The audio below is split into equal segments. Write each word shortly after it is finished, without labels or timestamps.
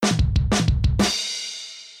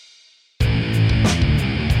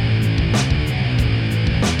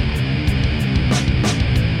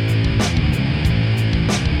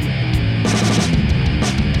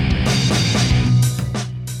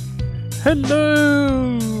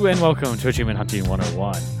Hello and welcome to Achievement Hunting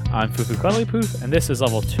 101. I'm Fufu Cuddly Poof, and this is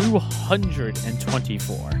level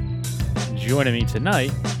 224. Joining me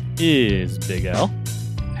tonight is Big L.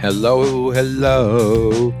 Hello.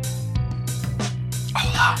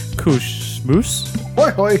 Hola. Koosh Moose.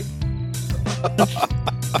 Hoi hoi.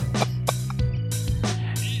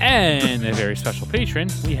 And a very special patron,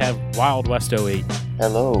 we have Wild West 08.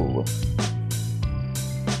 Hello.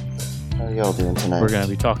 How are y'all doing tonight? We're going to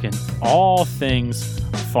be talking all things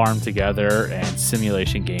farm together and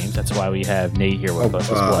simulation games. That's why we have Nate here with us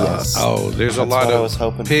as well. yes. There's That's a lot what I was of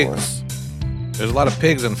hoping pigs. There's a lot of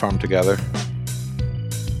pigs in Farm Together.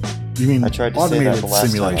 You mean I tried to say that automated the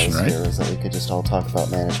last simulation, time I was right? here, was that we could just all talk about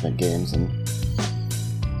management games and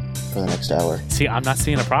for the next hour. See, I'm not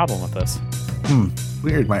seeing a problem with this.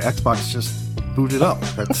 Weird. My Xbox just booted up.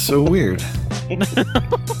 That's so weird.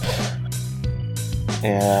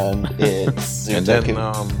 And it's And then,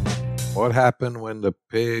 Zootopia. what happened when the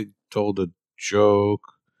pig told a joke?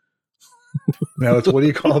 No, it's what do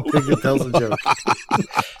you call a pig that tells a joke?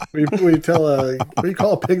 we tell a what do you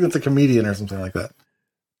call a pig that's a comedian or something like that?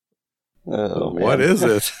 Oh, man. What is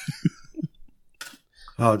it?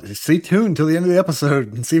 Oh, stay tuned till the end of the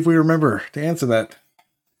episode and see if we remember to answer that.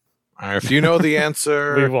 If you know the We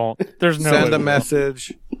answer, won't. There's no send way a we will.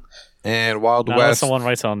 message, and Wild Not unless West someone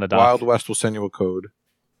writes on the doc. Wild West will send you a code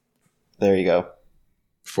There you go.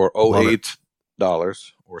 for Love it.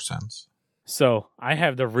 $08 or cents. So I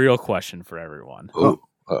have the real question for everyone. Oh.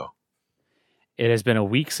 It has been a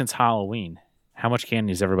week since Halloween. How much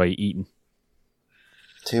candy has everybody eaten?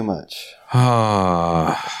 Too much.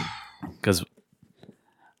 Because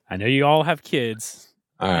I know you all have kids.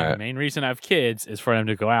 All And the right. main reason I have kids is for them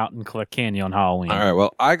to go out and collect candy on Halloween. All right.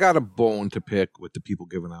 Well, I got a bone to pick with the people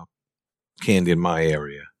giving out candy in my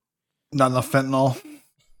area. Not enough fentanyl.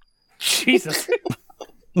 Jesus.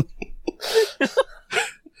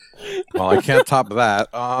 Well, I can't top that.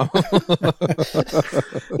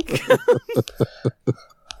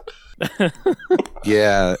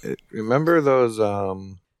 Yeah, remember those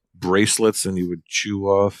bracelets, and you would chew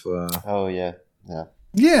off? Oh, yeah. Yeah.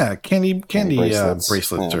 Yeah, candy bracelets,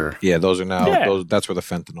 bracelets. or Yeah, those are now. Yeah. That's where the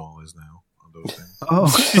fentanyl is now. On those things.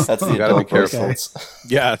 oh, That's the You gotta be adult careful. bracelets.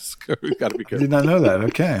 Yes, you got to be I careful. did not know that.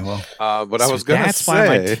 Okay, well, But I was gonna That's why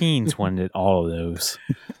my say, teens wanted all of those.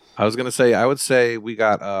 I would say we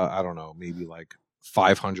got, I don't know, maybe like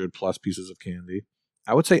 500 plus pieces of candy.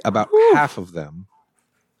 I would say about half of them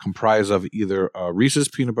comprise of either a Reese's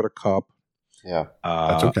peanut butter cup, Yeah.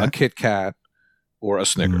 That's okay. a Kit Kat, or a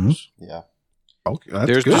Snickers. Yeah. okay, that's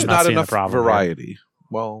There's good. just I'm not not seeing enough the problem variety.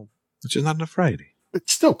 Well, it's just not enough variety.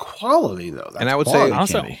 It's still quality though. That's And I would say- quality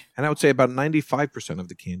Also- candy. And I would say about 95% of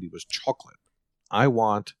the candy was chocolate. I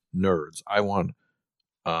want Nerds. I want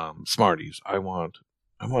Smarties. I want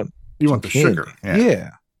You want the candy. sugar.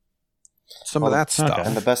 Yeah. Some of Well, that stuff. okay.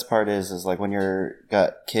 And the best part is like when you're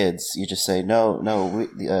got kids, you just say, no,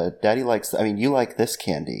 Daddy likes, you like this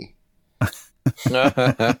candy.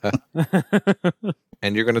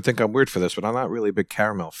 And you're going to think I'm weird for this, but I'm not really a big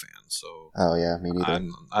caramel fan, so Oh, yeah, me neither.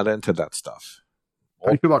 I'm not into that stuff. How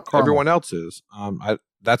do you feel about caramel? Everyone else is.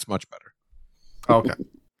 That's much better. Oh, okay.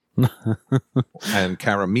 And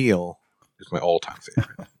caramel is my all-time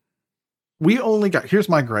favorite. We only got. Here's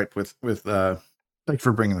my gripe with. Thanks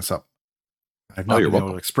for bringing this up. I've not you're been able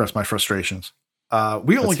welcome. to express my frustrations. We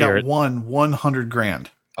only Let's hear got it. one 100 grand,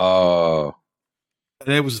 Oh. and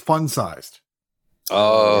it was fun sized.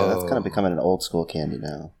 Oh. Yeah, that's kind of becoming an old school candy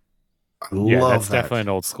now. I Yeah, love that's that. definitely an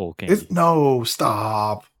old school candy. No,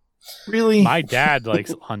 stop. Really? My dad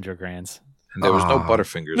likes 100 grands. And there was no Ah.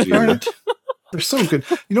 Butterfingers Darn either. it. They're so good.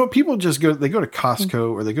 You know what? People just go. They go to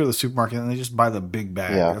Costco or they go to the supermarket and they just buy the big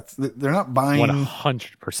bag. Yeah. They're not buying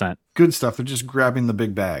 100%. good stuff. They're just grabbing the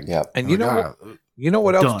big bag. Yep. And you know what? You know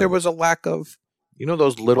what else Done. there was a lack of? You know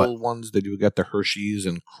those little ones that you would get the Hershey's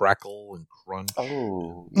and Crackle and Crunch?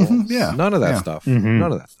 Oh, yes. Yeah. None of that Yeah. stuff. Mhm.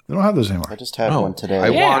 None of that stuff. They don't have those I anymore. just had No, one today. I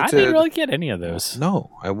Yeah, I wanted- didn't really get any of those.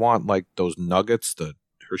 No, I want like those nuggets, the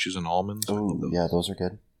Hershey's and almonds. I love Oh, those. yeah, those are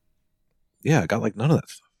good. Yeah, I got like none of that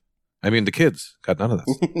stuff. I mean, the kids got none of that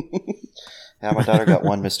stuff. Yeah, my daughter got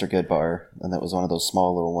one Mr. Good bar, and that was one of those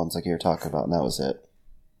small little ones like you were talking about, and that was it.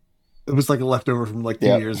 It was like a leftover from like 2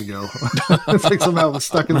 Yep. years ago. It's like somehow it was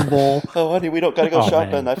stuck in the bowl. Oh, honey, we don't gotta go Oh,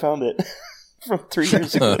 shopping. man. I found it from 3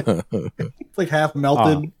 years ago. It's like half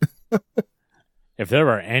melted. If there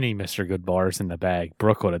were any Mr. Good bars in the bag,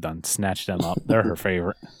 Brooke would have done snatched them up. They're her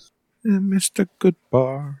favorite. Mr. Good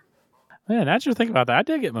Bar. Man, now that you think about that, I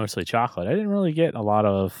did get mostly chocolate. I didn't really get a lot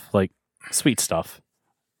of like sweet stuff.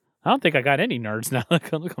 I don't think I got any Nerds now.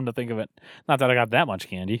 Come to think of it, not that I got that much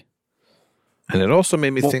candy. And it also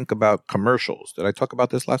made me think about commercials. Did I talk about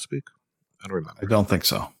this last week? I don't remember. I don't think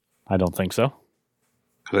so. I don't think so.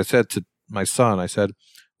 Because I said to my son, I said,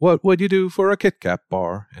 what would you do for a Kit Kat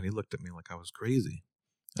bar? And he looked at me like I was crazy.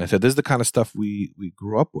 And I said, this is the kind of stuff we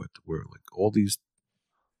grew up with, where like all these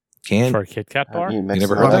For a Kit Kat bar? You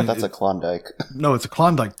never heard heard that? that? That's a Klondike. No, it's a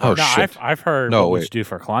Klondike bar. Oh, No, shit. I've heard No, what would wait. you do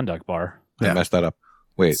for a Klondike bar. I Yeah. messed that up.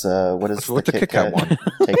 Wait. It's, what is What's the Kit Kat one?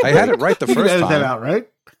 Take a I had break. it right the You can first edit that time. out, right?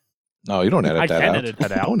 No, you don't edit I that can out. edit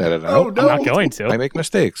that out. Don't edit it Oh, out. no. I'm not going to. I make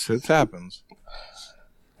mistakes. It happens.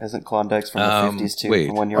 Isn't Klondike's from the 50s too? wait.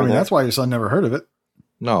 From when you I were mean, there? that's why your son never heard of it.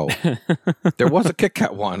 No. There was a Kit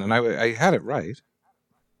Kat one, and I had it right.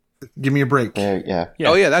 Give me a break. There, yeah. Yeah.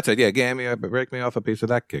 Oh, yeah, that's it. Yeah, break me off a piece of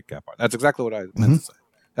that Kit Kat bar. That's exactly what I meant to say.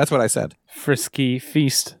 That's what I said. Frisky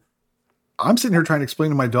Feast. I'm sitting here trying to explain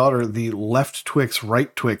to my daughter the left Twix,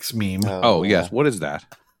 right Twix meme. Oh, yes. What is that?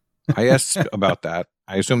 I asked about that.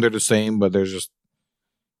 I assume they're the same, but there's just...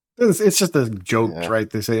 It's just a joke, Yeah. right?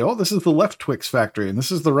 They say, oh, this is the left Twix factory, and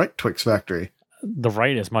this is the right Twix factory. The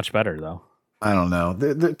right is much better, though. I don't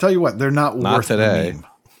know. Tell you what, they're not worth today. the meme.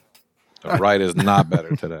 The right is not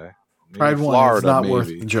better today. Pride In one, Florida, it's not maybe. worth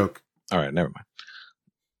the joke. All right, never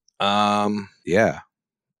mind. Yeah.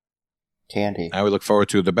 Candy. Now we look forward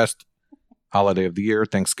to the best holiday of the year,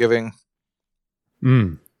 Thanksgiving.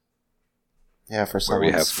 Yeah, for Where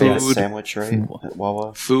we someone's have famous food. sandwich, right? At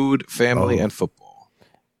Wawa. Food, family, Oh. and football.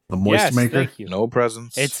 The moist Yes, maker. thank you. No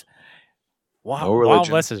presents. It's No Wild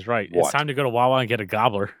religion. West is right. What? It's time to go to Wawa and get a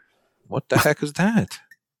gobbler. What the heck is that?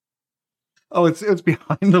 Oh, it's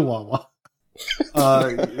behind the Wawa.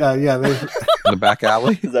 Yeah. There's, In the back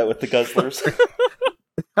alley? Is that with the guzzlers?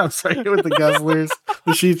 I'm sorry, with the guzzlers,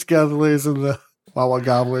 the Sheets guzzlers, and the Wawa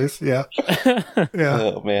gobblers. Yeah, yeah.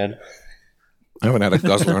 Oh man. I haven't had a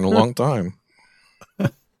guzzler in a long time.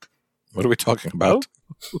 What are we talking about?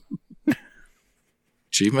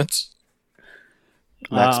 Achievements?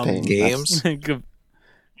 Max Payne. games?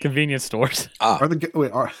 Convenience stores. Are the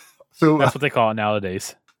wait? So That's what they call it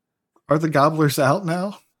nowadays. are the gobblers out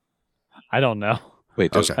now? I don't know.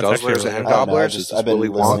 Wait, there's Okay. That's guzzlers actually and really- gobblers? Is this I've been Willy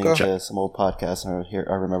listening Wonka? to some old podcasts, and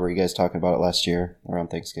I remember you guys talking about it last year around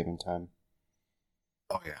Thanksgiving time.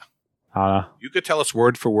 Oh yeah. I don't know. You could tell us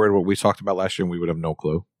word for word what we talked about last year and we would have no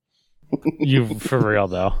clue. You for real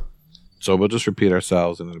though. So we'll just repeat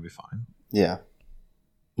ourselves and it'll be fine. Yeah.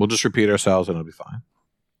 We'll just repeat ourselves and it'll be fine.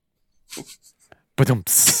 But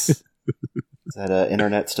Is that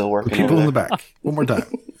internet still The working? people over in the there? back. One more time.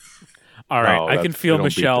 all right, No, I can that's- feel they don't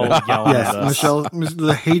beat Michelle that. yelling Yes, at us. Michelle.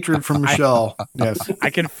 The hatred from Michelle. Yes, I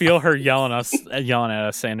can feel her yelling at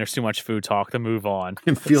us, saying there's too much food talk to move on. I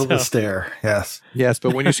can feel the So- stare. Yes. Yes,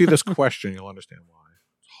 but when you see this question, you'll understand why.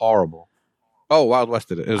 It's horrible. Oh, Wild West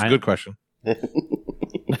did it. It was a I- good question.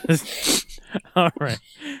 All right.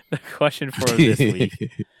 The question for this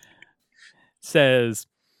week says,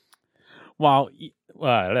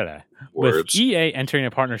 with Words. EA entering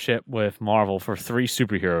a partnership with Marvel for 3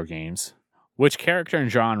 superhero games, which character and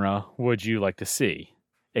genre would you like to see?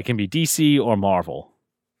 It can be DC or Marvel.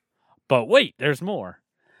 But wait, there's more.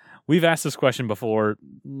 We've asked this question before,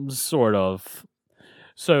 sort of.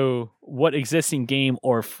 So, what existing game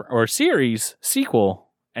or series, sequel,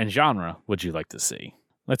 and genre would you like to see?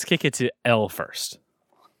 Let's kick it to L first.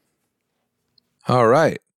 All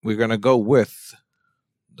right. We're going to go with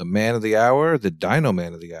the man of the hour, the Dino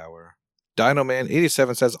Man of the hour. Dino Man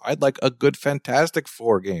 87 says, I'd like a good Fantastic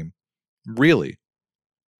Four game. Really?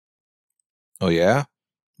 Oh, yeah?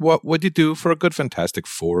 What would you do for a good Fantastic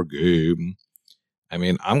Four game? I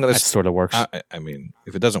mean, I'm going That to... sort of works. I mean,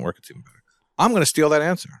 if it doesn't work, it's even better. I'm going to steal that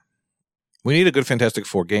answer. We need a good Fantastic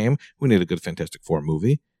Four game. We need a good Fantastic Four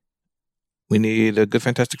movie. We need a good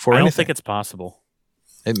Fantastic Four I don't anything. think it's possible.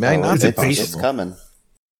 It may Oh, not is be it based- it's possible. coming.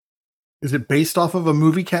 Is it based off of a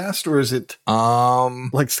movie cast or is it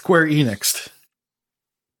like Square Enix?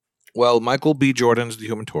 Well, Michael B. Jordan's the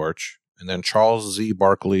Human Torch, and then Charles Z.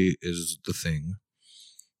 Barkley is the Thing,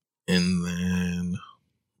 and then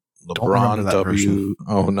Don't remember LeBron that W. version.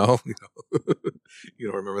 Oh no, you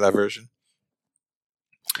don't remember that version?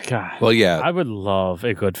 God. Well, yeah. I would love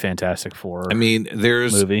a good Fantastic Four. I mean,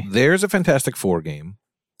 movie. there's a Fantastic Four game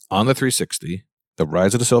on the 360, The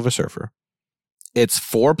Rise of the Silver Surfer. It's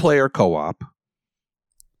 4-player co-op.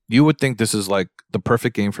 You would think this is like the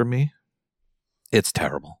perfect game for me. It's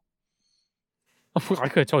terrible. I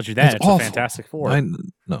could have told you that. It's awful. a Fantastic Four.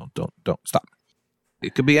 No, don't stop.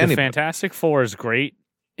 It could be The any. Fantastic Four is great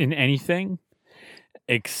in anything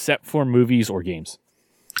except for movies or games.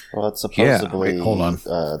 Well, it's Yeah, supposedly wait, hold on.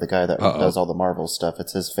 The guy that Uh-oh. does all the Marvel stuff.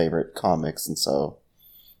 It's his favorite comics, and so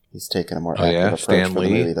he's taken a more Oh, yeah? active approach Stan for the Lee?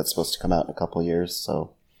 movie that's supposed to come out in a couple years.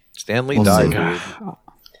 So Stan Lee We'll died, see. dude.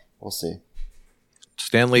 We'll see.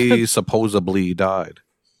 Stan Lee supposedly died.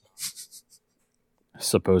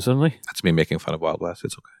 Supposedly. That's me making fun of Wild West.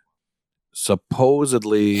 It's okay.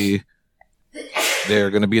 Supposedly, they're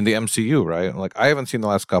going to be in the MCU, right? Like, I haven't seen the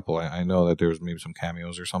last couple. I know that there's maybe some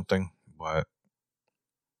cameos or something, but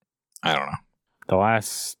I don't know. The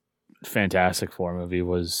last Fantastic Four movie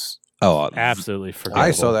was Oh, absolutely forgettable.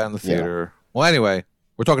 I saw that in the theater. Well, anyway,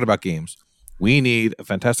 we're talking about games. We need a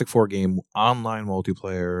Fantastic Four game, online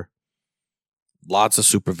multiplayer, lots of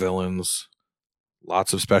supervillains,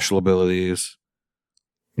 lots of special abilities.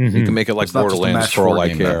 Mhm. You can make it like It's not just a Borderlands match for all four I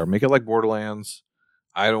game, care. though. Make it like Borderlands.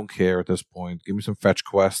 I don't care at this point. Give me some fetch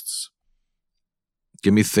quests.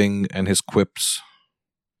 Give me Thing and his quips.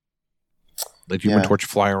 Let Human Yeah. Torch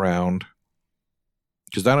fly around.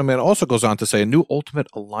 Because Dino Man also goes on to say a new Ultimate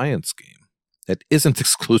Alliance game that isn't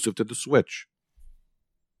exclusive to the Switch.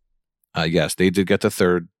 Yes, they did get the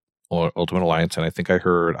third Ultimate Alliance, and I think I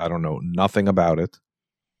heard, I don't know, nothing about it.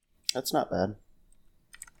 That's not bad.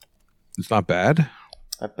 It's not bad.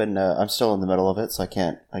 I'm still in the middle of it, so I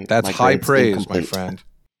can't. That's my high grade's praise, incomplete. my friend.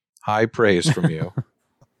 High praise from you.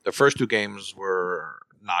 The first two games were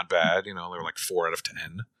not bad. You know, they were like 4 out of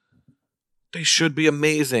 10. They should be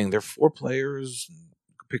amazing. They're 4 players. You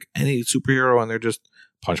can pick any superhero, and they're just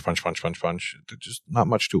punch, punch, punch, punch, punch. They're just not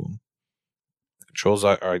much to them. The controls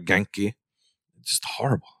are ganky. It's just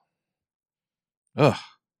horrible. Ugh.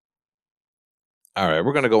 All right,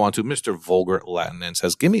 we're going to go on to Mr. Vulgar Latin and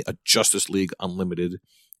says, give me a Justice League Unlimited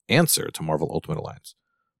answer to Marvel Ultimate Alliance.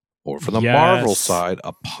 Or for the Yes. Marvel side,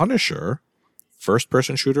 a Punisher,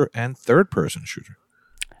 first-person shooter, and third-person shooter.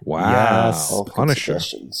 Wow. Yes. All good Punisher.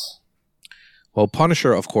 suggestions. Well,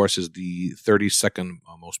 Punisher, of course, is the 32nd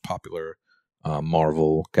most popular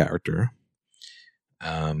Marvel character.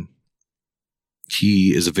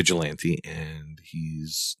 He is a vigilante, and he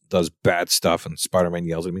does bad stuff, and Spider-Man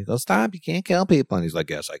yells at me, goes, stop, you can't kill people. And he's like,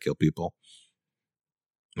 yes, I kill people.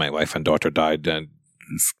 My wife and daughter died, and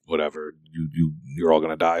whatever, you're all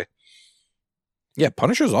going to die. Yeah,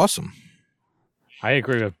 Punisher's awesome. I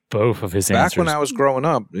agree with both of his Back answers. when I was growing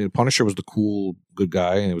up, Punisher was the cool, good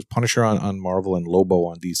guy, and it was Punisher on Marvel and Lobo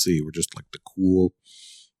on DC were just like the cool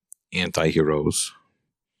anti-heroes.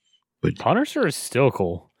 But Punisher is still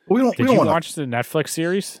cool. We don't Did you want watch the Netflix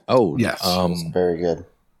series? Yes. It's very good.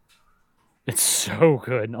 It's so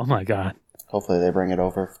good. Oh my god. Hopefully, they bring it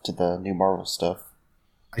over to the new Marvel stuff.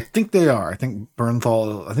 I think they are. I think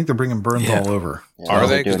they're bringing Bernthal over. Yeah, Are they're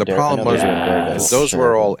they? Because doing the problem they're was doing Daredevil. those Sure.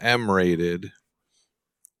 were all M-rated.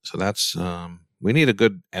 So that's we need a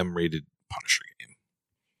good M-rated Punisher game.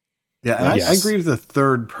 Yeah, and Yes. I agree with the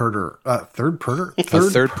third perder. Third perder? A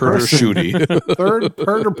third perder shooty. Third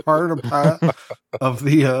perder part of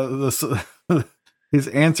the his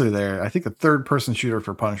answer there. I think a third person shooter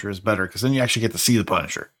for Punisher is better because then you actually get to see the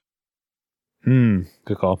Punisher. Good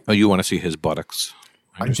call. Oh, you want to see his buttocks?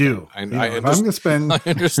 I do. I You know, if I'm understand. going to spend I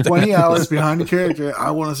understand. 20 hours behind the character, I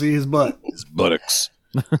want to see his butt. His buttocks.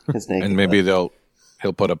 His naked And maybe butt.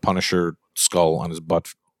 he'll put a Punisher skull on his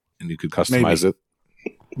butt, and you could customize it.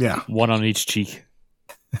 Yeah. One on each cheek.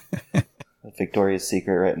 Victoria's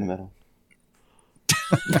Secret right in the middle.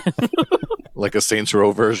 Like a Saints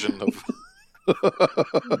Row version of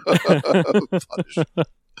Punisher.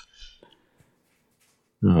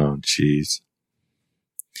 Oh, jeez.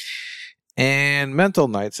 And Mental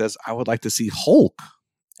Knight says, I would like to see Hulk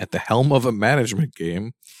at the helm of a management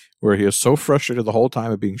game where he is so frustrated the whole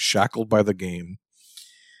time of being shackled by the game.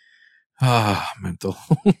 Ah, Mental.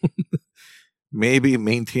 Maybe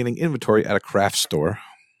maintaining inventory at a craft store.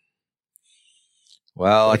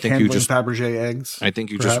 Well, Like I think you handling just Fabergé eggs. I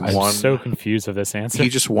think you Perhaps. just I'm won. so confused with this answer. He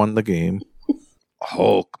just won the game.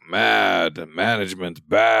 Hulk mad, management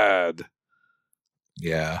bad.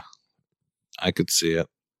 Yeah, I could see it.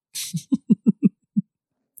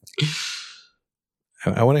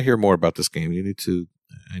 I want to hear more about this game. You need to.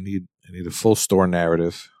 I need a full store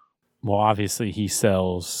narrative. Well, obviously he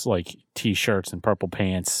sells like t-shirts and purple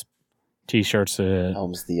pants. T-shirts.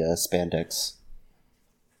 Helms the spandex.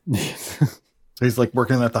 So he's like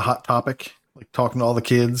working at the Hot Topic, like talking to all the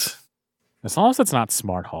kids. As long as it's not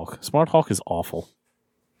Smart Hulk. Smart Hulk is awful.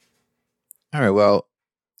 All right. Well,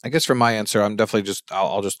 I guess for my answer, I'm definitely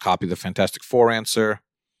I'll just copy the Fantastic Four answer.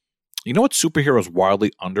 You know what superhero is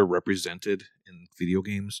wildly underrepresented in video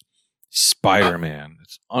games? Spider-Man.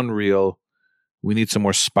 It's unreal. We need some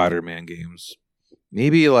more Spider-Man games.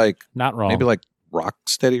 Maybe like Not wrong. maybe like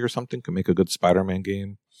Rocksteady or something could make a good Spider-Man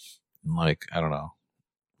game. Like, I don't know.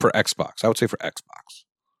 For Xbox. I would say for Xbox.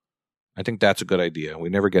 I think that's a good idea. We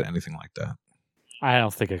never get anything like that. I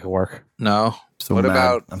don't think it could work. No. So What mad.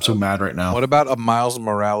 about- I'm so mad right now. What about a Miles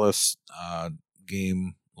Morales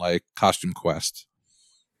game like Costume Quest?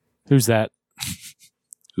 Who's that?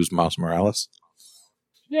 Who's Miles Morales?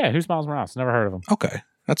 Yeah, who's Miles Morales? Never heard of him. Okay,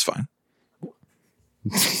 that's fine.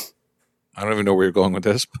 I don't even know where you're going with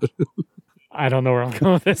this, but I don't know where I'm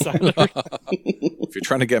going with this either. if you're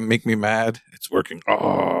trying to make me mad, it's working.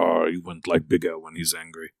 Oh, you wouldn't like Big L when he's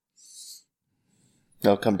angry.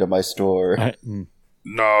 They'll come to my store.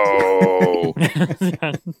 No.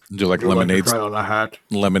 Do like lemonade on a hat.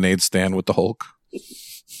 lemonade stand with the Hulk.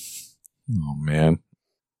 Oh man,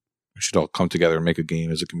 we should all come together and make a game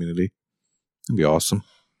as a community. It'd be awesome.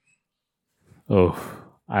 Oh,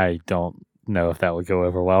 I don't know if that would go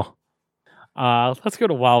over well. Let's go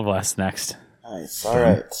to Wild West next. Nice. All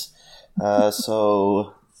right.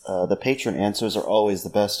 So the patron answers are always the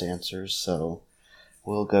best answers. So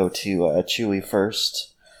we'll go to Chewy first.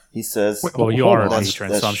 He says, Wait, Well, you hold are a on.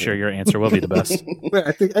 patron, so I'm sure your answer will be the best. Wait,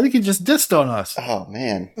 I think he just dissed on us. "Oh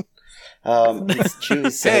man."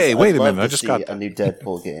 Chewy says, Hey, wait "I'd a love minute, I to just see got a that." new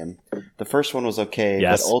Deadpool game. The first one was okay,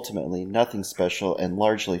 Yes. but ultimately nothing special and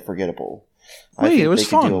largely forgettable. I Wait, think it was they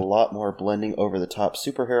could fun. do a lot more blending over the top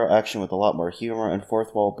superhero action with a lot more humor and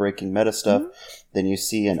fourth wall breaking meta stuff than you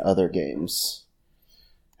see in other games."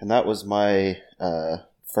 And that was my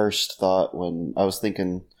first thought when I was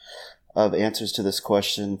thinking of answers to this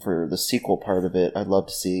question for the sequel part of it. I'd love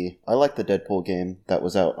to see. I like the Deadpool game that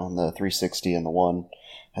was out on the 360 and the One.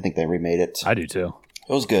 I think they remade it. I do too.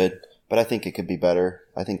 It was good, but I think it could be better.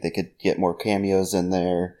 I think they could get more cameos in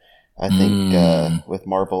there. I think with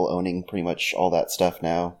Marvel owning pretty much all that stuff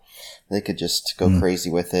now, they could just go crazy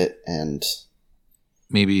with it. And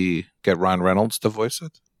Maybe get Ryan Reynolds to voice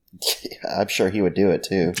it. I'm sure he would do it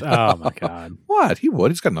too. Oh my god. What? He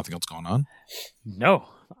would. He's got nothing else going on. No,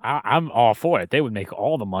 I'm all for it. They would make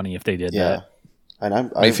all the money if they did Yeah. that.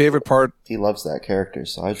 And My favorite part. he loves that character,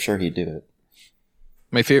 so I'm sure he'd do it.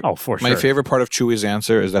 My favorite. Oh, for My sure. favorite part of Chewy's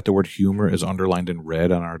answer is that the word humor is underlined in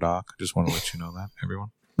red on our doc. Just want to let you know that, everyone.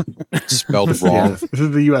 Spelled Yeah, wrong. this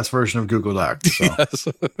is the U.S. version of Google Docs. So. Yes.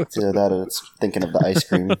 It's either that or it's thinking of the ice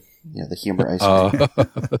cream, the humor ice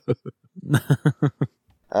cream.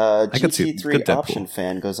 I could see GT3 good Deadpool. Option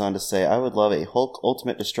Fan goes on to say, "I would love a Hulk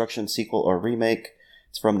Ultimate Destruction sequel or remake.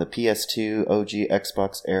 It's from the PS2 OG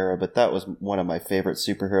Xbox era, but that was one of my favorite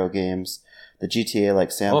superhero games. The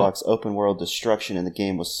GTA-like sandbox open world destruction in the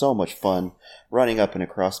game was so much fun, running up and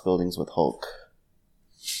across buildings with Hulk.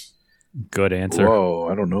 Good answer. Whoa,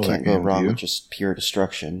 I don't know Can't that go game. wrong Do you? with just pure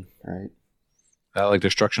destruction, right?" I like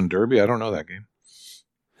Destruction Derby. I don't know that game.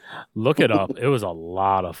 Look it up. It was a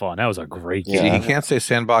lot of fun. That was a great Yeah. game. He can't say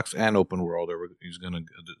sandbox and open world, or he's going to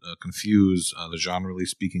confuse the genrely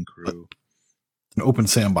speaking crew. An open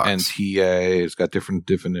sandbox. And TA has got different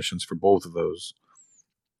definitions for both of those.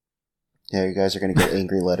 Yeah, you guys are going to get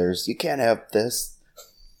angry letters. You can't have this.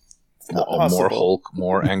 It's not More possible. Hulk,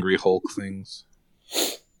 more angry Hulk things.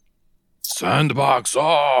 Sandbox.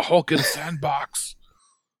 Oh, Hulk in sandbox.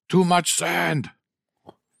 Too much sand.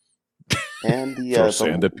 And Throw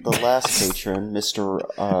sand at the last patron, Mr.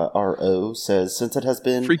 R.O., says, since it has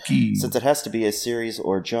to be a series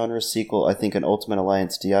or genre sequel, I think an Ultimate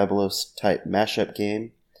Alliance Diablos-type mashup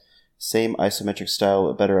game. Same isometric style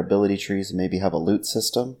with better ability trees and maybe have a loot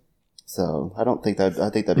system. So I think that'd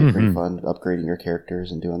be pretty fun, upgrading your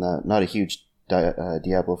characters and doing that. Not a huge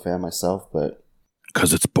Diablo fan myself, but...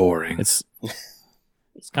 Because it's boring. It's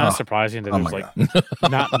kind of surprising that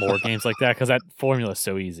there's not more games like that because that formula is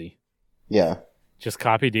so easy. Yeah. Just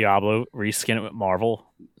copy Diablo, reskin it with Marvel,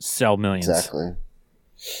 sell millions. Exactly.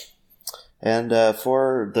 And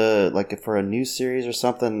for a new series or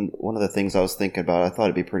something, one of the things I was thinking about, I thought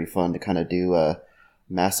it'd be pretty fun to kind of do a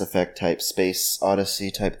Mass Effect type Space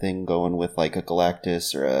Odyssey type thing, going with like a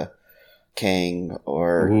Galactus or a Kang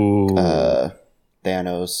or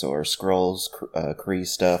Thanos or Skrulls, Kree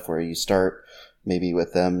stuff, where you start maybe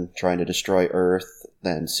with them trying to destroy Earth,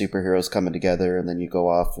 then superheroes coming together, and then you go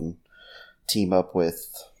off and team up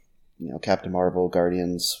with, Captain Marvel,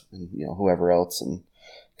 Guardians, and, whoever else, and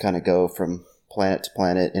kind of go from planet to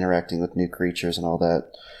planet, interacting with new creatures and all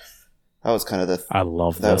that. That was kind of I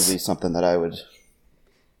love that this. would be something that I would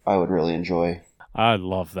really enjoy. I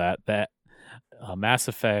love that. That Mass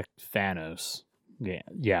Effect Thanos.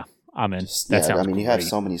 Yeah, I'm in. That sounds great. You have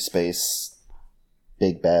so many space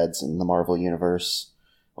big bads in the Marvel universe,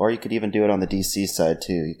 or you could even do it on the DC side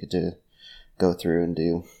too. You could go through and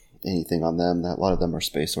do anything on them. A lot of them are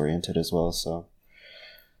space oriented as well, so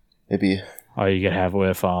maybe. Oh, you could have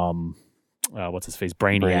with what's his face,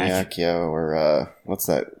 Brainiac. Yeah, or what's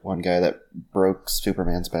that one guy that broke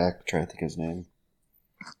Superman's back? I'm trying to think of his name.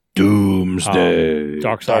 Doomsday.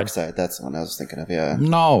 Darkseid. That's the one I was thinking of, yeah.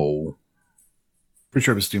 No. Pretty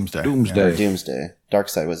sure it was Doomsday. Doomsday. Or Doomsday.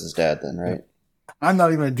 Darkseid was his dad then, right? I'm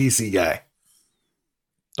not even a DC guy.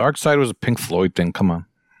 Darkseid was a Pink Floyd thing. Come on.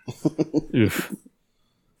 Oof.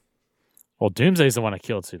 Well, Doomsday's the one that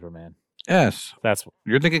killed Superman. Yes. That's.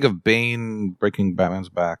 You're thinking of Bane breaking Batman's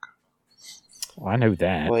back. Well, I know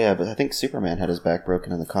that. Well, yeah, but I think Superman had his back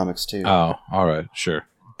broken in the comics too. Oh, all right. Sure.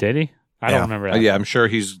 Did he? I don't remember that. Yeah, I'm sure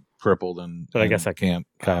he's crippled and. But I guess that can't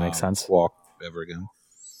kind of makes sense. Walk ever again.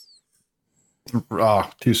 Oh,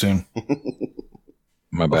 too soon.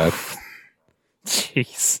 My bad.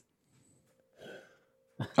 Jeez.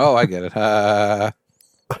 Oh, I get it.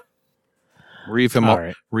 Leave him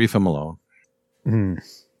alone.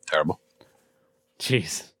 Terrible.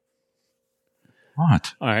 Jeez.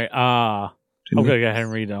 What? All right. I'm going to go ahead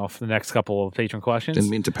and read off the next couple of patron questions.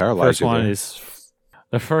 Didn't mean to paralyze you.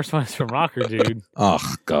 The first one is from Rocker Dude. Oh,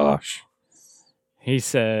 gosh. He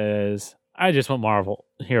says, I just want Marvel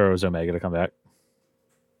Heroes Omega to come back.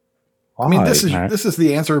 I mean, this is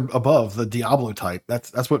the answer above the Diablo type.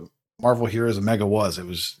 That's what Marvel Heroes Omega was. It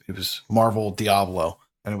was Marvel Diablo,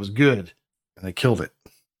 and it was good, and they killed it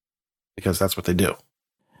because that's what they do.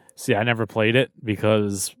 See, I never played it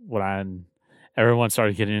because when everyone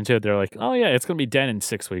started getting into it, they're like, "Oh yeah, it's going to be dead in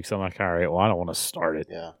 6 weeks." I'm like, "All right, well, I don't want to start it."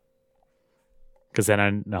 Yeah, because then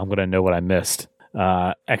I'm going to know what I missed.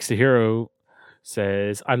 X the Hero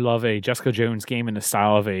says, I love a Jessica Jones game in the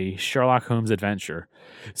style of a Sherlock Holmes adventure.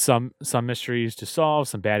 Some mysteries to solve,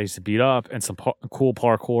 some baddies to beat up, and some cool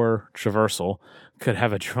parkour traversal. Could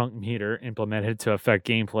have a drunk meter implemented to affect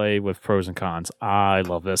gameplay with pros and cons. I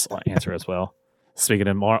love this answer as well. Speaking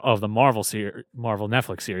of the Marvel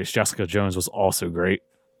Netflix series, Jessica Jones was also great.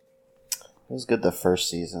 It was good the first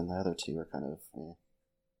season. The other two were kind of...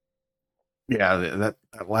 Yeah, that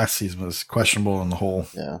last season was questionable in the whole...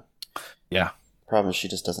 Yeah. Problem is she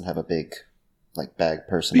just doesn't have a big bag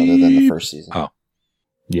person other than the first season. Oh.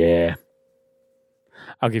 Yeah.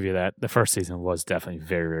 I'll give you that. The first season was definitely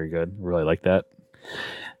very, very good. Really like that.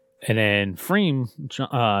 And then Freem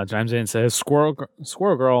chimes in and says, Squirrel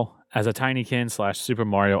Girl as a Tinykin / Super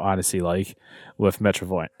Mario Odyssey with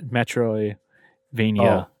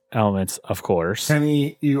Metroidvania elements, of course.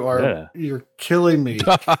 Kenny, you're killing me.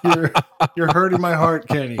 You're hurting my heart,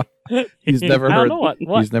 Kenny. He's never heard. What?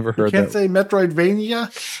 He's never heard. Can't say Metroidvania.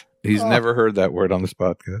 He's never heard that word on this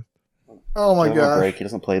podcast. Oh my god! Break. He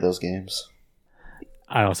doesn't play those games.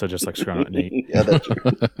 I also just like screwing with Nate. Yeah, that's true.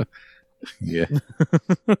 Yeah.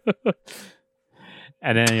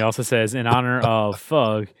 And then he also says, in honor of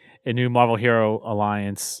Fug, a new Marvel Hero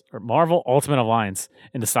Alliance or Marvel Ultimate Alliance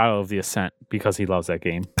in the style of The Ascent, because he loves that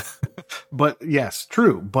game. But yes,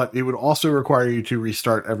 true. But it would also require you to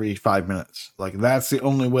restart every 5 minutes. That's the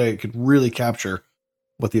only way it could really capture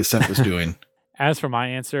what The Ascent was doing. As for my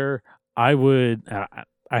answer, I would.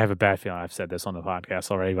 I have a bad feeling I've said this on the podcast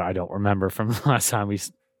already, but I don't remember from the last time we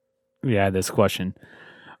had this question.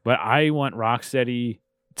 But I want Rocksteady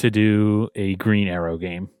to do a Green Arrow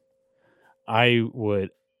game. I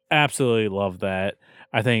would absolutely love that.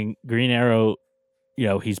 I think Green Arrow,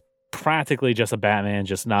 he's practically just a Batman,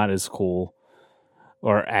 just not as cool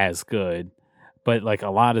or as good. But a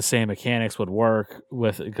lot of the same mechanics would work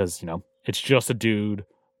with, because it's just a dude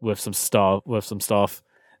with some stuff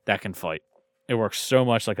that can fight. It works so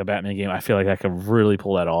much like a Batman game. I feel like I could really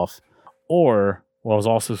pull that off. Or what I was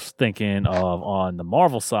also thinking of on the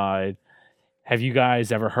Marvel side, have you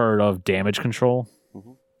guys ever heard of Damage Control?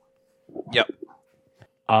 Mm-hmm. Yep.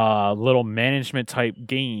 Little management type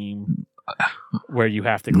game where you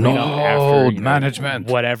have to clean up after management,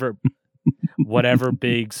 whatever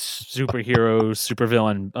big superhero,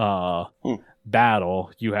 supervillain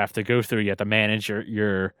battle you have to go through. You have to manage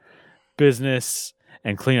your business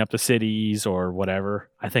and clean up the cities or whatever.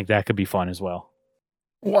 I think that could be fun as well.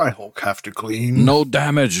 Why Hulk have to clean? No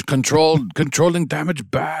damage. Controlling damage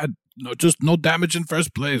bad. No, just no damage in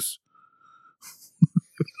first place.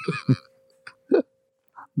 This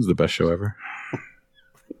is the best show ever.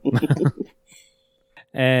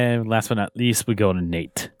 And last but not least, we go to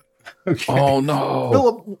Nate. Okay. Oh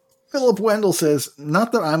no. Philip Wendell says,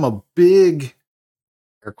 not that I'm a big,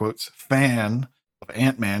 air quotes, fan of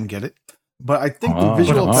Ant-Man, get it? But I think the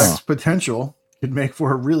visual effects potential could make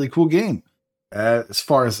for a really cool game. As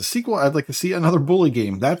far as the sequel, I'd like to see another Bully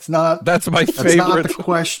game. That's my favorite. That's not the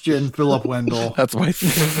question, Philip Wendell. That's not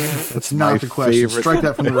the question. Favorite. Strike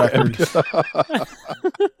that from the record.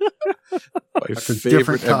 That's a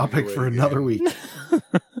different topic for another week.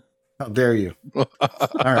 How dare you? All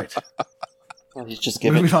right. Well, he's just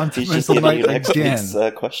giving you next week's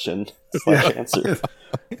question / answer.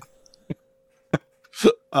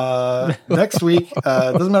 Next week,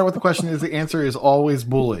 doesn't matter what the question is, the answer is always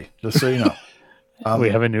bully, just so you know. We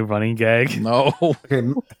have a new running gag. No. Okay.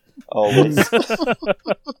 Always.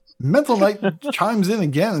 Mental Knight chimes in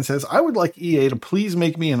again and says, I would like EA to please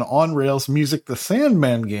make me an on-rails Music the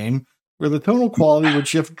Sandman game where the tonal quality would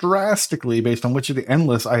shift drastically based on which of the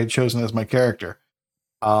endless I had chosen as my character.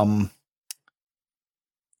 All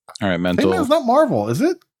right, Mental. Sandman's not Marvel, is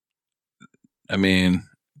it? I mean,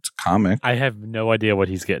 it's a comic. I have no idea what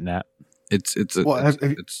he's getting at. It's a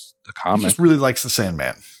comic. He just really likes the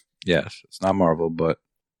Sandman. Yes, it's not Marvel, but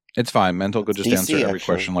it's fine. Mental could just DC, answer every actually.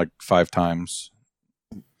 question like 5 times.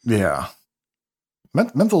 Yeah.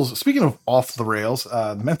 Mental's, speaking of off the rails,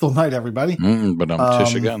 Mental Knight, everybody. But I'm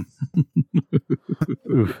Tish again.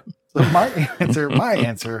 So my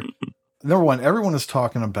answer, number one, everyone is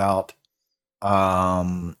talking about,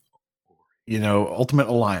 Ultimate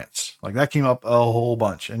Alliance. Like that came up a whole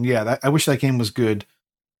bunch. And yeah, I wish that game was good.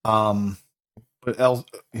 But L's,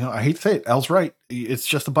 I hate to say it, L's right. It's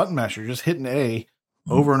just a button masher. You're just hitting A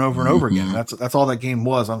over and over and over again. That's all that game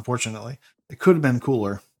was, unfortunately. It could have been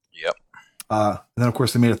cooler. Yep. And then, of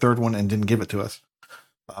course, they made a third one and didn't give it to us.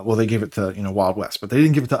 Well, they gave it to, Wild West, but they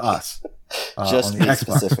didn't give it to us. Just on the me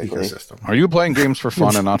Xbox specifically. ecosystem. Are you playing games for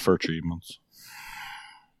fun and not for achievements?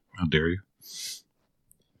 How dare you?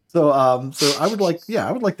 So I would like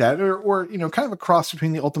that, or kind of a cross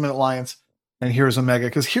between the Ultimate Alliance and Heroes Omega,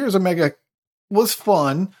 because Heroes Omega was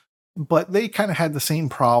fun, but they kind of had the same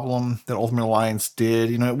problem that Ultimate Alliance did.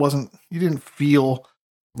 You didn't feel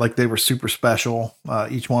like they were super special,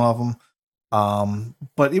 each one of them.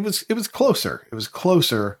 But it was closer. It was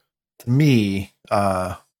closer to me.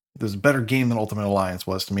 It was a better game than Ultimate Alliance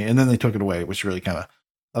was to me. And then they took it away, which really kind of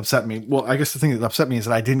upset me. Well, I guess the thing that upset me is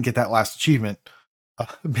that I didn't get that last achievement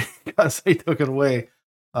because they took it away.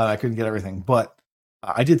 I couldn't get everything, but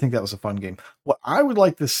I did think that was a fun game. What I would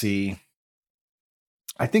like to see,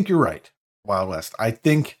 I think you're right, Wild West. I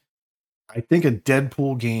think a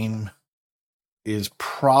Deadpool game is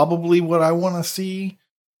probably what I want to see.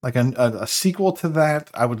 Like a sequel to that.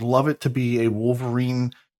 I would love it to be a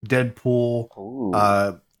Wolverine Deadpool,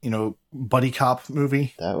 buddy cop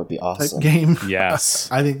movie. That would be awesome. Type game. Yes.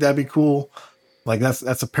 I think that'd be cool. Like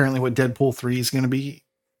that's apparently what Deadpool 3 is going to be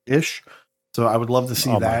ish. So I would love to see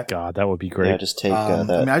that. Oh my God, that would be great. Yeah, just take that.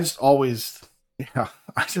 I mean, I just always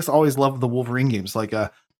love the Wolverine games. Like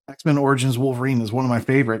X-Men Origins Wolverine is one of my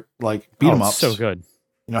favorite beat 'em ups. So good.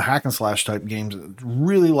 Hack and slash type games.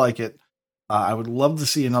 Really like it. I would love to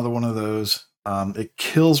see another one of those. It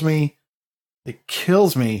kills me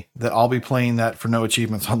that I'll be playing that for no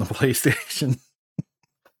achievements on the PlayStation.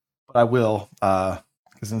 But I will,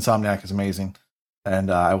 because Insomniac is amazing,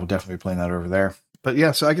 and I will definitely be playing that over there. But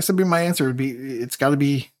yeah, so I guess my answer would be, it's got to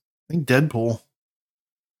be, I think, Deadpool.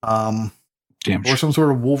 Or some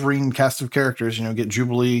sort of Wolverine cast of characters. Get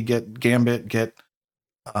Jubilee, get Gambit, get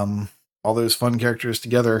all those fun characters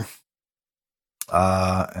together.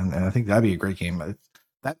 And I think that'd be a great game.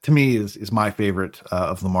 That to me is my favorite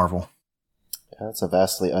of the Marvel. Yeah, that's a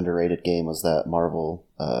vastly underrated game. Was that Marvel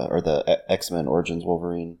or the X-Men Origins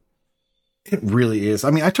Wolverine? It really is.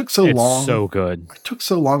 I mean, it's so good. It took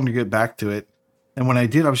so long to get back to it, and when I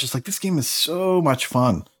did, I was just like, "This game is so much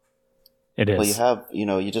fun." It is. Well, you have you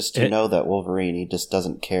know that Wolverine, he just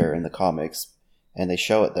doesn't care in the comics, and they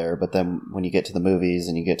show it there. But then when you get to the movies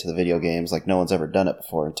and you get to the video games, like no one's ever done it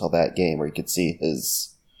before until that game where you could see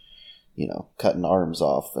his, cutting arms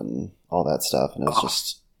off and all that stuff, and it was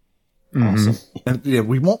just awesome. And yeah,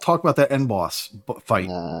 we won't talk about that end boss fight,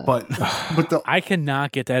 but I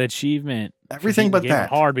cannot get that achievement. Everything but that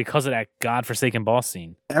hard because of that godforsaken boss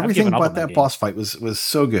scene. Everything but that boss fight was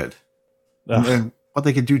so good. And what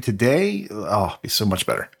they could do today, it'd be so much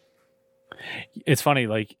better. It's funny,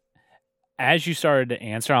 like as you started to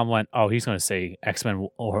answer, I went, "Oh, he's going to say X-Men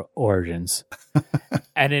Origins,"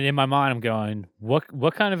 and then in my mind, I'm going,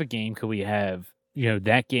 "What kind of a game could we have?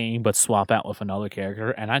 That game, but swap out with another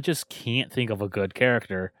character?" And I just can't think of a good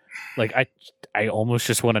character. Like I almost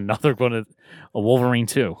just want another one of a Wolverine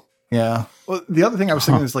too. Yeah. Well, the other thing I was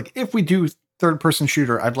thinking is if we do third-person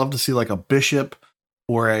shooter, I'd love to see a Bishop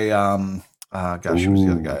or a who's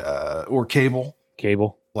the other guy? Or Cable.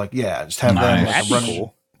 Cable. Just have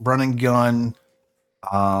them run and gun,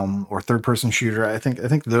 or third-person shooter. I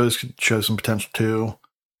think those could show some potential too,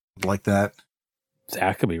 like that.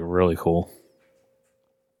 That could be really cool.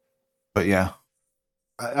 But yeah,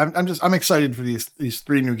 I'm excited for these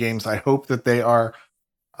 3 new games. I hope that they are,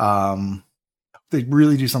 they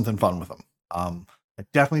really do something fun with them. I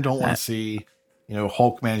definitely don't want to see,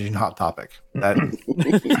 Hulk managing Hot Topic. That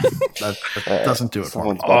doesn't do it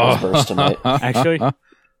for me. Burst tonight. Actually,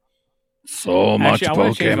 So much Actually, I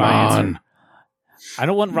wanna change my Pokemon. answer. I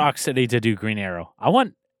don't want Rocksteady to do Green Arrow. I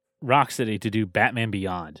want Rocksteady to do Batman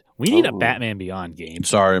Beyond. We need a Batman Beyond game.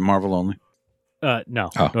 Sorry, Marvel only. No,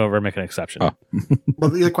 we're making an exception. Oh. Well,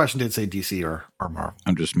 the other question did say DC or Marvel.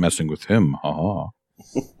 I'm just messing with him.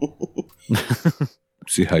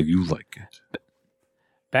 See how you like it.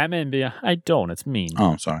 Batman Beyond. I don't. It's mean.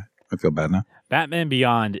 Oh, I'm sorry. I feel bad now. Batman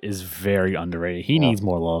Beyond is very underrated. He needs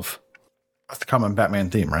more love. That's the common Batman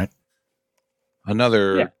theme, right?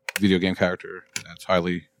 Another video game character that's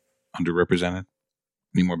highly underrepresented.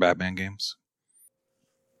 Need more Batman games.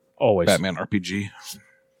 Always. Batman RPG.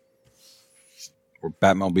 Or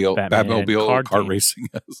Batmobile Batman kart game. racing.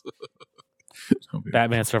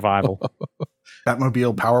 Batman Survival.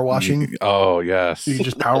 Batmobile power washing. Oh, yes. You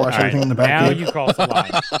just power wash everything in the Now back. you cross the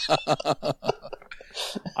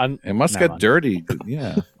line. It must Never get mind. dirty.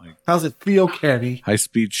 Yeah. Like How's it feel, Kenny?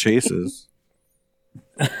 high-speed chases.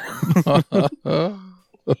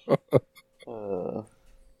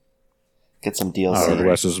 Get some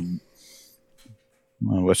DLC.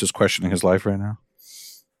 Wes is questioning his life right now.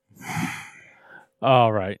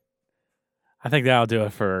 All right. I think that'll do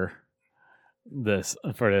it for this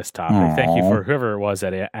topic. Thank you for whoever it was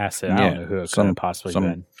that asked it. I don't know who it could have possibly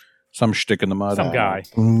been. Some shtick in the mud. Some guy.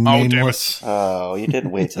 Nameless. Oh, you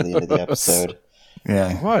didn't wait till the end of the episode.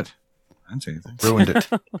 Yeah, What? I didn't say anything. ruined it.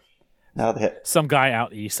 Now that Some guy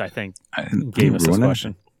out east, I think, I didn't gave us this ruin it.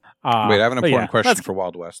 question. Wait, I have an but important question let's- for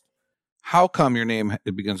Wild West. How come your name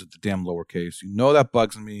it begins with the damn lowercase? You know that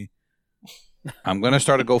bugs me. I'm going to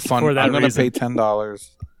start a For GoFundMe. that I'm going to reason. pay $10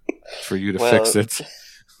 for you to Well, fix it.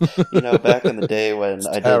 back in the day when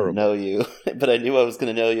I terrible. didn't know you, but I knew I was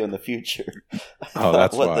going to know you in the future. Oh,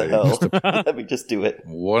 that's what why. the hell? Let me just do it.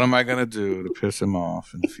 What am I going to do to piss him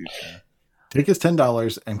off in the future? Take his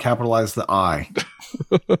 $10 and capitalize the I.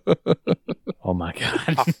 Oh my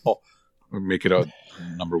god! Or make it a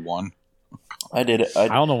number one. I did. I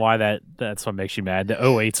don't know why that's what makes you mad. The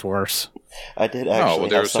 08's worse. I did well, actually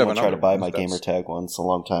there have were someone 7 try to other buy ones. my That's- gamer tag once a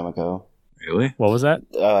long time ago. Really? What was that?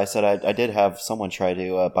 I said I did have someone try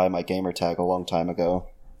to buy my gamer tag a long time ago.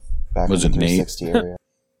 Back Was in it the Nate? 360 area.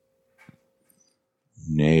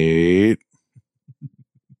 Nate.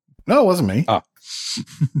 No, it wasn't me. No,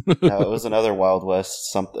 it was another Wild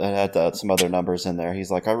West. It had some other numbers in there. He's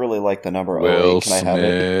like, I really like the number Will 08. Can I have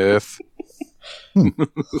it? Smith.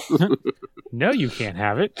 No, you can't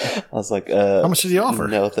have it. I was like, How much did he offer?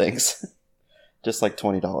 No, thanks. Just like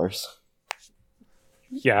 $20.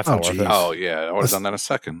 Yeah, that's Oh, not worth geez. it. Oh, yeah. I would have done that in a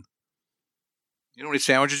second. You know how many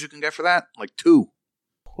sandwiches you can get for that? Like 2.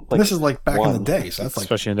 Like this is like back in one. the day, so that's like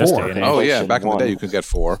Especially in this 4. day and age. Oh, yeah. Inflation Back in the day, one. you could get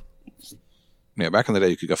 4. Yeah, back in the day,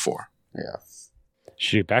 you could get 4. Yeah.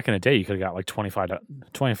 Shoot, back in the day, you could have got like 25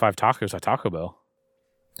 tacos at Taco Bell.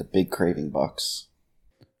 The big craving bucks.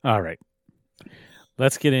 All right.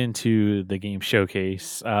 Let's get into the game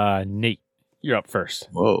showcase. Nate, you're up first.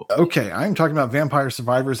 Whoa. Okay, I'm talking about Vampire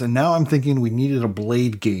Survivors, and now I'm thinking we needed a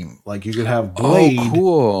Blade game. Like you could have Blade Oh,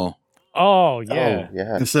 cool. Oh, yeah. Oh,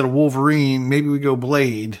 yeah. instead of Wolverine. Maybe we go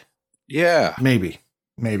Blade. Yeah. Maybe.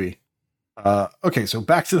 Okay, so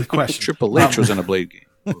back to the question. Triple H was in a Blade game.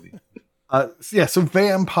 movie. So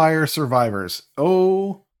Vampire Survivors.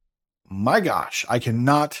 Oh my gosh, I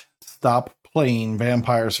cannot stop playing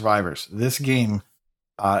Vampire Survivors. This game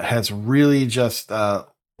has really just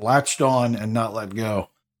latched on and not let go.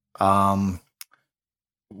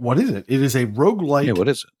 What is it? It is a roguelike Yeah, what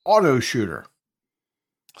is it? auto shooter.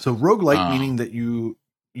 So roguelike Ah. meaning that you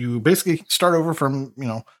basically start over from,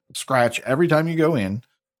 scratch every time you go in,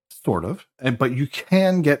 sort of. But you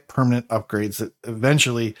can get permanent upgrades that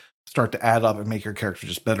eventually start to add up and make your character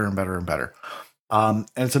just better and better and better. And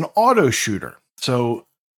it's an auto shooter. So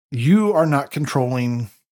you are not controlling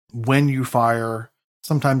when you fire.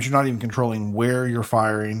 Sometimes you're not even controlling where you're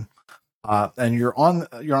firing. And you're on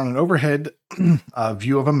an overhead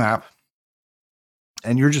view of a map,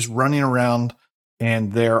 and you're just running around,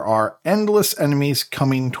 and there are endless enemies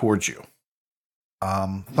coming towards you.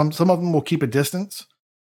 Some of them will keep a distance,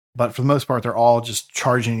 but for the most part, they're all just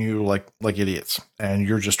charging you like idiots, and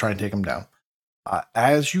you're just trying to take them down.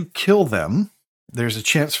 As you kill them, there's a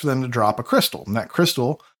chance for them to drop a crystal, and that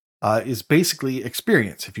crystal is basically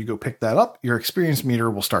experience. If you go pick that up, your experience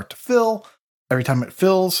meter will start to fill. Every time it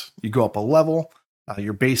fills, you go up a level.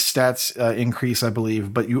 Your base stats increase, I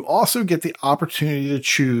believe, but you also get the opportunity to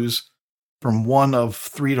choose from one of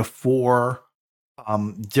 3 to 4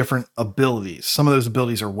 different abilities. Some of those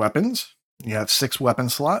abilities are weapons. You have 6 weapon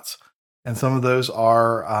slots, and some of those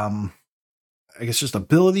are, I guess, just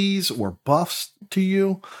abilities or buffs to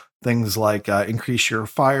you. Things like increase your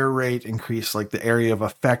fire rate, increase like the area of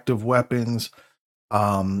effect of weapons,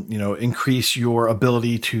 increase your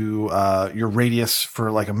ability to your radius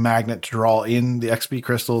for like a magnet to draw in the XP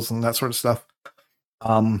crystals and that sort of stuff.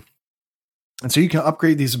 And so you can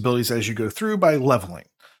upgrade these abilities as you go through by leveling.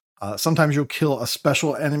 Sometimes you'll kill a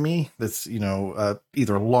special enemy that's,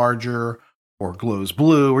 either larger or glows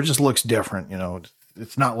blue or just looks different.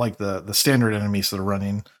 It's not like the standard enemies that are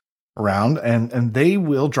running around, and they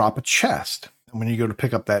will drop a chest. And when you go to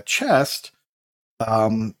pick up that chest,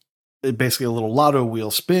 it basically a little lotto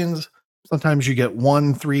wheel spins. Sometimes you get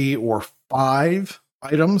 1, 3, or 5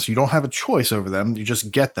 items. You don't have a choice over them. You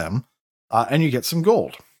just get them, and you get some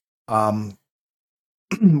gold. When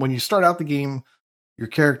you start out the game, your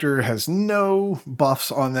character has no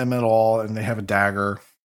buffs on them at all, and they have a dagger,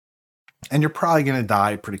 and you're probably going to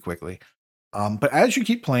die pretty quickly. But as you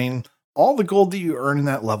keep playing, all the gold that you earn in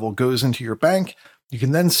that level goes into your bank. You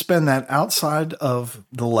can then spend that outside of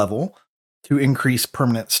the level to increase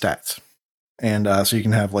permanent stats. And so you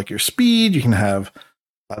can have like your speed, you can have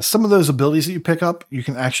some of those abilities that you pick up, you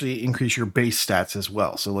can actually increase your base stats as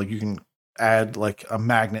well. So like you can add like a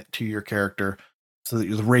magnet to your character so that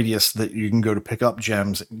the radius that you can go to pick up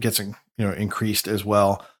gems gets increased as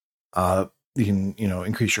well. You can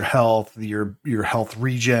increase your health, your health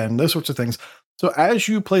regen, those sorts of things. So as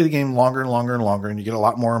you play the game longer and longer and longer, and you get a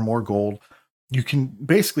lot more and more gold, you can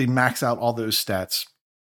basically max out all those stats.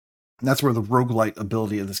 And that's where the roguelite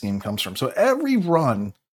ability of this game comes from. So every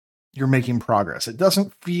run, you're making progress. It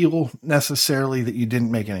doesn't feel necessarily that you didn't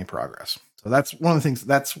make any progress. So that's one of the things.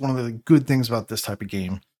 That's one of the good things about this type of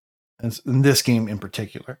game, and in this game in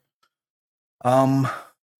particular.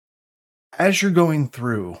 As you're going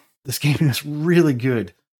through, this game is really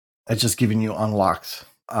good at just giving you unlocks.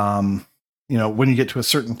 When you get to a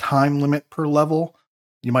certain time limit per level,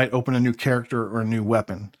 you might open a new character or a new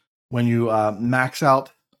weapon. When you max out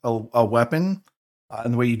a weapon,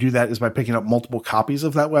 and the way you do that is by picking up multiple copies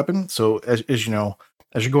of that weapon. So as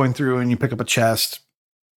you're going through and you pick up a chest,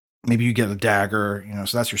 maybe you get a dagger,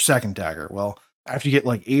 so that's your second dagger. Well, after you get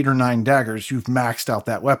like 8 or 9 daggers, you've maxed out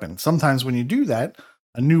that weapon. Sometimes when you do that,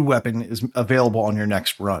 a new weapon is available on your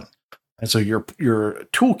next run. And so your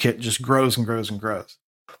toolkit just grows and grows and grows.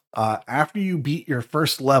 After you beat your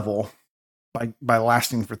first level by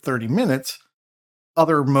lasting for 30 minutes,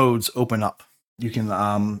 other modes open up. You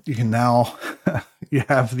can now you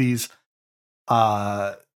have these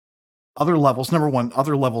other levels. Number one,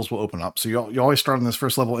 other levels will open up. So you always start on this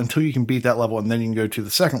first level until you can beat that level, and then you can go to the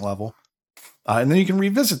second level, and then you can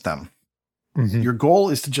revisit them. Mm-hmm. Your goal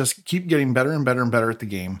is to just keep getting better and better and better at the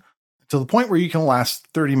game to the point where you can last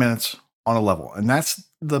 30 minutes on a level, and that's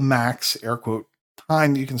the max air quote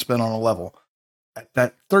time that you can spend on a level. At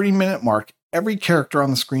that 30-minute mark, every character on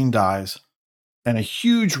the screen dies, and a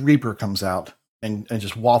huge Reaper comes out and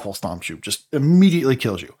just waffle stomps you, just immediately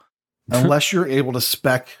kills you. Unless you're able to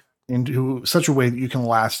spec into such a way that you can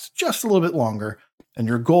last just a little bit longer. And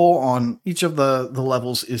your goal on each of the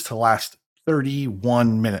levels is to last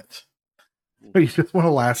 31 minutes. So you just want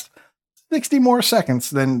to last 60 more seconds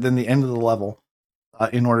than the end of the level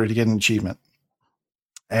in order to get an achievement.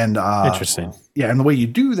 And interesting. Yeah, and the way you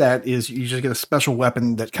do that is you just get a special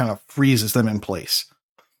weapon that kind of freezes them in place.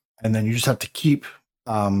 And then you just have to keep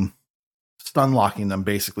stun locking them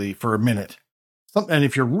basically for a minute. And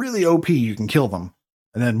if you're really OP, you can kill them.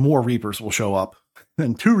 And then more Reapers will show up.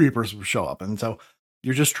 Then 2 Reapers will show up. And so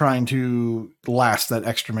you're just trying to last that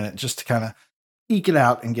extra minute just to kind of eke it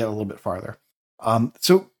out and get a little bit farther.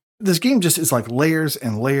 So this game just is like layers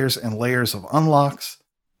and layers and layers of unlocks.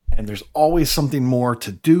 And there's always something more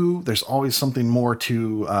to do. There's always something more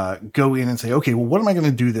to go in and say, okay, well, what am I going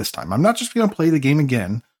to do this time? I'm not just going to play the game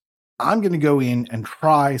again. I'm going to go in and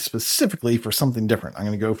try specifically for something different. I'm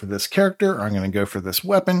going to go for this character, or I'm going to go for this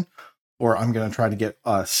weapon, or I'm going to try to get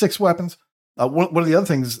 6 weapons. One of the other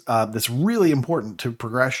things that's really important to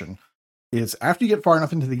progression is after you get far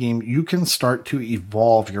enough into the game, you can start to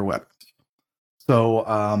evolve your weapons.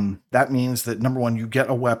 So that means that, number one, you get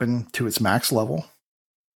a weapon to its max level,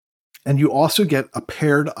 and you also get a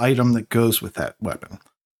paired item that goes with that weapon.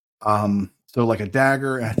 So like a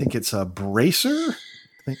dagger, and I think it's a bracer.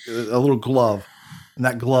 I think a little glove, and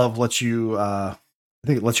that glove lets you, I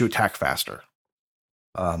think it lets you attack faster.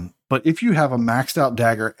 But if you have a maxed out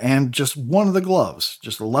dagger and just one of the gloves,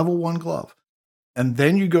 just a level 1 glove, and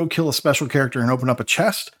then you go kill a special character and open up a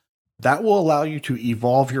chest, that will allow you to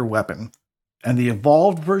evolve your weapon. And the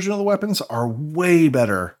evolved version of the weapons are way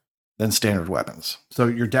better than standard weapons. So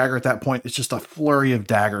your dagger at that point is just a flurry of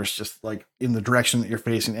daggers, just like in the direction that you're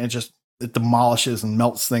facing. And it demolishes and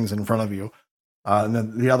melts things in front of you. And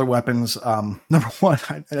then the other weapons, number one,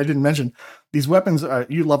 I didn't mention, these weapons,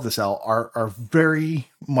 you love this, Al, are very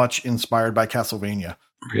much inspired by Castlevania.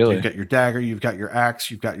 Really? You've got your dagger, you've got your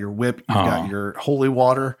axe, you've got your whip, you've got your holy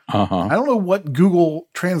water. I don't know what Google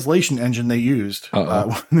translation engine they used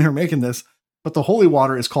when they were making this, but the holy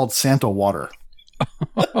water is called Santa water.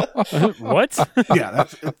 What? Yeah.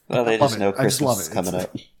 They just know Christmas is coming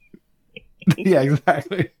up. Yeah,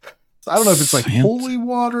 exactly. So I don't know if it's like holy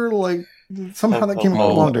water, like somehow that came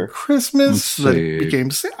along to Christmas that became.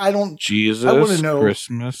 I don't. Jesus. I want to know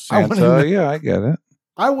Christmas. Santa. Yeah, I get it.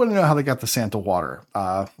 I want to know how they got the Santa water.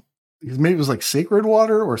 Because maybe it was like sacred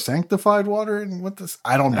water or sanctified water, and what this?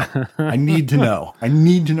 I don't know. I need to know. I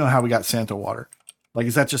need to know how we got Santa water. Like,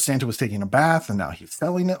 is that just Santa was taking a bath and now he's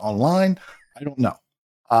selling it online? I don't know.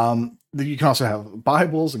 You can also have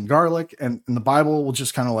Bibles and garlic, and the Bible will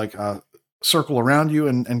just kind of like circle around you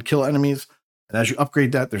and kill enemies. And as you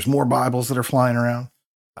upgrade that, there's more Bibles that are flying around.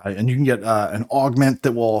 And you can get an augment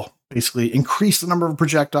that will basically increase the number of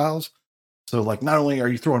projectiles. So, like, not only are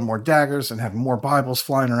you throwing more daggers and having more Bibles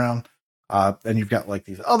flying around, and you've got like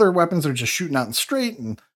these other weapons that are just shooting out and straight.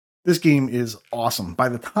 And this game is awesome. By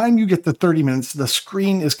the time you get to 30 minutes, the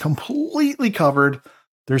screen is completely covered.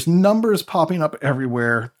 There's numbers popping up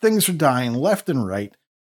everywhere. Things are dying left and right.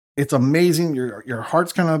 It's amazing. Your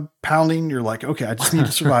heart's kind of pounding. You're like, okay, I just need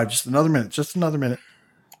to survive. Just another minute.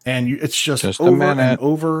 And it's just over and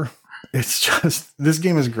over. It's just, this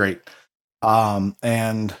game is great.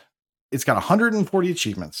 And it's got 140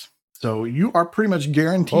 achievements. So you are pretty much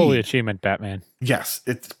guaranteed. Holy achievement, Batman. Yes,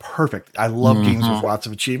 it's perfect. I love games with lots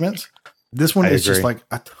of achievements. This one is just like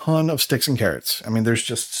a ton of sticks and carrots. I mean, there's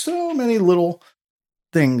just so many little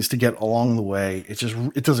things to get along the way.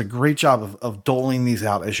 It does a great job of doling these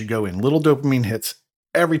out as you go in. Little dopamine hits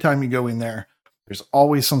every time you go in there. There's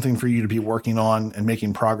always something for you to be working on and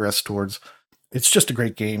making progress towards. It's just a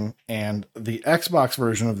great game. And the Xbox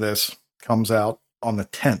version of this comes out on the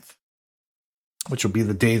 10th, which will be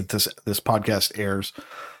the day that this podcast airs.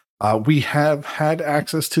 We have had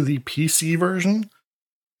access to the PC version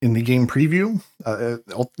in the game preview,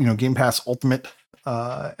 Game Pass Ultimate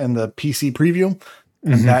and the PC preview.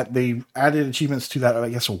 And that they added achievements to that, I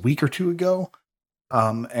guess, a week or two ago.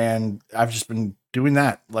 And I've just been doing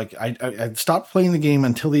that. Like I stopped playing the game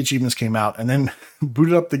until the achievements came out, and then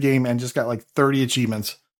booted up the game and just got like 30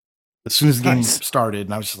 achievements as soon as the game started.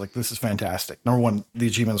 And I was just like, this is fantastic. Number one, the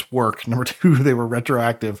achievements work. Number two, they were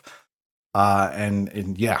retroactive.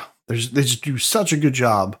 And yeah, they just do such a good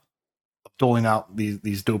job of doling out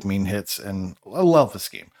these dopamine hits. And I love this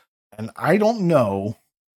game. And I don't know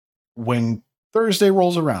when Thursday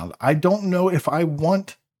rolls around, I don't know if I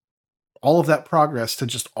want all of that progress to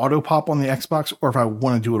just auto pop on the Xbox or if I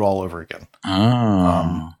want to do it all over again.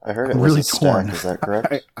 I heard it was really torn. Is that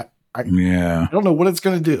correct? Yeah. I don't know what it's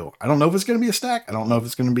going to do. I don't know if it's going to be a stack. I don't know if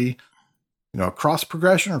it's going to be, cross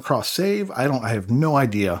progression or cross save. I have no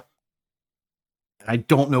idea. I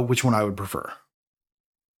don't know which one I would prefer.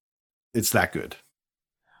 It's that good.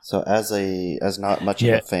 So as not much of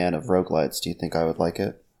a fan of roguelites, do you think I would like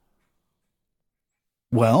it?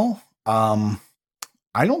 Well,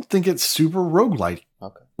 I don't think it's super roguelite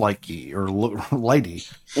likey or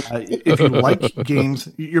lighty. If you like games,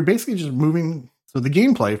 you're basically just moving. So the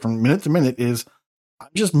gameplay from minute to minute is I'm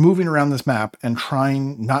just moving around this map and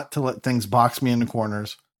trying not to let things box me into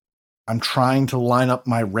corners. I'm trying to line up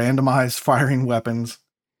my randomized firing weapons.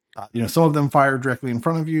 Some of them fire directly in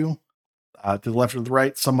front of you, to the left or the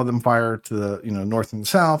right. Some of them fire to the north and the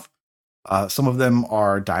south. Some of them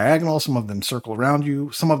are diagonal. Some of them circle around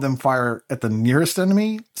you. Some of them fire at the nearest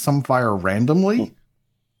enemy. Some fire randomly.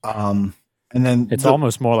 And then it's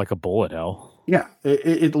almost more like a bullet hell. Yeah,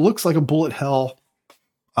 it looks like a bullet hell,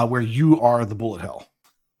 where you are the bullet hell.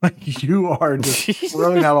 Like you are just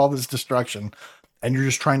throwing out all this destruction, and you're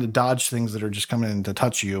just trying to dodge things that are just coming in to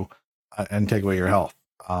touch you and take away your health.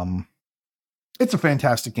 It's a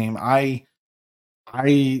fantastic game. I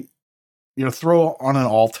throw on an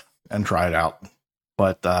alt and try it out.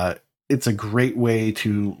 But it's a great way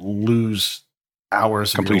to lose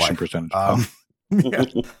hours completion of your life.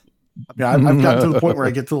 percentage. I've gotten to the point where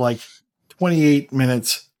I get to like 28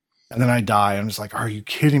 minutes and then I die. I'm just like, are you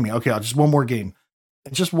kidding me? Okay, I'll just one more game.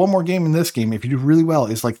 And just one more game in this game, if you do really well,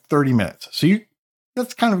 is like 30 minutes. So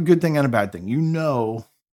that's kind of a good thing and a bad thing.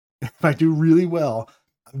 If I do really well,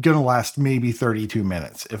 I'm going to last maybe 32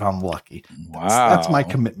 minutes if I'm lucky. Wow. That's my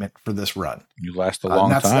commitment for this run. You last a long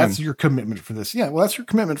time. That's your commitment for this. Yeah, well, that's your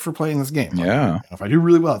commitment for playing this game. Yeah. If I do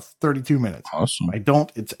really well, it's 32 minutes. Awesome. If I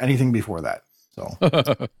don't, it's anything before that. So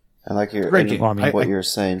And like what you're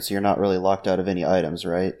saying, so you're not really locked out of any items,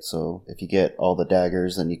 right? So if you get all the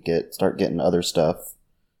daggers, then you start getting other stuff.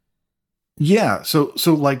 Yeah. So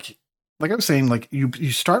like I was saying, like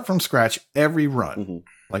you start from scratch every run. Mm-hmm.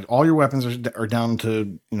 Like all your weapons are down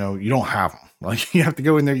to, you don't have them. Like you have to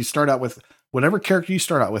go in there. You start out with whatever character you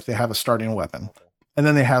start out with. They have a starting weapon, and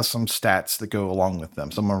then they have some stats that go along with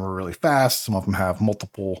them. Some of them are really fast. Some of them have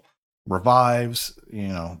multiple revives.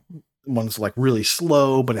 One's like really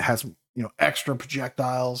slow, but it has extra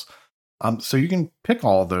projectiles. So you can pick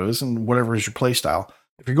all of those and whatever is your play style.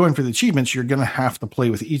 If you're going for the achievements, you're going to have to play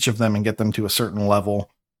with each of them and get them to a certain level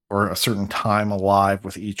or a certain time alive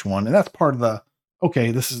with each one. And that's part of the,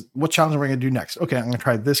 okay, this is what challenge am I going to do next? Okay, I'm going to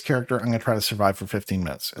try this character. I'm going to try to survive for 15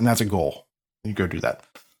 minutes. And that's a goal. You go do that.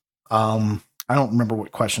 I don't remember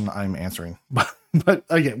what question I'm answering, but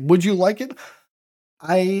again, would you like it?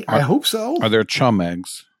 I hope so. Are there chum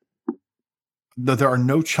eggs? There are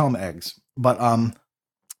no chum eggs, but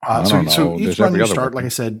so each run you start, like I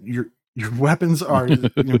said, your weapons are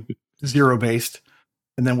zero based,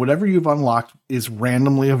 and then whatever you've unlocked is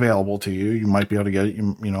randomly available to you. You might be able to get it. It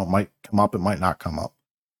might come up, it might not come up.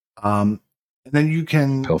 And then you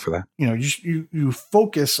can pill for that. You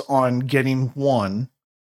focus on getting one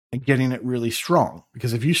and getting it really strong,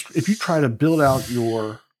 because if you try to build out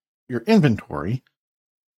your inventory,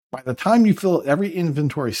 by the time you fill every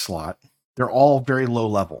inventory slot, they're all very low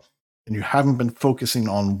level, and you haven't been focusing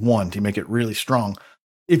on one to make it really strong.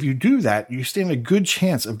 If you do that, you stand a good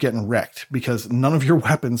chance of getting wrecked, because none of your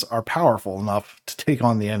weapons are powerful enough to take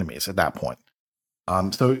on the enemies at that point.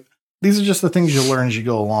 So these are just the things you learn as you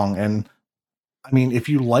go along. And I mean, if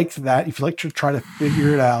you like that, if you like to try to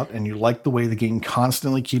figure it out, and you like the way the game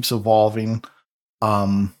constantly keeps evolving,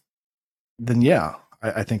 then yeah,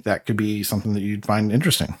 I think that could be something that you'd find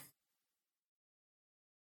interesting.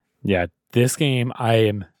 Yeah, this game, I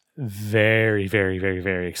am very, very, very,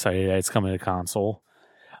 very excited that it's coming to console.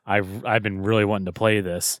 I've been really wanting to play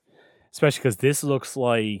this, especially because this looks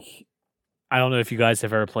like, I don't know if you guys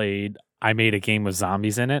have ever played I Made a Game with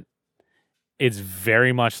Zombies in it. It's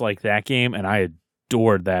very much like that game, and I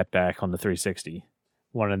adored that back on the 360.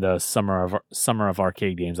 One of the summer of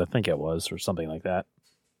arcade games, I think it was, or something like that.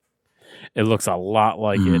 It looks a lot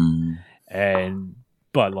like it,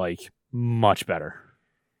 but like much better.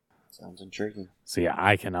 Sounds intriguing. So yeah,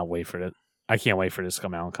 I cannot wait for it. I can't wait for this to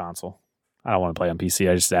come out on console. I don't want to play on PC.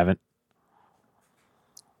 I just haven't.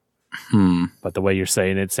 But the way you're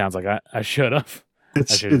saying it sounds like I should have. I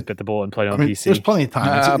should have bit the bullet and played on PC. There's plenty of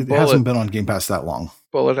time. It hasn't been on Game Pass that long.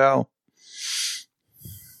 Bullet out.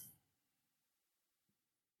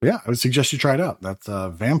 Yeah, I would suggest you try it out. That's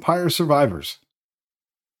Vampire Survivors.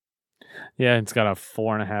 Yeah, it's got a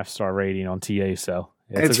 4.5 star rating on TA, so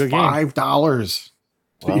it's a good $5.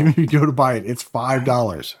 So even if you go to buy it, it's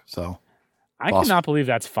 $5. So I cannot believe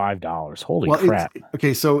that's $5. Holy crap.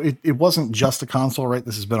 Okay, so it wasn't just a console, right?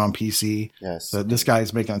 This has been on PC. Yes. So this guy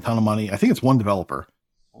is making a ton of money. I think it's one developer.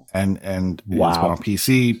 And it's been on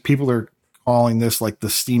PC. People are calling this like the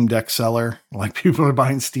Steam Deck seller. Like people are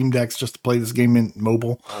buying Steam Decks just to play this game in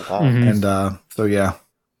mobile. Oh, wow. And so yeah.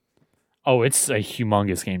 Oh, it's a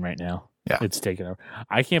humongous game right now. Yeah. It's taken over.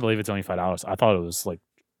 I can't believe it's only $5. I thought it was like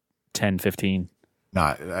 10, 15. No,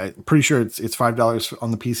 I'm pretty sure it's $5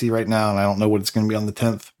 on the PC right now, and I don't know what it's going to be on the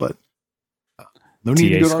 10th, but no need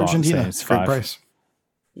to go to Argentina. It's a great price.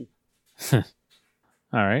 All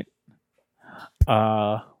right.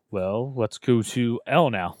 Well, let's go to L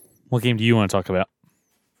now. What game do you want to talk about?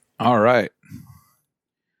 All right.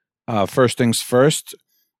 First things first,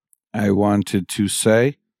 I wanted to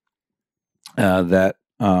say that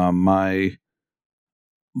my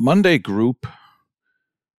Monday group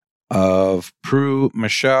of Prue,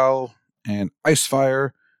 Michelle, and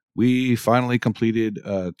Icefire, we finally completed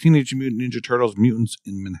Teenage Mutant Ninja Turtles Mutants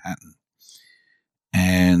in Manhattan.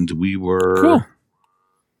 And we were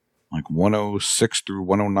like 106 through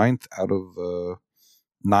 109th out of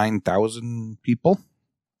 9,000 people.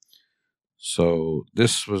 So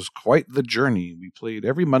this was quite the journey. We played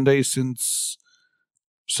every Monday since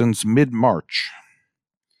mid-March.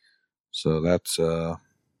 So that's a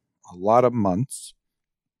lot of months.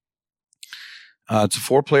 It's a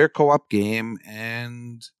 4-player co-op game,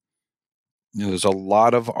 and there's a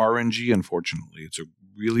lot of RNG, unfortunately. It's a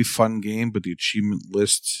really fun game, but the achievement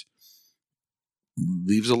list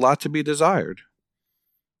leaves a lot to be desired.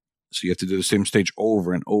 So you have to do the same stage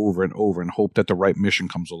over and over and over and hope that the right mission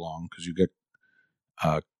comes along, because you get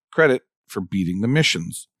credit for beating the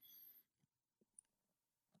missions.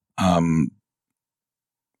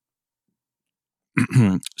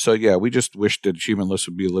 So yeah, we just wish the achievement list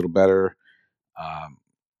would be a little better.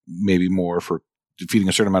 Maybe more for defeating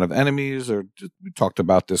a certain amount of enemies, or we talked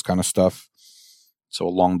about this kind of stuff. So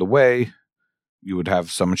along the way, you would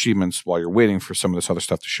have some achievements while you're waiting for some of this other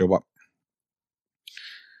stuff to show up.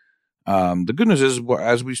 The good news is,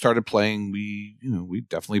 as we started playing, we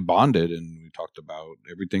definitely bonded, and we talked about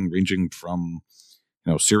everything ranging from,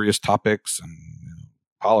 serious topics and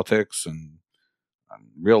politics and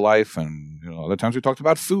real life, and other times we talked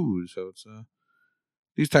about food. So it's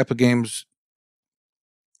these type of games.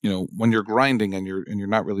 When you're grinding and you're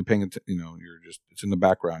not really paying attention, it's in the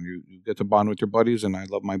background. You get to bond with your buddies, and I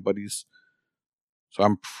love my buddies. So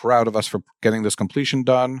I'm proud of us for getting this completion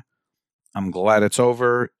done. I'm glad it's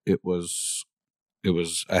over. It was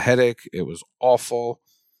a headache. It was awful.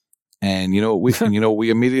 And what we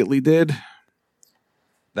immediately did?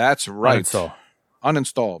 That's right.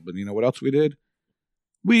 Uninstall. But you know what else we did?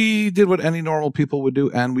 We did what any normal people would do,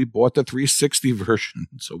 and we bought the 360 version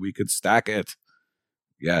so we could stack it.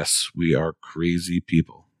 Yes, we are crazy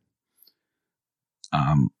people.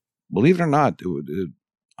 Believe it or not,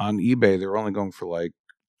 on eBay, they're only going for like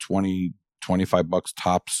 $20, $25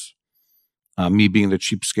 tops. Me being the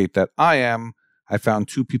cheapskate that I am, I found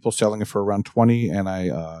 2 people selling it for around $20, and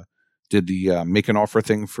I did the make an offer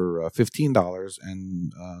thing for $15,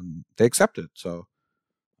 and they accepted. So,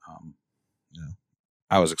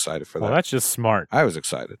 I was excited for that. Well, that's just smart. I was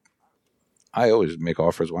excited. I always make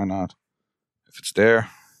offers. Why not? If it's there,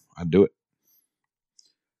 I'd do it.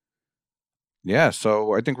 Yeah,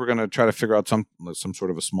 so I think we're going to try to figure out some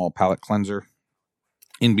sort of a small palate cleanser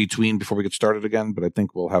in between before we get started again, but I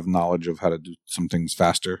think we'll have knowledge of how to do some things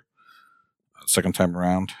faster second time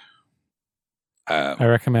around. I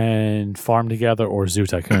recommend Farm Together or Zoo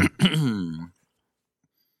Tycoon.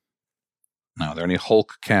 Now, are there any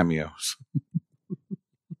Hulk cameos?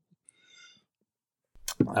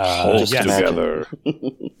 Hulk together.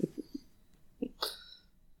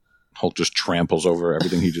 Hulk just tramples over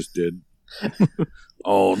everything he just did.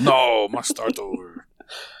 Oh no, must start over.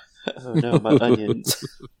 Oh no, my onions.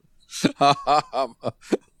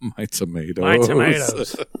 My tomatoes. My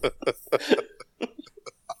tomatoes.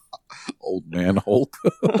 Old man Hulk.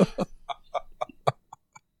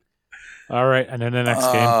 All right, and then the next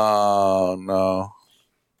game. Oh no.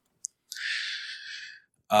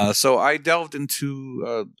 So I delved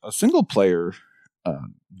into a single player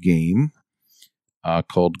game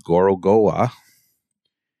called Gorogoa.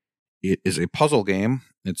 It is a puzzle game.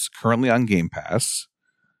 It's currently on Game Pass.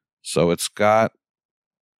 So it's got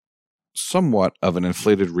somewhat of an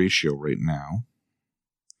inflated ratio right now.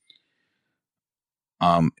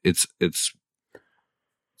 It's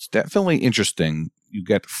definitely interesting. You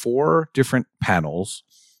get 4 different panels,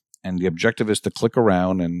 and the objective is to click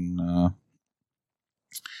around and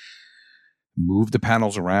move the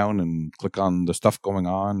panels around and click on the stuff going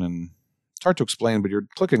on. And it's hard to explain, but you're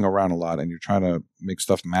clicking around a lot, and you're trying to make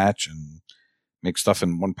stuff match and make stuff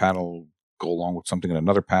in one panel go along with something in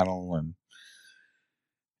another panel. And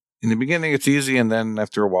in the beginning, it's easy, and then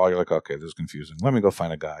after a while, you're like, okay, this is confusing. Let me go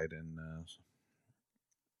find a guide. And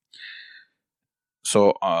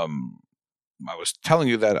so I was telling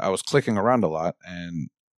you that I was clicking around a lot, and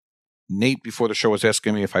Nate before the show was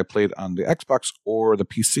asking me if I played on the Xbox or the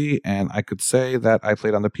PC, and I could say that I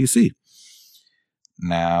played on the PC.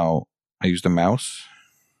 Now, I used a mouse,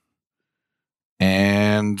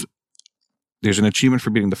 and there's an achievement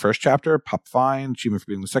for beating the first chapter, pop fine. Achievement for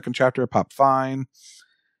beating the second chapter, pop fine.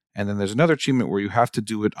 And then there's another achievement where you have to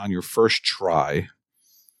do it on your first try.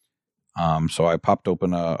 So I popped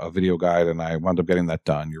open a video guide, and I wound up getting that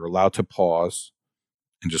done. You're allowed to pause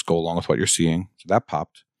and just go along with what you're seeing. So that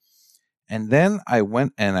popped. And then I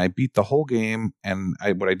went and I beat the whole game. And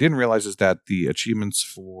what I didn't realize is that the achievements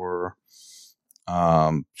for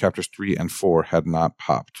chapters 3 and 4 had not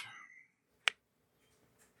popped.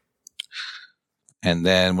 And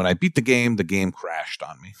then when I beat the game crashed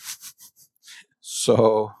on me.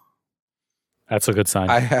 So that's a good sign.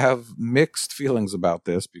 I have mixed feelings about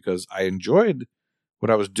this because I enjoyed what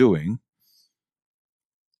I was doing.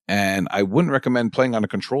 And I wouldn't recommend playing on a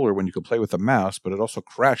controller when you could play with a mouse, but it also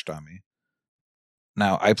crashed on me.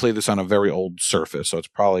 Now, I played this on a very old Surface, so it's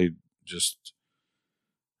probably just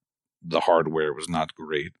the hardware was not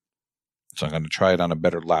great. So I'm going to try it on a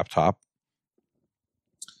better laptop.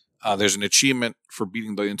 There's an achievement for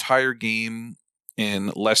beating the entire game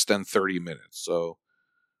in less than 30 minutes. So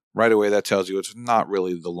right away, that tells you it's not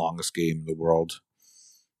really the longest game in the world.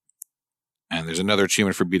 And there's another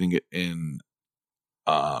achievement for beating it in,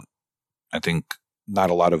 I think, not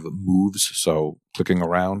a lot of moves, so clicking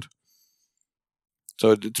around.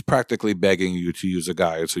 So it's practically begging you to use a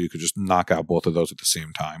guide so you could just knock out both of those at the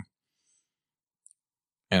same time.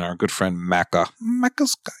 And our good friend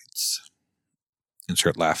Macca's Guides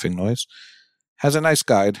insert laughing noise. Has a nice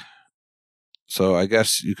guide. So I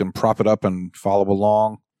guess you can prop it up and follow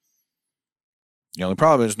along. The only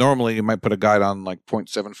problem is normally you might put a guide on like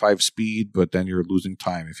 0.75 speed, but then you're losing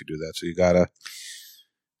time if you do that. So you got to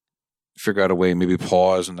figure out a way, maybe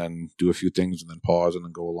pause and then do a few things and then pause and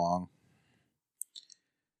then go along.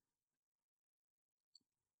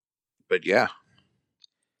 But yeah.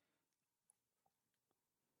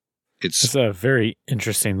 It's a very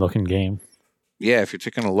interesting looking game. Yeah, if you're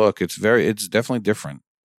taking a look, it's definitely different.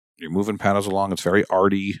 You're moving panels along. It's very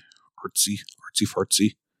artsy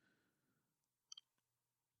fartsy.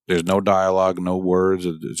 There's no dialogue, no words.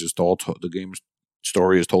 It's just all the game's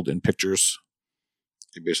story is told in pictures.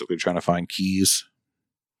 You're basically trying to find keys.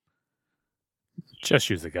 Just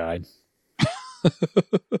use the guide.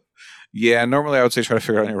 Yeah, normally I would say try to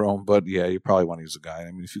figure it out on your own, but yeah, you probably want to use a guide.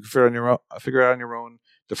 I mean, if you can figure it out on your own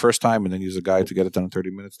the first time and then use a guide to get it done in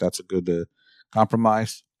 30 minutes, that's a good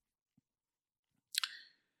compromise.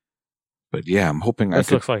 But yeah, I'm hoping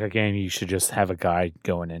this looks like a game you should just have a guide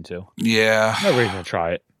going into. Yeah. No reason to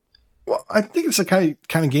try it. Well, I think it's a kind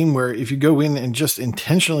of game where if you go in and just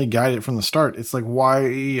intentionally guide it from the start, it's like, why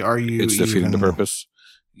are you? It's defeating the purpose.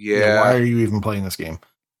 Yeah. Why are you even playing this game?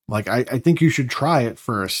 Like, I think you should try it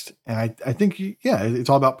first. And I think, it's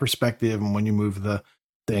all about perspective and when you move the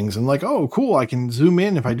things and like, oh, cool, I can zoom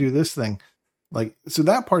in if I do this thing. Like, so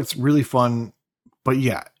that part's really fun. But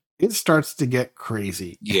yeah, it starts to get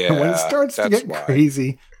crazy. Yeah. When it starts to get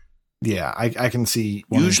crazy, yeah, I can see.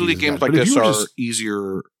 Usually games like this are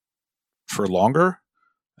easier for longer,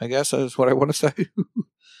 I guess is what I want to say.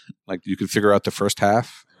 Like you can figure out the first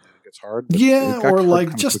half. It's hard. Yeah, or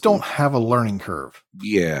like just don't have a learning curve.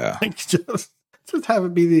 Yeah. Like just have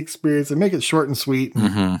it be the experience and make it short and sweet.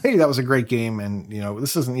 And, hey, that was a great game. And,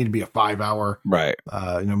 this doesn't need to be a 5-hour right.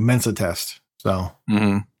 Mensa test. So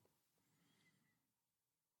I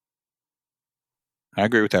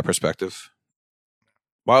agree with that perspective.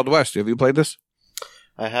 Wild West, have you played this?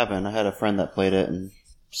 I haven't. I had a friend that played it and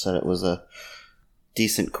said it was a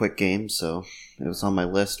decent quick game, so it was on my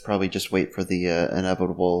list. Probably just wait for the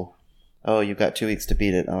inevitable, oh, you've got 2 weeks to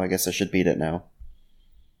beat it. Oh, I guess I should beat it now.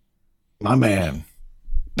 My man.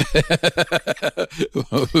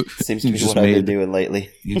 Seems to be what I've been doing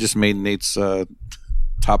lately. You just made Nate's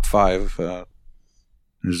top 5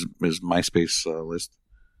 his MySpace list.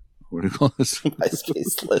 What do you call this?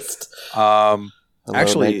 MySpace list. Hello,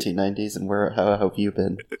 actually, 1990s, and how have you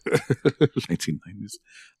been?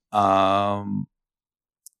 1990s.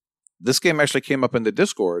 This game actually came up in the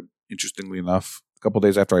Discord, interestingly enough, a couple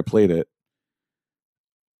days after I played it.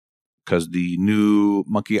 Because the new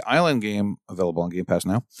Monkey Island game, available on Game Pass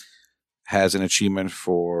now, has an achievement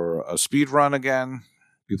for a speed run again.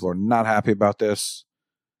 People are not happy about this.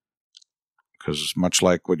 Because much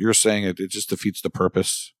like what you're saying, it just defeats the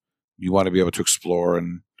purpose. You want to be able to explore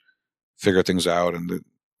and figure things out. And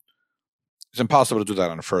it's impossible to do that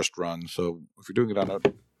on a first run. So if you're doing it on a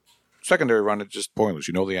secondary run, it's just pointless.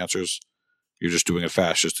 You know the answers. You're just doing it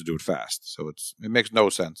fast just to do it fast. So it makes no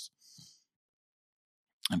sense.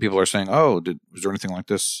 And people are saying, was there anything like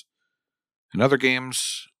this in other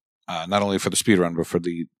games? Not only for the speedrun, but for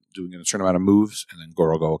the doing a certain amount of moves. And then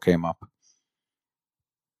Gorogoa came up.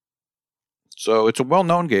 So it's a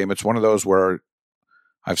well-known game. It's one of those where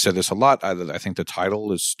I've said this a lot. I think the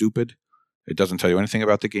title is stupid. It doesn't tell you anything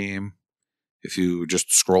about the game. If you just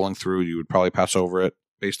scrolling through, you would probably pass over it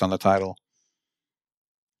based on the title.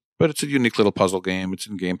 But it's a unique little puzzle game. It's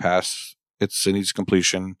in Game Pass. It's an easy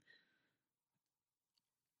completion.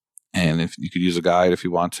 And if you could use a guide if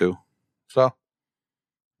you want to. So,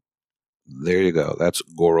 there you go. That's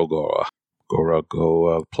Gorogoa.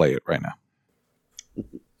 Gorogoa, play it right now.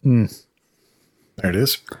 There it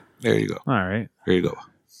is. There you go. All right. There you go.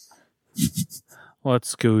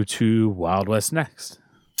 Let's go to Wild West next.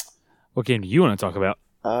 What game do you want to talk about?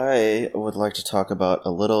 I would like to talk about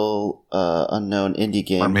a little unknown indie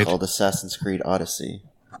game called Assassin's Creed Odyssey.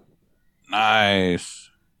 Nice.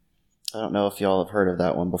 I don't know if y'all have heard of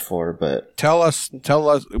that one before, but tell us tell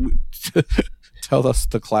us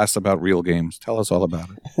the class about real games. Tell us all about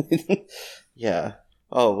it. Yeah.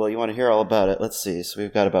 Oh, well, you want to hear all about it? Let's see. So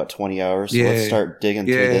we've got about 20 hours. So let's start digging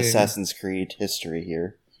through the Assassin's Creed history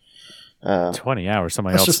here. 20 hours.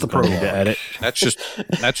 Somebody else just the prologue to edit. That's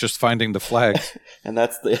just finding the flag. And I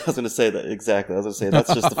was going to say that exactly. I was going to say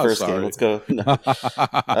that's just the first game. Let's go. No.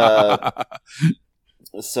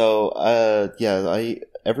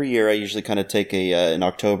 Every year I usually kind of take in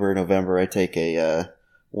October, November, I take a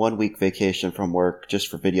 1 week vacation from work just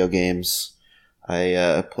for video games.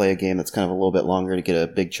 I play a game that's kind of a little bit longer to get a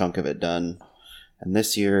big chunk of it done. And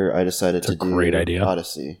this year I decided to do great idea.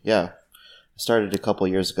 Odyssey. Yeah. started a couple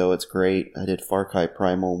years ago. It's great. I did Far Cry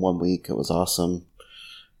Primal in 1 week. It was awesome.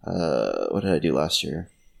 What did I do last year?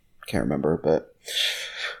 Can't remember, but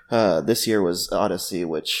this year was Odyssey,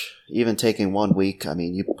 which even taking 1 week, I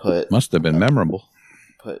mean, you put... Must have been memorable.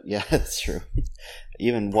 Yeah, that's true.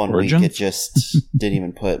 Even 1 Origins? week, it just didn't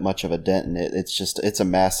even put much of a dent in it. It's a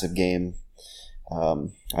massive game.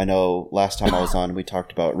 I know last time I was on, we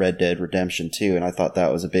talked about Red Dead Redemption 2, and I thought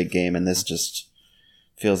that was a big game, and this just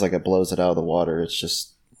feels like it blows it out of the water. It's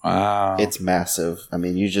just... Wow. It's massive. I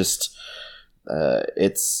mean, you just... I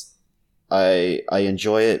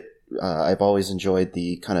enjoy it. I've always enjoyed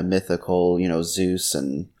the kind of mythical, Zeus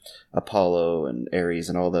and Apollo and Ares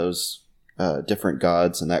and all those different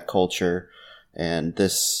gods and that culture. And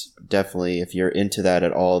this definitely, if you're into that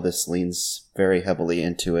at all, this leans very heavily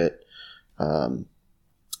into it.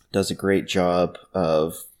 Does a great job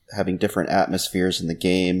of having different atmospheres in the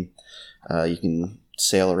game. You can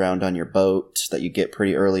sail around on your boat that you get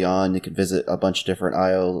pretty early on. You can visit a bunch of different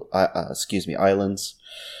islands.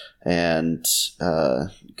 And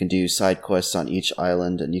you can do side quests on each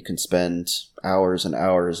island, and you can spend hours and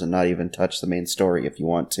hours and not even touch the main story if you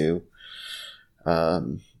want to.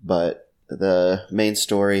 But the main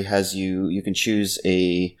story has you can choose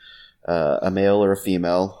a male or a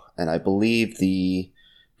female, and I believe the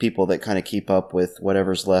people that kind of keep up with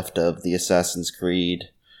whatever's left of the Assassin's Creed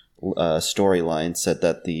storyline said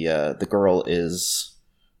that the girl is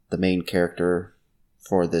the main character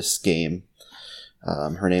for this game.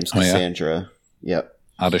 Her name's Cassandra. Yeah. Yep.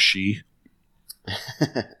 Not a she.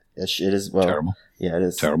 It is. Well, terrible. Yeah, it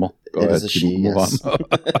is terrible. Go ahead. Is a she. Move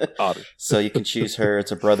on. So you can choose her.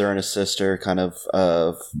 It's a brother and a sister, kind of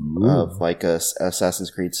like a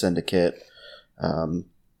Assassin's Creed Syndicate,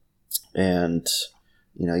 and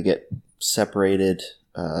you get separated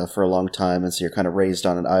for a long time, and so you're kind of raised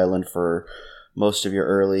on an island for most of your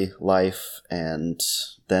early life, and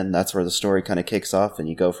then that's where the story kind of kicks off, and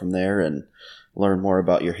you go from there and learn more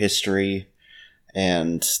about your history.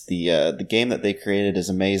 And the game that they created is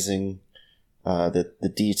amazing.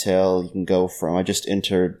 The detail you can go from. I just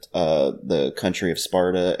entered the country of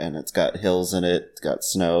Sparta, and it's got hills in it. It's got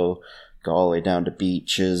snow. Go all the way down to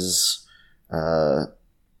beaches. You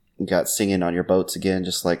got singing on your boats again,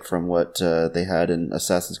 just like from what they had in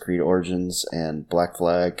Assassin's Creed Origins and Black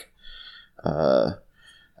Flag.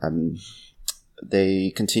 They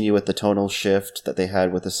continue with the tonal shift that they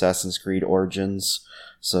had with Assassin's Creed Origins.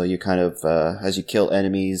 So you kind of, as you kill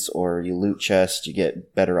enemies or you loot chests, you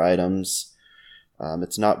get better items.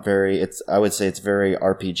 It's not very, I would say it's very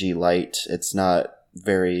RPG light. It's not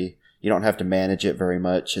very, you don't have to manage it very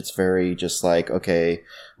much. It's very just like, okay,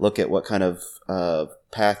 look at what kind of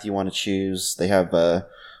path you want to choose. They have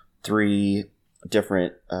 3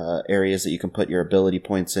 different areas that you can put your ability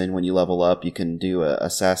points in when you level up. You can do a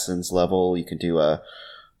assassin's level, you can do a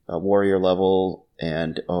warrior level,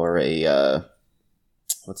 or a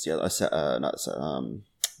what's the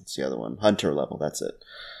other one? Hunter level. That's it.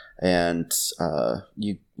 And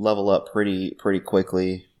you level up pretty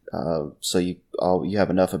quickly, so you have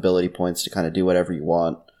enough ability points to kind of do whatever you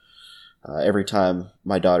want. Every time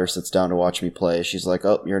my daughter sits down to watch me play, she's like,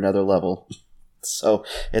 "Oh, you're another level." So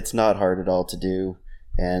it's not hard at all to do,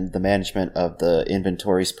 and the management of the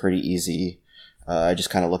inventory is pretty easy. I just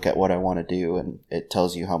kind of look at what I want to do, and it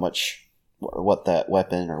tells you how much, or what that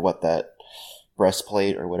weapon, or what that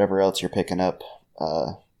breastplate, or whatever else you're picking up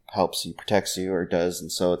helps you, protects you, or does.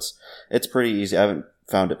 And so it's pretty easy. I haven't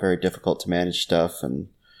found it very difficult to manage stuff, and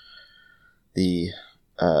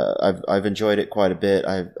I've enjoyed it quite a bit.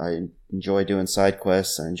 I enjoy doing side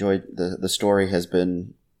quests. I enjoyed the story has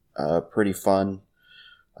been pretty fun.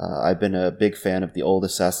 I've been a big fan of the old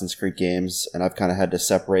Assassin's Creed games, and I've kind of had to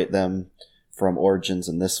separate them from Origins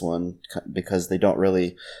in this one because they don't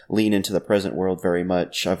really lean into the present world very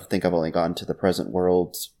much. I think I've only gone to the present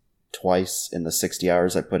world twice in the 60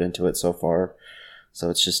 hours I put into it so far.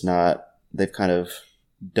 So it's just not, they've kind of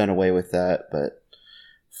done away with that. But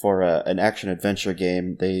for an action adventure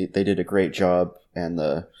game, they did a great job, and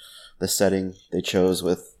the setting they chose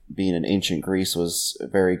with being in ancient Greece was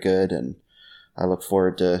very good, and I look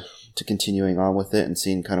forward to continuing on with it and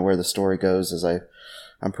seeing kind of where the story goes. As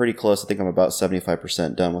I'm pretty close. I think I'm about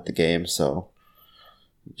 75% done with the game, so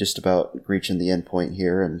just about reaching the end point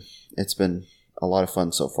here, and it's been a lot of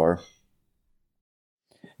fun so far.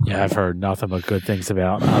 Yeah, I've heard nothing but good things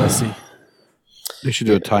about Odyssey. They should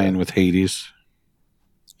do a tie-in with Hades.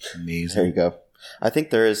 Amazing. There you go. I think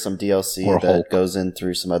there is some DLC Or that Hulk. goes in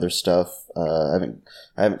through some other stuff. I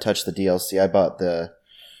haven't touched the DLC. I bought the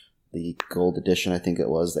gold edition, I think it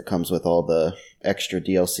was, that comes with all the extra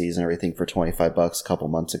DLCs and everything for $25 a couple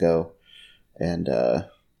months ago. And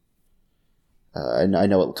and I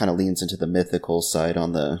know it kind of leans into the mythical side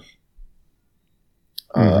on the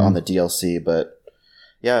DLC, but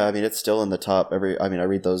yeah, I mean, it's still in the top. I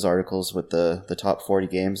read those articles with the top 40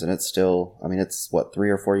 games, and it's still, I mean, it's 3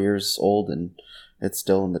 or 4 years old, and it's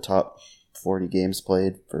still in the top 40 games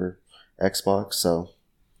played for Xbox. So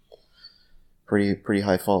pretty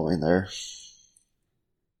high following there.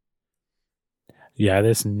 Yeah,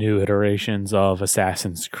 this new iterations of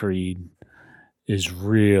Assassin's Creed is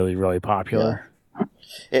really, really popular. Yeah.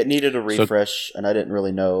 It needed a refresh, and I didn't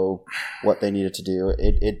really know what they needed to do.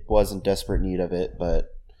 It was in desperate need of it,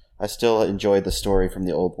 but I still enjoyed the story from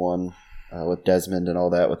the old one with Desmond and all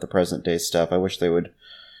that, with the present day stuff. I wish they would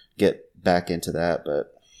get back into that,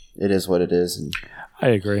 but it is what it is. And I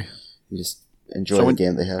agree. You just enjoy the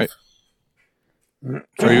game they have.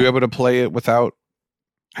 So are you able to play it without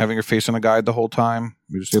having your face in a guide the whole time?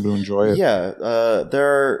 You're just able to enjoy it? Yeah.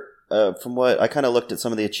 There are, from what I kind of looked at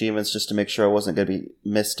some of the achievements just to make sure I wasn't going to be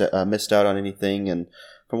missed out on anything. And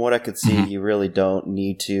from what I could see, you really don't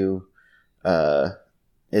need to. I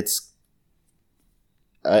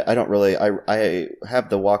don't really. I have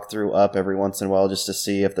the walkthrough up every once in a while just to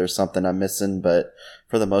see if there's something I'm missing. But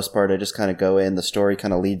for the most part, I just kind of go in. The story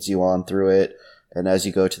kind of leads you on through it. And as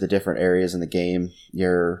you go to the different areas in the game,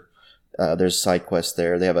 there's side quests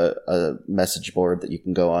there. They have a message board that you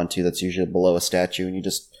can go onto that's usually below a statue, and you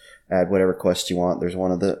just add whatever quest you want. There's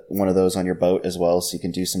one of those on your boat as well, so you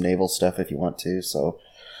can do some naval stuff if you want to. So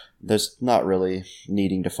there's not really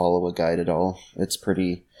needing to follow a guide at all. It's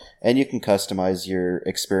pretty, and you can customize your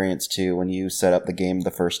experience too. When you set up the game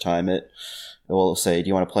the first time, it will say, do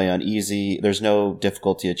you want to play on easy? There's no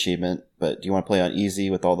difficulty achievement, but do you want to play on easy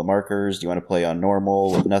with all the markers? Do you want to play on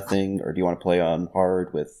normal with nothing? Or do you want to play on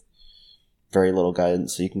hard with very little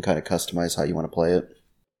guidance? So you can kind of customize how you want to play it.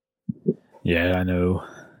 Yeah, I know.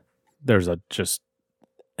 There's just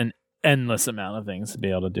an endless amount of things to be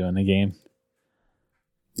able to do in the game.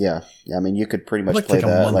 Yeah. I mean, you could pretty much play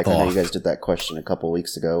that. Like I know you guys did that question a couple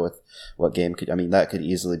weeks ago with what game could. I mean, that could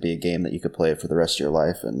easily be a game that you could play it for the rest of your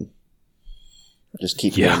life and just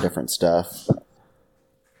keep doing different stuff.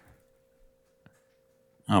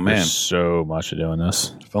 Oh man, there's so much to do in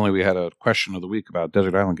this. If only we had a question of the week about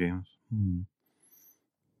Desert Island games. We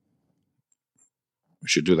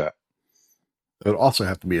should do that. It would also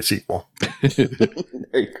have to be a sequel. There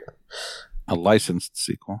you go. A licensed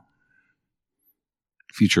sequel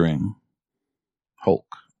featuring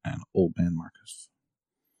Hulk and Old Man Marcus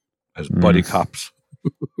as buddy cops.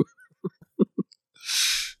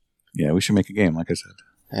 Yeah, we should make a game, like I said.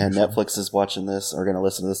 And Netflix is watching this, or going to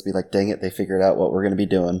listen to this and be like, dang it, they figured out what we're going to be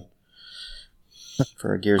doing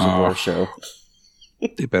for a Gears of War show.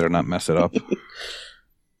 They better not mess it up. I'll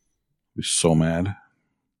be so mad.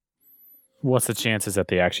 What's the chances that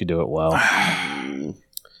they actually do it well? We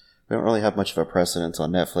don't really have much of a precedence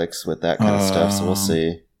on Netflix with that kind of stuff, so we'll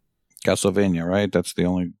see. Castlevania, right? That's the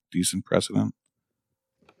only decent precedent.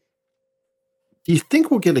 Do you think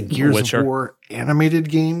we'll get a Gears of War animated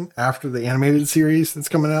game after the animated series that's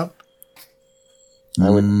coming out?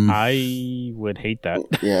 I would hate that.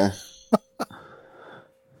 Yeah.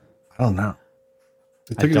 I don't know.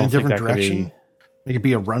 They took it in a different direction. Make it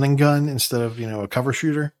be a run and gun instead of, a cover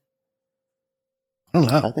shooter. I don't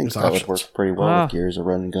know. I think that would work pretty well with Gears, a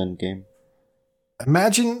run and gun game.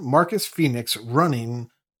 Imagine Marcus Phoenix running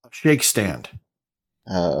a shake stand.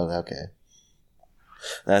 Oh, okay.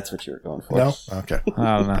 That's what you were going for. No? Okay.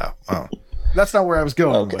 I don't know. No. Oh. That's not where I was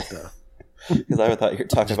going. Okay. Because I thought you were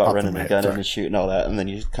talking about running a gun and shooting all that, and then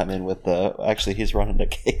you come in with actually he's running the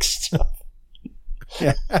cake stuff.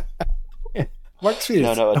 Yeah. Marcus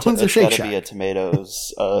Phoenix. No, it's got to be a tomato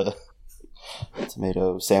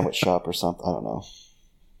sandwich shop or something. I don't know.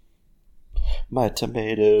 My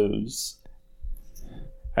tomatoes.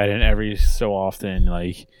 And then every so often,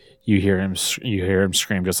 like you hear him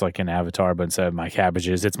scream just like an Avatar, but instead of my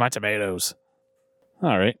cabbages, it's my tomatoes.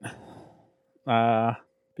 All right.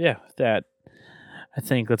 Yeah, that. I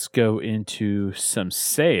think let's go into some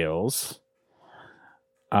sales.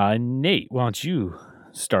 Nate, why don't you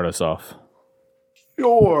start us off?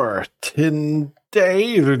 Sure.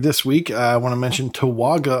 Today or this week, I want to mention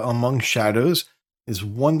Tawaga Among Shadows is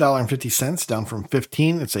 $1.50, down from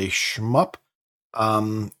 $15. It's a shmup,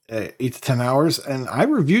 8 to 10 hours. And I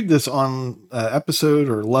reviewed this on episode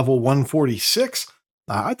or level 146.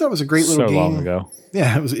 I thought it was a great little game. So long ago.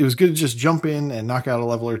 Yeah, it was good to just jump in and knock out a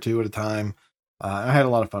level or two at a time. I had a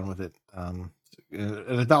lot of fun with it. At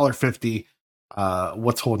 $1.50,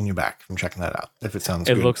 what's holding you back from checking that out? If it sounds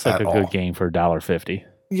good. It looks like a good game for $1.50.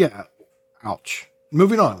 Yeah. Ouch.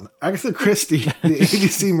 Moving on. Agatha Christie, The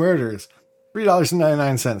ABC Murders,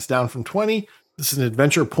 $3.99, down from $20. This is an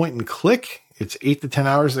adventure point and click. It's 8 to 10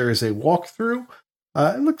 hours. There is a walkthrough.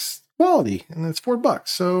 It looks quality, and it's $4,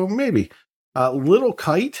 so maybe. Little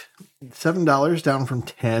Kite, $7, down from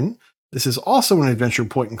 $10. This is also an adventure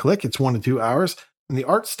point and click. It's 1 to 2 hours, and the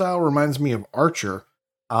art style reminds me of Archer,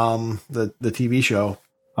 the TV show.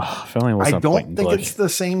 Oh, if only it was I don't think it's the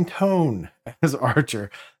same tone as Archer,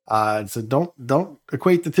 so don't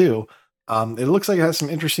equate the two. It looks like it has some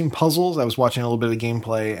interesting puzzles. I was watching a little bit of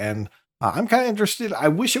gameplay, and I'm kind of interested. I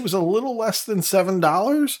wish it was a little less than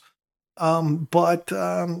 $7, but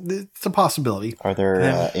it's a possibility. Are there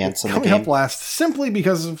ants in the game? Coming up last, simply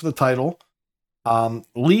because of the title,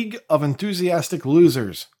 League of Enthusiastic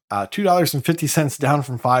Losers, $2.50, down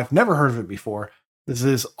from $5. Never heard of it before. This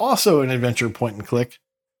is also an adventure point and click.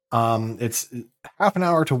 It's half an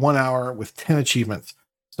hour to 1 hour with 10 achievements.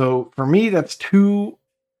 So for me, that's 2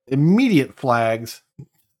 immediate flags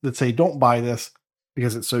that say don't buy this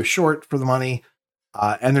because it's so short for the money.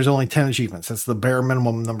 And there's only 10 achievements. That's the bare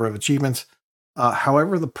minimum number of achievements.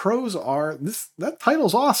 However, the pros are that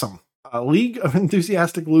title's awesome. League of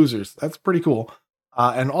Enthusiastic Losers. That's pretty cool.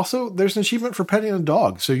 And also there's an achievement for petting a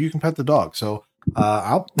dog, so you can pet the dog. So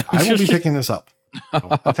I will be picking this up.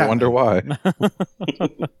 I wonder why.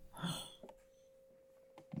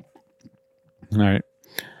 All right.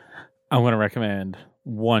 I'm going to recommend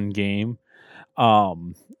one game.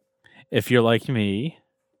 If you're like me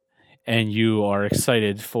and you are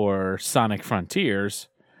excited for Sonic Frontiers,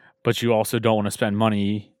 but you also don't want to spend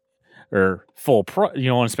money or you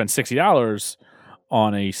don't want to spend $60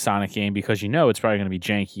 on a Sonic game because you know it's probably going to be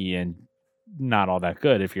janky and not all that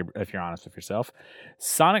good if you're honest with yourself.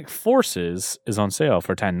 Sonic Forces is on sale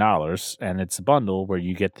for $10, and it's a bundle where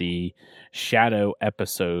you get the Shadow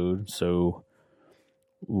episode. So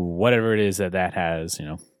whatever it is that has,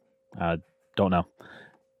 don't know,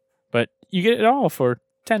 but you get it all for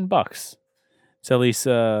 $10. So at least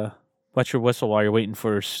wet your whistle while you're waiting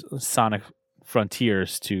for Sonic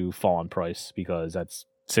Frontiers to fall in price, because that's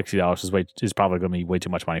 $60 is probably going to be way too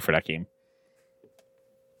much money for that game.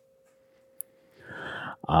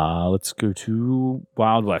 Let's go to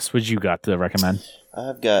Wild West. What you got to recommend?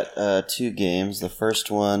 I've got 2 games. The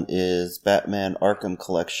first one is Batman Arkham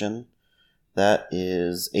Collection. That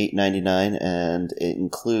is $8.99, and it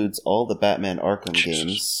includes all the Batman Arkham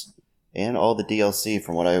games and all the DLC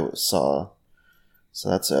from what I saw. So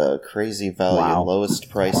that's a crazy value, Wow. Lowest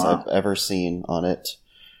price I've ever seen on it.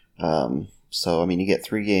 So, I mean, you get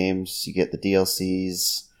 3 games, you get the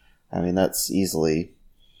DLCs. I mean, that's easily,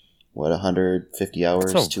 150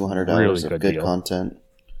 hours, 200 really hours of good deal. Content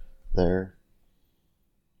there.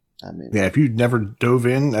 I mean, yeah, if you've never dove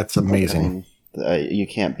in, that's amazing. You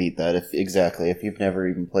can't beat that. If you've never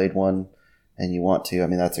even played one and you want to, I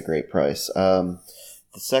mean, that's a great price. The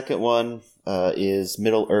second one is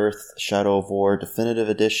Middle-earth Shadow of War Definitive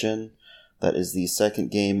Edition. That is the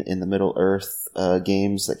second game in the Middle-earth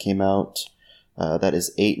games that came out. That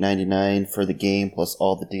is $8.99 for the game plus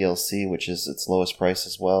all the DLC, which is its lowest price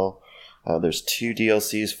as well. There's 2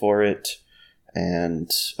 DLCs for it, and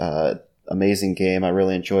amazing game. I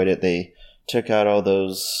really enjoyed it. They took out all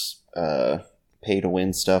those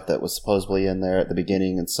pay-to-win stuff that was supposedly in there at the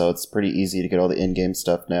beginning, and so it's pretty easy to get all the in-game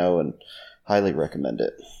stuff now, and highly recommend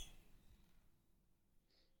it.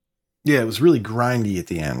 Yeah, it was really grindy at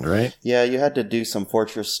the end, right? Yeah, you had to do some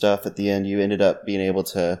fortress stuff at the end. You ended up being able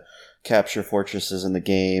to capture fortresses in the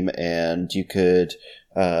game, and you could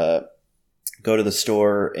go to the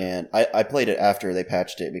store, and I played it after they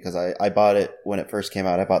patched it because I bought it when it first came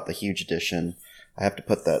out. I bought the huge edition. I have to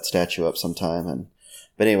put that statue up sometime.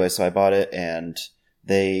 But anyway, so I bought it, and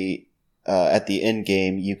they at the end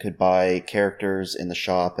game you could buy characters in the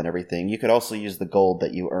shop and everything. You could also use the gold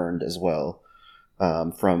that you earned as well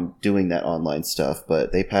from doing that online stuff.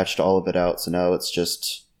 But they patched all of it out, so now it's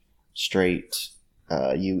just straight.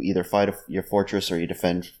 You either fight your fortress or you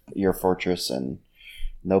defend your fortress, and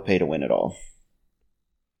no pay to win at all.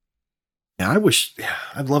 Yeah,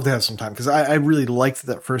 I'd love to have some time because I really liked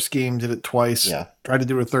that first game. Did it twice. Yeah. Tried to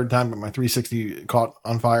do it a third time, but my 360 caught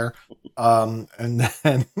on fire. And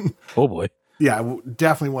then, Oh boy. Yeah, I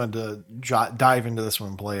definitely wanted to dive into this one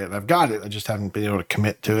and play it. I've got it. I just haven't been able to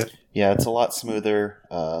commit to it. Yeah, it's a lot smoother.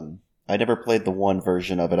 I never played the 1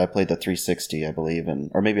 version of it. I played the 360, I believe,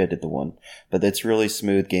 or maybe I did the 1. But it's really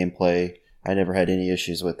smooth gameplay. I never had any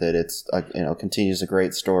issues with it. It's continues a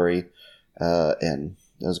great story, and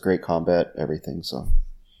it was great combat, everything. So,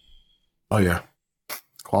 oh yeah,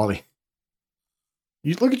 quality.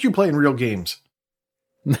 You look at you playing real games.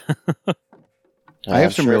 I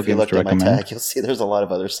have some real games to recommend. If you looked at my tag, you'll see there's a lot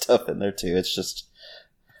of other stuff in there too. It's just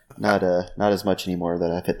not as much anymore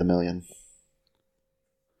that I've hit the million.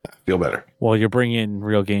 I feel better. Well, you're bringing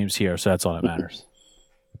real games here, so that's all that matters.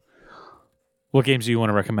 What games do you want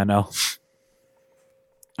to recommend now?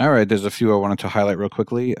 All right, there's a few I wanted to highlight real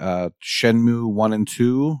quickly. Shenmue 1 and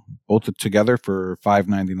 2, both together for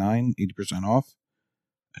 $5.99, 80% off.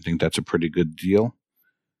 I think that's a pretty good deal.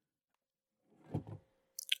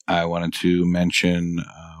 I wanted to mention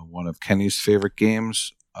one of Kenny's favorite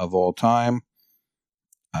games of all time,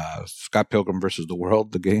 Scott Pilgrim vs. the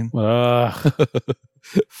World, the game.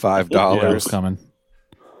 $5. Yeah, it's coming.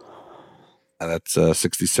 That's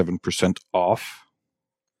 67% off.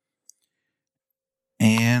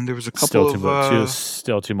 And there was a couple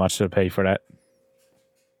still too much to pay for that.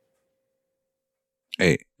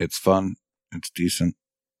 Hey, it's fun. It's decent.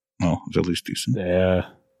 Well, it's at least decent. Yeah.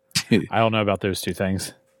 I don't know about those two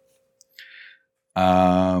things.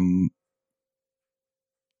 There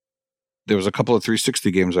was a couple of 360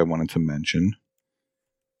 games I wanted to mention.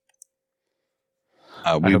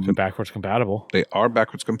 I hope they're backwards compatible. They are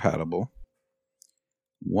backwards compatible.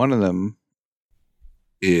 One of them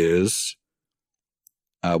is,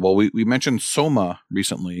 we mentioned Soma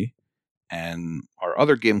recently, and our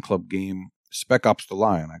other Game Club game, Spec Ops: The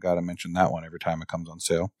Line. I got to mention that one every time it comes on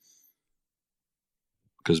sale,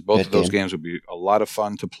 because both of those games would be a lot of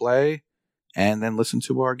fun to play, and then listen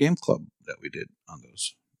to our Game Club that we did on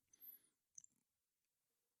those,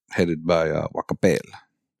 headed by Wakapel.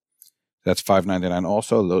 That's $5.99.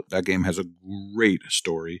 Also, that game has a great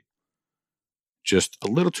story. Just a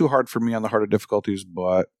little too hard for me on the harder difficulties,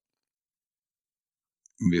 but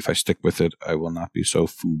maybe if I stick with it, I will not be so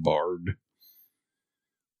foobarred.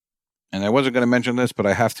 And I wasn't going to mention this, but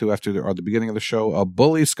I have to after the beginning of the show. A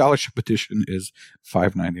Bully Scholarship Edition is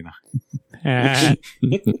 $5.99.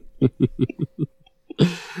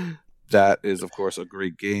 That is, of course, a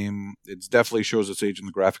great game. It definitely shows its age in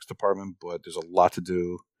the graphics department, but there's a lot to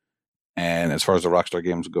do. And as far as the Rockstar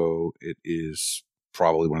games go, it is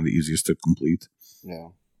probably one of the easiest to complete. Yeah.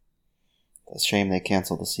 It's a shame they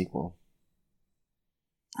canceled the sequel.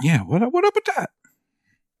 Yeah, what up with that?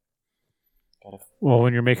 Well,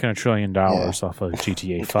 when you're making $1 trillion off of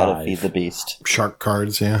GTA 5. Gotta feed the beast. Shark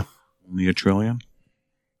cards, yeah. Only $1 trillion?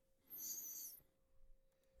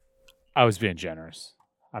 I was being generous.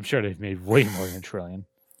 I'm sure they've made way more than $1 trillion.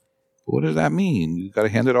 What does that mean? You got to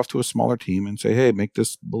hand it off to a smaller team and say, hey, make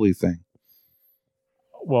this bully thing.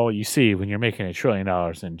 Well, you see, when you're making $1 trillion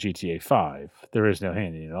in GTA 5, there is no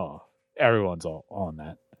handing it off. Everyone's all on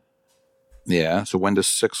that. Yeah, so when does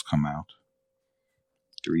 6 come out?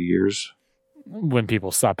 3 years? When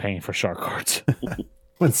people stop paying for shark cards.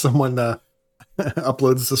 When someone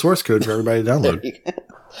uploads the source code for everybody to download.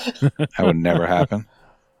 That would never happen.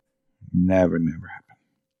 Never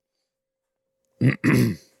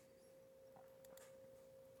happen.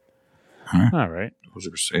 All right. Those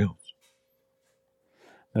are sales.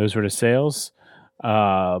 Those were the sales.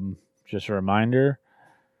 Just a reminder.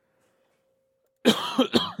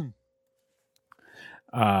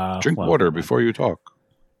 Drink water before you talk.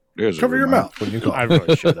 Cover your mouth when you talk. I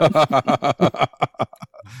really should have.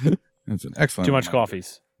 That's an excellent. Too much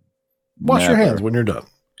coffees. Wash your hands when you're done.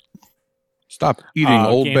 Stop eating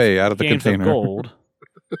Old Bay out of the container. Of Gold.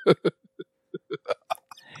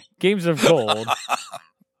 Games of Gold.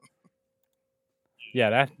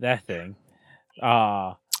 Yeah, that thing.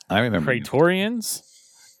 I remember. Praetorians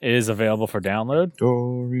is available for download.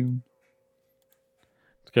 Praetorian.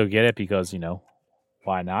 Let's go get it because,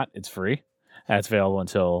 why not? It's free. That's available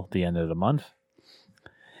until the end of the month.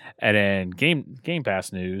 And then Game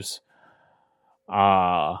Pass news.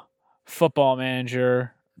 Football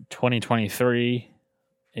Manager 2023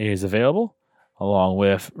 is available, along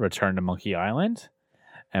with Return to Monkey Island.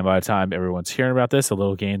 And by the time everyone's hearing about this, a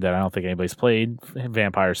little game that I don't think anybody's played,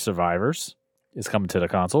 Vampire Survivors, is coming to the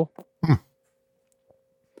console.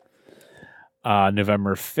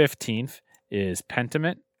 November 15th is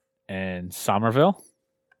Pentiment and Somerville.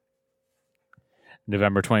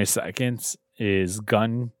 November 22nd is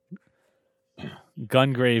Gungrave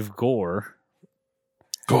Gore.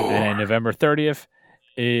 And then November 30th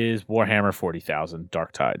is Warhammer 40,000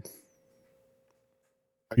 Darktide.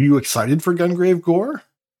 Are you excited for Gungrave Gore?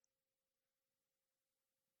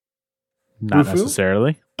 Not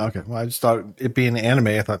necessarily. Okay, well, I just thought it being anime,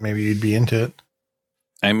 I thought maybe you'd be into it.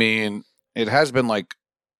 I mean, it has been like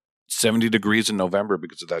 70 degrees in November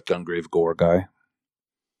because of that Gungrave Gore guy.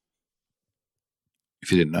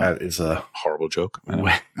 If you didn't know, that is a horrible joke.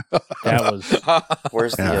 That was.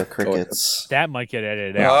 Where's the crickets? That might get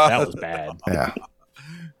edited out. That was bad. Yeah.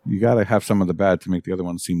 You got to have some of the bad to make the other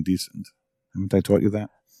ones seem decent. Haven't I taught you that?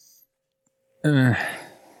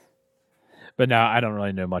 But no, I don't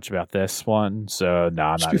really know much about this one, so no,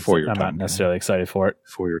 I'm not necessarily excited for it.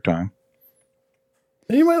 Before your time.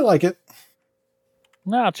 You might like it.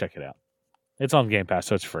 No, I'll check it out. It's on Game Pass,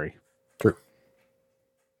 so it's free. True.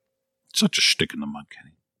 Such a stick in the mud,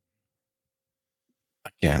 Kenny.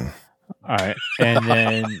 Again. All right. And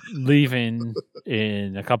then leaving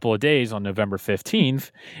in a couple of days on November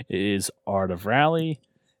 15th is Art of Rally,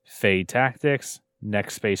 Fade Tactics,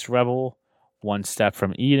 Next Space Rebel, One Step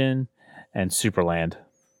from Eden, and Superland.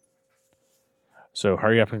 So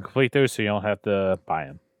hurry up and complete those so you don't have to buy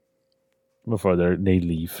them before they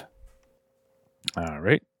leave. All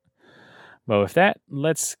right. Well, with that,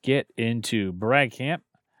 let's get into Brag Camp.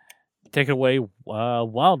 Take it away,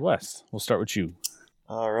 Wild West. We'll start with you.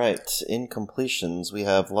 All right. In completions, we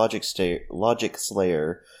have Logic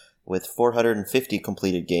Slayer with 450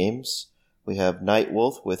 completed games. We have Night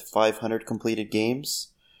Wolf with 500 completed games.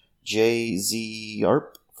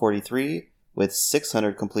 JZARP 43 with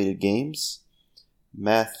 600 completed games.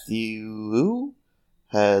 Matthew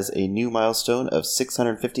has a new milestone of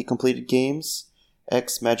 650 completed games.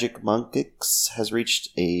 X Magic Monkix has reached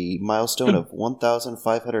a milestone of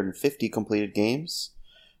 1,550 completed games.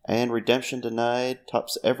 And Redemption Denied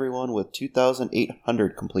tops everyone with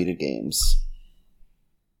 2,800 completed games.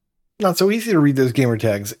 Not so easy to read those gamer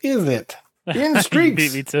tags, is it? In streaks.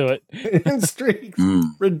 Beat me to it. In streaks.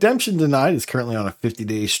 Redemption Denied is currently on a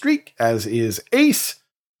 50-day streak, as is Ace,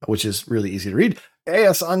 which is really easy to read.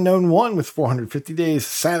 AS Unknown 1 with 450 days.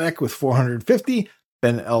 Sanek with 450.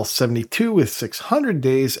 Ben L72 with 600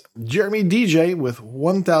 days. Jeremy DJ with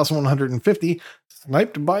 1,150.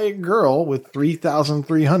 Sniped by a Girl with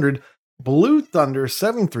 3,300. Blue Thunder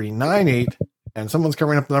 7398. And someone's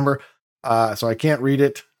covering up the number, so I can't read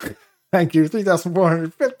it. Thank you.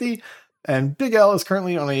 3,450. And Big L is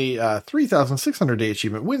currently on a 3,600 day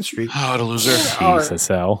achievement win streak. Oh, the loser.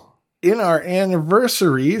 Jesus, L. In our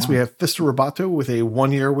anniversaries, we have Fister Roboto with a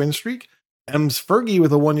 1-year win streak. Ems Fergie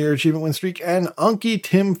with a 1-year achievement win streak. And Unky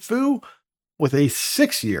Tim Fu with a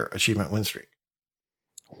 6-year achievement win streak.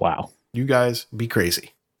 Wow. You guys be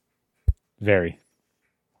crazy. Very.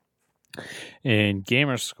 In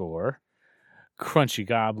Gamer Score, Crunchy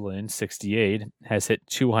Goblin 68 has hit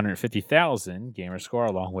 250,000 Gamer Score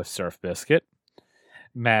along with Surf Biscuit.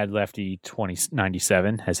 Mad Lefty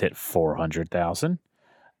 2097 has hit 400,000.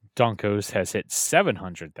 Dunkos has hit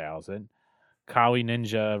 700,000. Kawi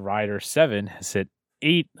Ninja Rider 7 has hit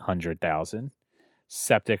 800,000.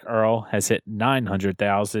 Septic Earl has hit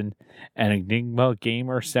 900,000. And Enigma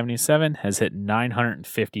Gamer 77 has hit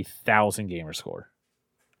 950,000 Gamer Score.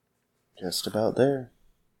 Just about there.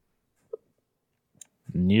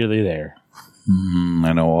 Nearly there.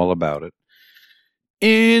 I know all about it.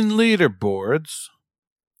 In leaderboards,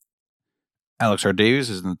 Alex R. Davies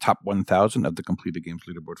is in the top 1,000 of the completed games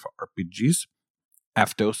leaderboard for RPGs.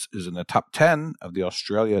 Aftos is in the top 10 of the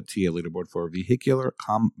Australia TA leaderboard for vehicular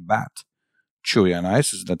combat. Chewy on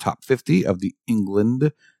Ice is in the top 50 of the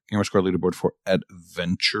England Gamerscore leaderboard for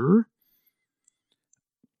adventure.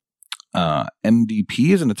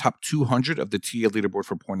 MDP is in the top 200 of the TA leaderboard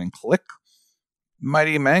for point and click.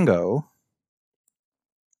 Mighty Mango,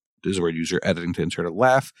 this is where user editing to insert a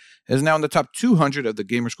laugh, is now in the top 200 of the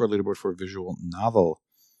Gamerscore leaderboard for visual novel.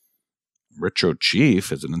 Retro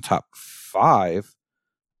Chief is in the top 5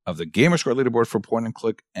 of the Gamerscore leaderboard for point and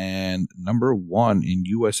click and number 1 in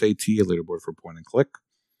USA TA leaderboard for point and click.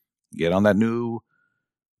 Get on that new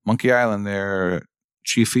Monkey Island there,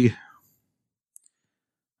 Chiefy.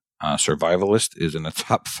 Survivalist is in the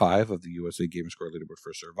top 5 of the USA Gamerscore leaderboard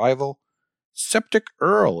for survival. Septic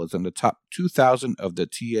Earl is in the top 2,000 of the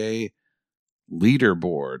TA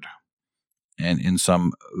leaderboard. And in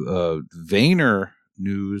some Vayner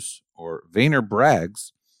news or Vayner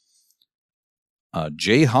brags,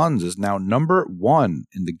 Jay Huns is now number 1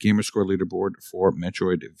 in the Gamerscore leaderboard for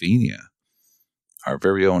Metroidvania. Our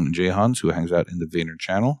very own Jay Huns, who hangs out in the Vayner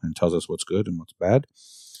channel and tells us what's good and what's bad.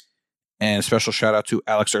 And a special shout out to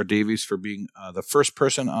Alex R. Davies for being the first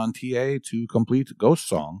person on TA to complete Ghost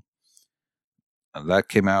Song. That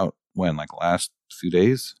came out when, like last few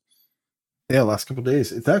days? Yeah, last couple of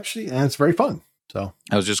days. It's actually, and it's very fun. So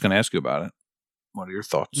I was just going to ask you about it. What are your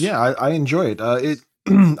thoughts? Yeah, I enjoy it.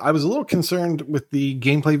 I was a little concerned with the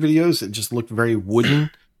gameplay videos. It just looked very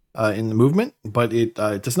wooden in the movement, but it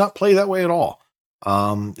does not play that way at all.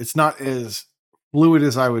 It's not as fluid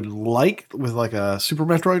as I would like with like a Super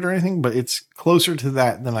Metroid or anything, but it's closer to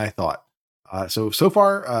that than I thought. So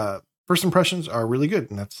far, first impressions are really good,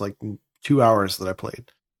 and that's like 2 hours that I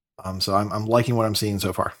played. So I'm liking what I'm seeing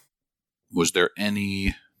so far. Was there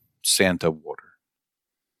any Santa water?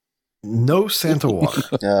 No Santa water.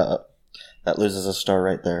 That loses a star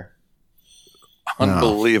right there.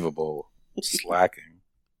 Unbelievable. Slacking.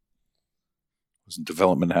 It was in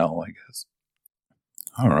development hell, I guess.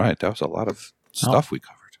 All right. That was a lot of stuff we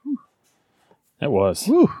covered. Whew. It was.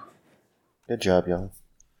 Whew. Good job, y'all.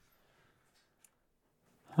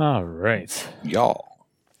 All right. Y'all.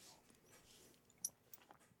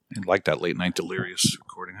 I like that late night delirious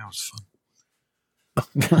recording. That was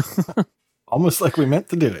fun. Almost like we meant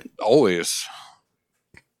to do it. Always.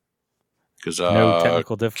 Because no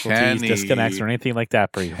technical difficulties, disconnects, or anything like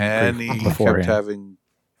that. Kenny kept having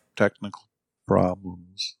technical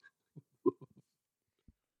problems.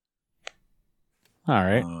 All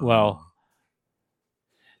right. Well,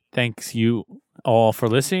 thanks you all for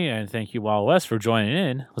listening, and thank you, Wild West, for joining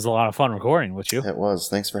in. It was a lot of fun recording with you. It was.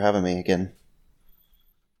 Thanks for having me again.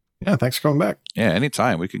 Yeah, thanks for coming back. Yeah,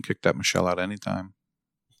 anytime. We can kick that Michelle out anytime.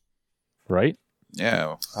 Right?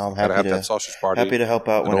 Yeah. I'm happy to have that sausage party. Happy to help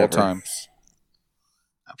out at whenever. all times.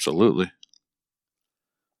 Absolutely.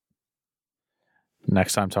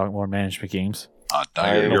 Next time, talk more management games.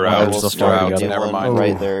 You're out. You're out. Never mind.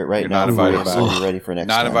 Right there, right now. Not invited back. We'll be ready for next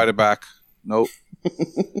Not time. invited back. Nope.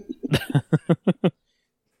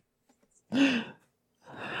 All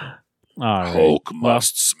right. Hulk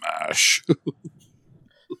must smash.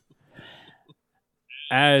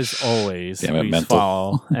 As always, please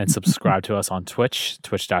follow and subscribe to us on Twitch,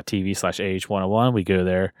 twitch.tv/AH101. We go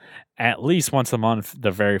there at least once a month,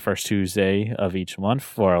 the very first Tuesday of each month,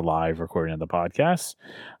 for a live recording of the podcast.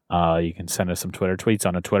 You can send us some Twitter tweets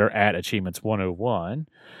on the Twitter at Achievements101.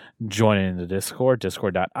 Join in the Discord,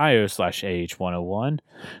 discord.io/AH101.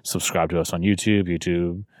 Subscribe to us on YouTube,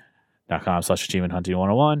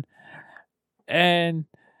 youtube.com/AchievementHunting101. And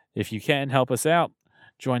if you can help us out,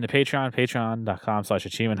 join the Patreon,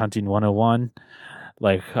 patreon.com/AchievementHunting101.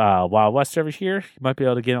 Like Wild West over here, you might be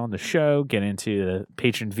able to get on the show, get into the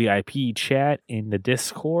patron VIP chat in the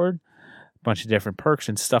Discord, a bunch of different perks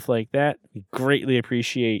and stuff like that. We greatly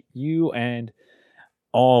appreciate you and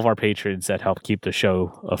all of our patrons that help keep the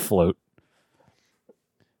show afloat.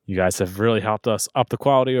 You guys have really helped us up the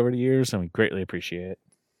quality over the years, and we greatly appreciate it.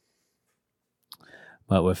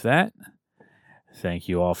 But with that, thank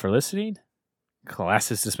you all for listening.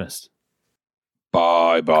 Class is dismissed.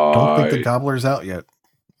 Bye-bye. I don't think the gobbler's out yet.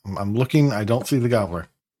 I'm looking. I don't see the gobbler.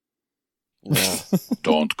 Yeah.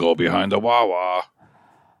 Don't go behind the Wawa.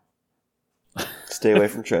 Stay away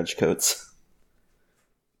from trench coats.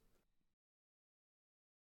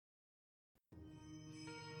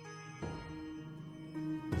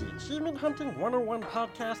 The Achievement Hunting 101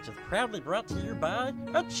 podcast is proudly brought to you by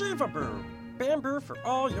Achievaboo, bamboo for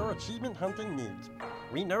all your achievement hunting needs.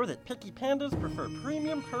 We know that picky pandas prefer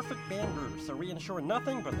premium perfect bamboo, so we ensure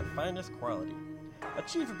nothing but the finest quality.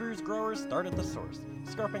 Achievaboo's growers start at the source,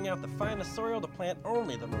 scoping out the finest soil to plant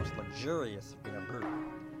only the most luxurious bamboo.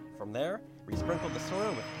 From there, we sprinkle the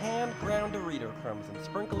soil with hand-ground Dorito crumbs and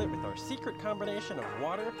sprinkle it with our secret combination of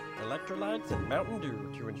water, electrolytes, and Mountain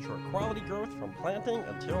Dew to ensure quality growth from planting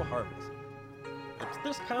until harvest. It's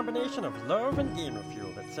this combination of love and gamer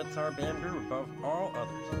fuel that sets our bamboo above all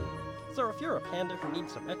others. So if you're a panda who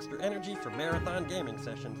needs some extra energy for marathon gaming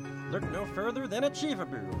sessions, look no further than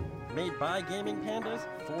Achievaboo, made by gaming pandas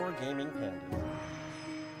for gaming pandas.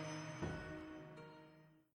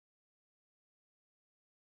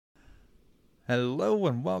 Hello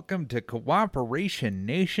and welcome to Cooperation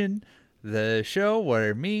Nation, the show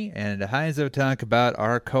where me and Heizo talk about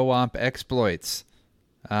our co-op exploits.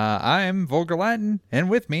 I'm Vulgar Latin, and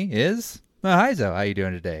with me is Heizo. How you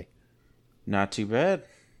doing today? Not too bad.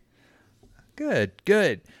 Good.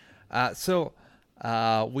 So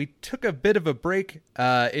we took a bit of a break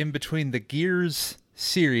in between the Gears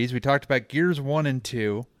series. We talked about Gears 1 and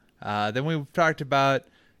 2. Then we talked about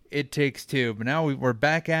It Takes Two. But now we're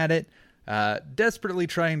back at it, desperately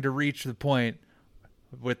trying to reach the point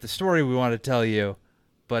with the story we want to tell you.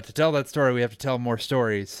 But to tell that story, we have to tell more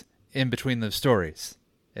stories in between those stories.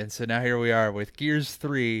 And so now here we are with Gears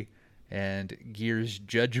 3 and Gears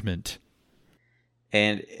Judgment.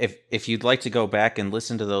 And if you'd like to go back and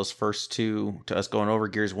listen to those first two, to us going over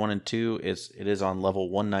Gears 1 and 2, it is on level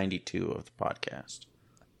 192 of the podcast.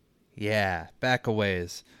 Yeah, back a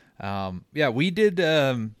ways. We did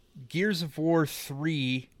Gears of War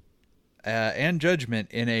 3 and Judgment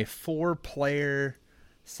in a 4-player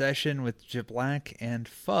session with Jablack and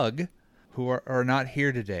Fug, who are not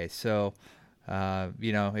here today. So,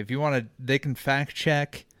 if you want to, they can fact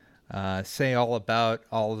check, say all about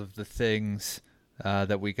all of the things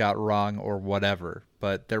that we got wrong or whatever,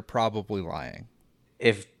 but they're probably lying.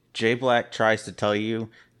 If Jay Black tries to tell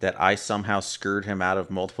you that I somehow screwed him out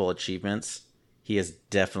of multiple achievements, he is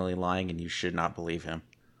definitely lying and you should not believe him.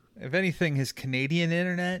 If anything, his Canadian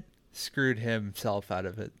internet screwed himself out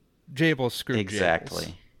of it. Jable screwed exactly.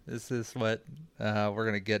 Jables. This is what we're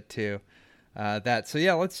gonna get to. That. So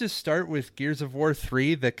yeah, let's just start with Gears of War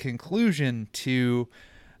 3, the conclusion to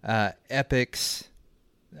Epic's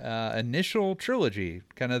initial trilogy,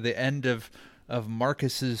 kind of the end of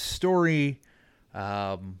Marcus's story.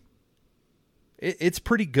 It's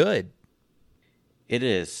pretty good. It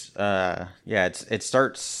is. It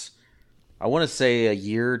starts, I want to say, a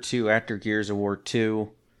year or two after Gears of War 2.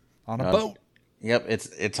 On a boat. Yep,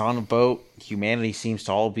 it's on a boat. Humanity seems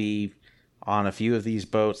to all be on a few of these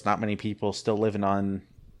boats. Not many people still living on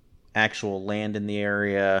actual land in the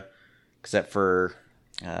area, except for,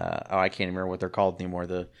 I can't remember what they're called anymore.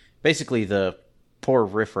 Basically the poor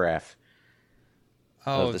riffraff.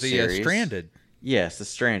 Oh, the Stranded. Yes, the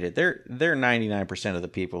Stranded. They're 99% of the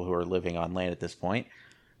people who are living on land at this point.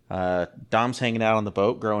 Dom's hanging out on the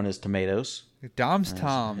boat, growing his tomatoes.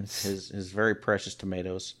 Tom's. His very precious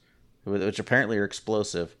tomatoes, which apparently are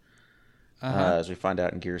explosive, as we find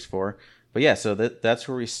out in Gears 4. But yeah, so that's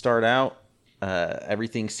where we start out.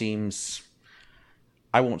 Everything seems,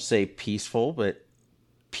 I won't say peaceful, but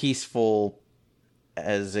peaceful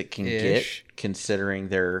as it can get, considering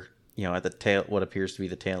they're at the tail, what appears to be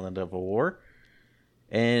the tail end of a war.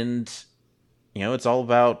 And, it's all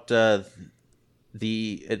about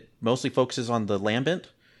it mostly focuses on the Lambent,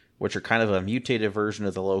 which are kind of a mutated version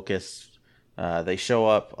of the Locusts. They show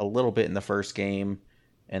up a little bit in the first game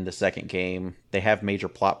and the second game. They have major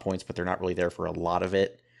plot points, but they're not really there for a lot of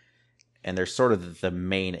it. And they're sort of the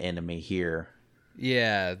main enemy here.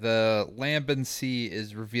 Yeah, the Lambency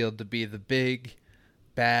is revealed to be the big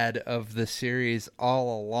bad of the series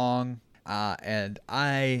all along. And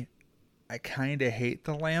I kind of hate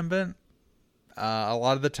the Lambent a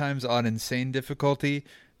lot of the times on insane difficulty,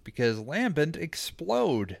 because Lambent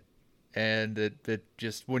explode, and it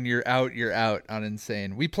just, when you're out on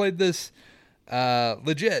insane. We played this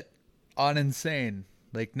legit on insane,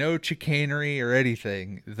 like no chicanery or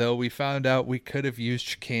anything, though we found out we could have used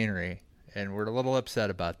chicanery, and we're a little upset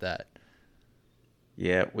about that.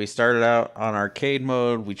 Yeah, we started out on arcade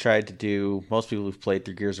mode. We tried to do, most people who've played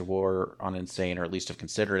through Gears of War on insane, or at least have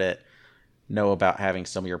considered it, know about having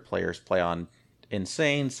some of your players play on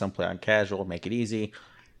insane, some play on casual, make it easy.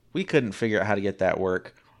 We couldn't figure out how to get that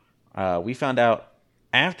work. We found out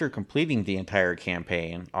after completing the entire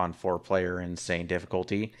campaign on 4-player insane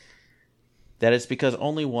difficulty that it's because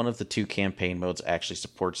only one of the 2 campaign modes actually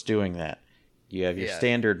supports doing that. You have your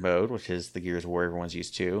standard mode, which is the Gears of War everyone's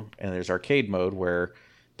used to, and there's arcade mode, where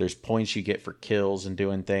there's points you get for kills and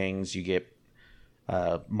doing things. You get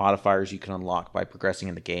modifiers you can unlock by progressing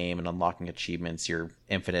in the game and unlocking achievements, your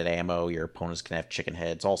infinite ammo, your opponents can have chicken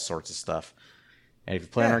heads, all sorts of stuff. And if you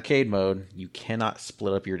play on arcade mode, you cannot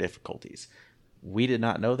split up your difficulties. We did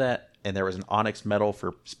not know that, and there was an Onyx medal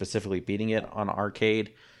for specifically beating it on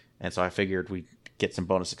arcade, and so I figured we'd get some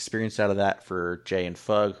bonus experience out of that for Jay and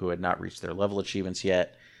Fug, who had not reached their level achievements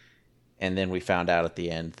yet. And then we found out at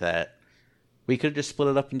the end that we could have just split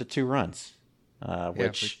it up into 2 runs,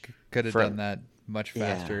 which we could have done that much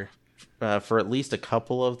faster. For at least a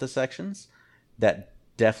couple of the sections, that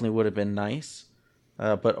definitely would have been nice.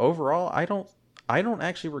 But overall, I don't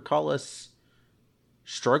actually recall us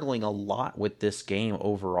struggling a lot with this game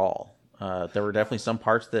overall. There were definitely some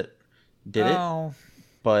parts that did it,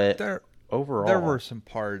 but overall, there were some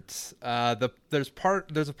parts. There's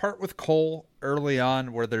a part with Cole early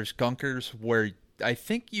on where there's gunkers where I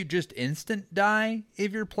think you just instant die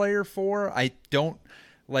if you're player 4. I don't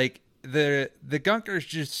like the gunkers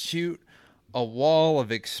just shoot a wall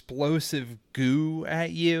of explosive goo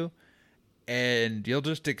at you, and you'll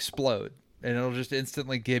just explode, and it'll just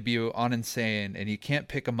instantly give you on insane, and you can't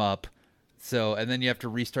pick them up. So, and then you have to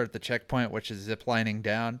restart the checkpoint, which is ziplining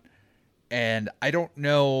down. And I don't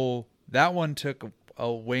know, that one took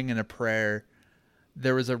a wing and a prayer.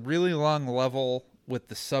 There was a really long level with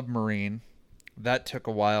the submarine. That took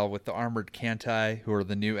a while with the armored Kantai, who are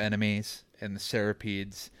the new enemies, and the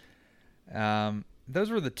Cerapedes. Those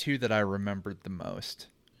were the 2 that I remembered the most.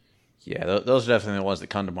 Yeah, those are definitely the ones that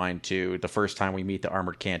come to mind too. The first time we meet the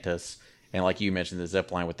armored Kantas, and like you mentioned, the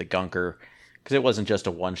zipline with the gunker, because it wasn't just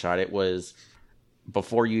a one-shot. It was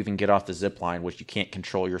before you even get off the zipline, which you can't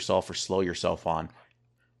control yourself or slow yourself on.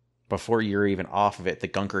 Before you're even off of it, the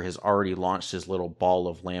gunker has already launched his little ball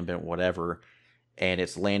of lambent whatever, and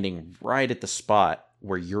it's landing right at the spot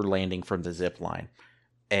where you're landing from the zipline.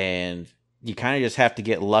 And you kind of just have to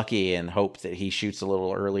get lucky and hope that he shoots a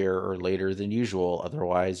little earlier or later than usual.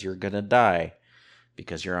 Otherwise, you're going to die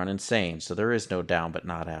because you're on insane. So there is no down but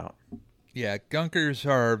not out. Yeah, gunkers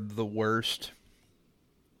are the worst.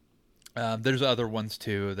 There's other ones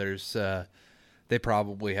too. There's they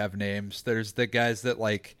probably have names. There's the guys that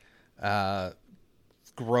like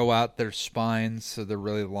grow out their spines, so they're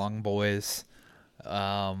really long boys.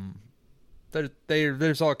 There's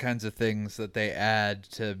all kinds of things that they add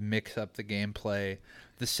to mix up the gameplay.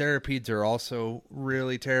 The centipedes are also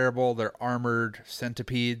really terrible. They're armored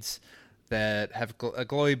centipedes that have a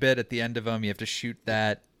glowy bit at the end of them. You have to shoot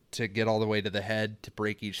that to get all the way to the head to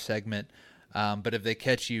break each segment. But if they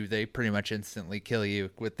catch you, they pretty much instantly kill you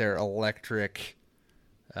with their electric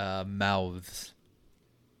mouths.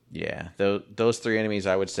 Yeah, those three enemies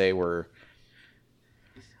I would say were...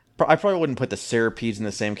 I probably wouldn't put the centipedes in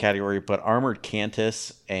the same category, but Armored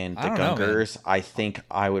Cantus and the Gungers, I think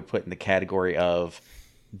I would put in the category of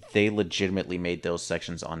they legitimately made those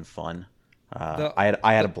sections unfun. I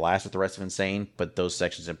had a blast with the rest of Insane, but those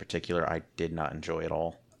sections in particular I did not enjoy at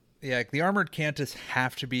all. Yeah, the Armored Cantus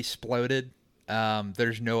have to be exploded.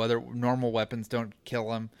 There's no other normal weapons don't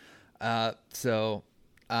kill them. So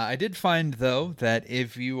I did find though that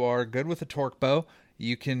if you are good with a torque bow,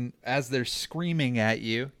 you can, as they're screaming at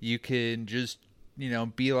you, you can just,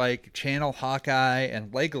 be like Channel Hawkeye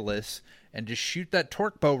and Legolas and just shoot that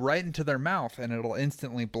torque bow right into their mouth and it'll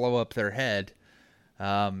instantly blow up their head.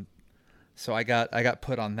 So I got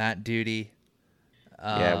put on that duty.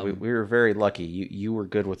 Yeah, we were very lucky. You were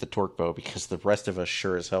good with the torque bow because the rest of us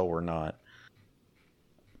sure as hell were not.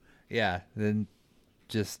 Yeah, then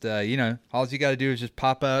just, all you got to do is just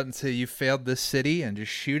pop out and say you failed this city and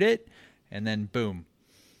just shoot it, and then boom.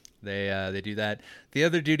 They do that. The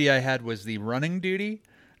other duty I had was the running duty.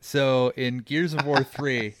 So in Gears of War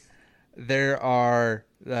 3, there are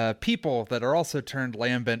people that are also turned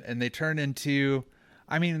lambent, and they turn into...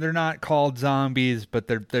 I mean, they're not called zombies, but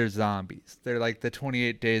they're zombies. They're like the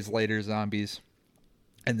 28 Days Later zombies.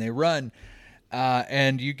 And they run,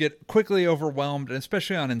 and you get quickly overwhelmed, and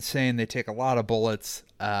especially on Insane, they take a lot of bullets,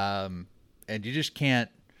 and you just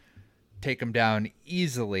can't take them down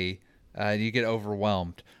easily, and you get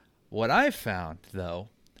overwhelmed. What I found, though,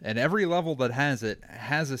 and every level that has it,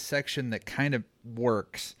 has a section that kind of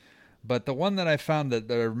works. But the one that I found that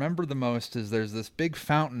I remember the most is there's this big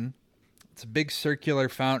fountain. It's a big circular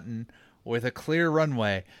fountain with a clear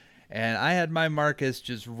runway. And I had my Marcus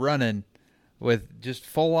just running with just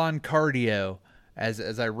full-on cardio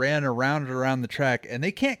as I ran around the track. And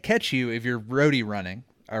they can't catch you if you're roadie running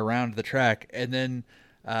around the track. And then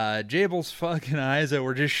Jables, Fug, and Isa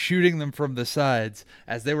were just shooting them from the sides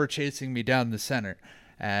as they were chasing me down the center.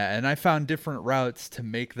 And I found different routes to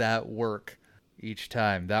make that work each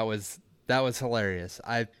time. That was hilarious.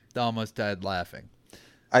 I almost died laughing.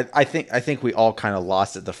 I think we all kind of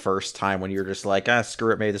lost it the first time when you were just like,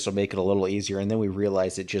 screw it, maybe this will make it a little easier. And then we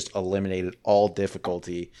realized it just eliminated all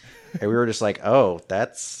difficulty. And we were just like, oh,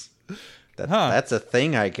 that's a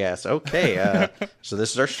thing, I guess. Okay, so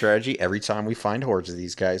this is our strategy every time we find hordes of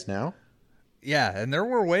these guys now. Yeah, and there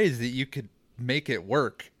were ways that you could make it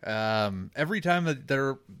work. Every time that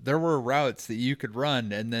there were routes that you could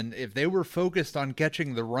run, and then if they were focused on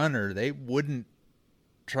catching the runner, they wouldn't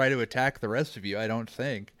try to attack the rest of you, I don't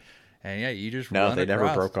think. And yeah, you just run they across.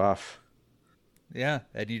 Never broke off. Yeah,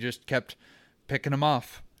 and you just kept picking them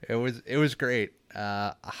off. It was great.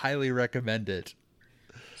 I highly recommend it.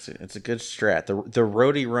 It's a good strat. The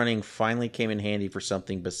roadie running finally came in handy for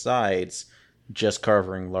something besides just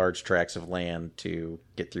covering large tracts of land to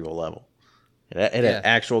get through a level. It had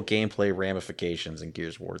actual gameplay ramifications in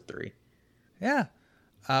Gears of War 3. Yeah.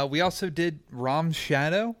 We also did Rom's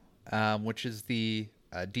Shadow, which is the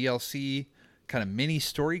DLC kind of mini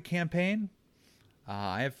story campaign.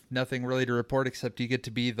 I have nothing really to report except you get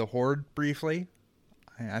to be the Horde briefly.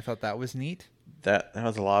 I thought that was neat. That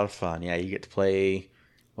was a lot of fun. Yeah, you get to play...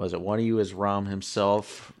 Was it one of you as Rom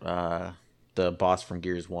himself, the boss from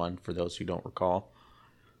Gears 1, for those who don't recall.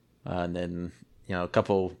 And then, a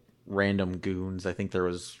couple random goons. I think there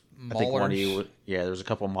was... Maulers. I think one of you... Yeah, there was a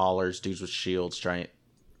couple Maulers, dudes with shields, giant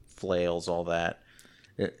flails, all that.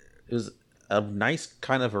 It was a nice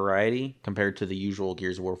kind of variety compared to the usual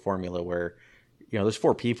Gears of War formula where, there's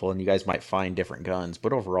 4 people and you guys might find different guns,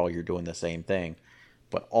 but overall you're doing the same thing.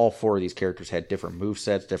 But all 4 of these characters had different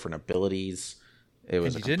movesets, different abilities. It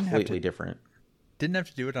was completely different. Didn't have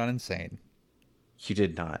to do it on Insane. You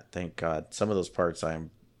did not, thank God. Some of those parts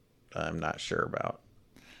I'm not sure about.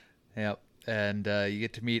 Yep, and you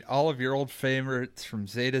get to meet all of your old favorites from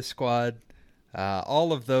Zeta Squad.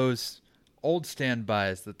 All of those old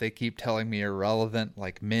standbys that they keep telling me are relevant,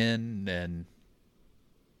 like Min and...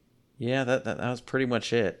 Yeah, that was pretty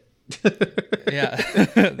much it.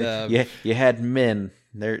 Yeah. You had Min.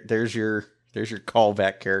 There's your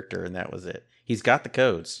callback character, and that was it. He's got the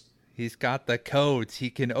codes. He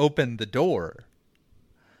can open the door.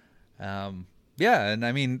 Yeah, and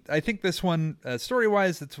I mean, I think this one,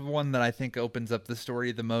 story-wise, it's one that I think opens up the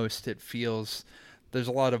story the most. It feels there's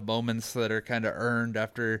a lot of moments that are kind of earned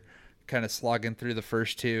after kind of slogging through the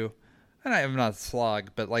first two. And I'm not slog,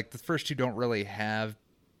 but like the first two don't really have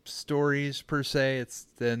stories per se. It's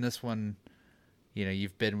then this one, you know,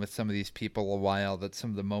 you've been with some of these people a while. That some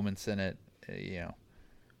of the moments in it, you know,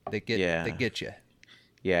 they get you.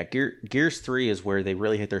 Yeah, Gears 3 is where they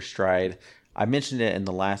really hit their stride. I mentioned it in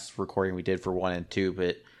the last recording we did for 1 and 2,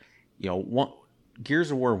 but you know,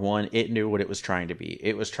 Gears of War 1, it knew what it was trying to be.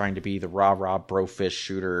 It was trying to be the rah-rah bro-fish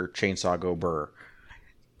shooter, chainsaw go burr.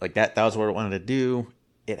 Like that was what it wanted to do.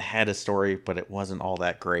 It had a story, but it wasn't all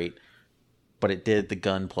that great. But it did the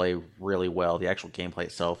gunplay really well. The actual gameplay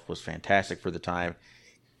itself was fantastic for the time.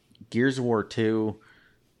 Gears of War 2,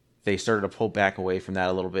 they started to pull back away from that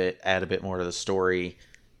a little bit, add a bit more to the story.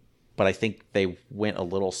 But I think they went a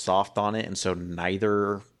little soft on it, and so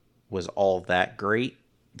neither was all that great,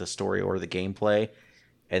 the story or the gameplay.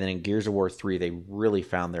 And then in Gears of War 3, they really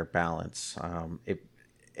found their balance.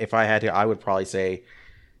 If I had to, I would probably say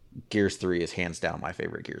Gears 3 is hands down my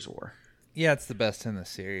favorite Gears of War. Yeah, it's the best in the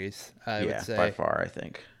series, I would say. By far, I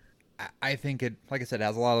think. I think it, like I said,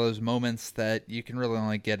 has a lot of those moments that you can really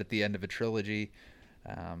only get at the end of a trilogy.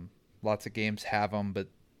 Lots of games have them, but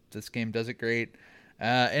this game does it great.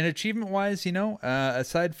 And achievement-wise, you know,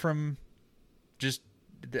 aside from just,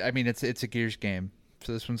 I mean, it's a Gears game,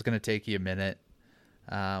 so this one's going to take you a minute.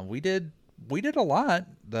 We did a lot,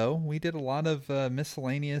 though. We did a lot of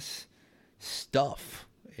miscellaneous stuff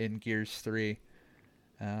in Gears 3.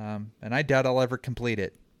 And I doubt I'll ever complete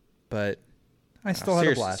it, but I still had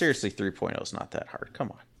a blast. Seriously, 3.0 is not that hard. Come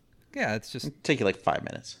on. Yeah, it's just... It'll take you like 5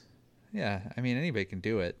 minutes. Yeah, I mean, anybody can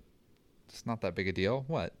do it. It's not that big a deal.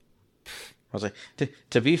 What? I was like,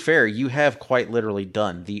 to be fair, you have quite literally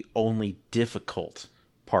done the only difficult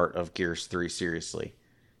part of Gears 3, seriously.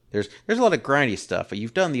 There's a lot of grindy stuff, but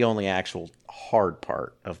you've done the only actual hard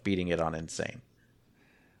part of beating it on Insane.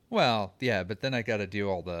 Well, yeah, but then I got to do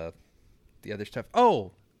all the other stuff.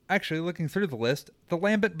 Oh, actually, looking through the list, the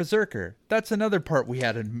Lambent Berserker. That's another part we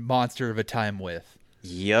had a monster of a time with.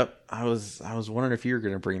 Yep, I was wondering if you were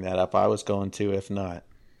going to bring that up. I was going to, if not.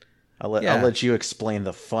 I'll let you explain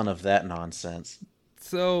the fun of that nonsense.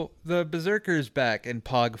 So the Berserker is back in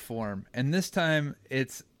Pog form, and this time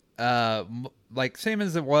it's like same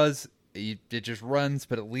as it was. It just runs,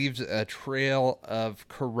 but it leaves a trail of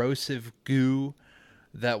corrosive goo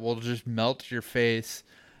that will just melt your face.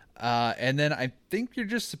 And then I think you're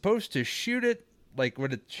just supposed to shoot it, like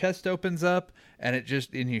when its chest opens up, and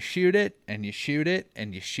you shoot it, and you shoot it,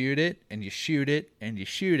 and you shoot it, and you shoot it, and you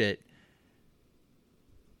shoot it.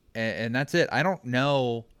 And that's it. I don't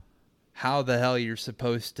know how the hell you're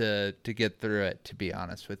supposed to get through it, to be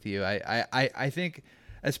honest with you. I think,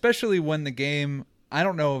 especially when the game, I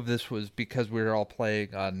don't know if this was because we were all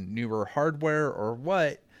playing on newer hardware or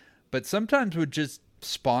what, but sometimes would just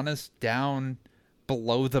spawn us down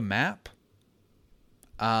below the map,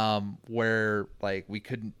 where like we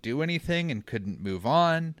couldn't do anything and couldn't move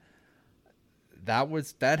on.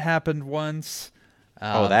 That happened once.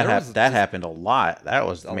 That happened a lot. That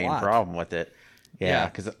was the main problem with it. Yeah,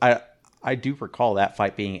 because I do recall that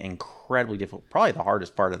fight being incredibly difficult. Probably the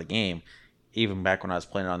hardest part of the game, even back when I was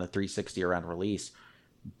playing on the 360 around release.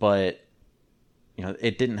 But you know,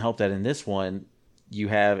 it didn't help that in this one you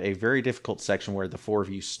have a very difficult section where the four of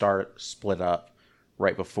you start split up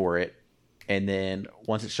right before it, and then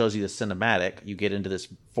once it shows you the cinematic, you get into this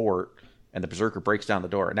fort, and the Berserker breaks down the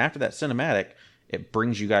door. And after that cinematic, it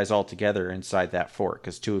brings you guys all together inside that fort,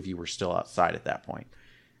 because two of you were still outside at that point.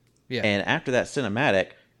 Yeah. And after that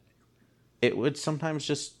cinematic, it would sometimes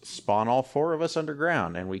just spawn all four of us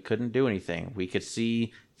underground, and we couldn't do anything. We could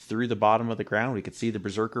see through the bottom of the ground. We could see the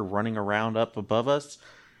Berserker running around up above us,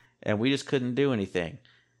 and we just couldn't do anything.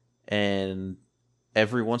 And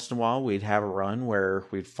every once in a while, we'd have a run where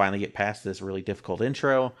we'd finally get past this really difficult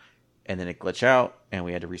intro, and then it'd glitch out, and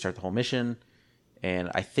we had to restart the whole mission.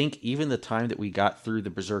 And I think even the time that we got through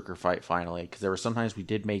the Berserker fight finally, because there were sometimes we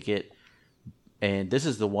did make it, and this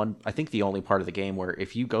is the one, I think the only part of the game where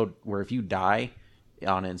if you die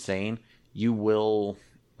on Insane, you will,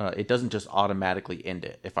 it doesn't just automatically end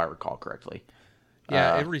it, if I recall correctly.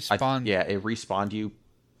 Yeah, it respawns. It respawned you,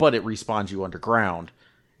 but it respawns you underground.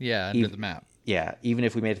 Yeah, under the map. Yeah, even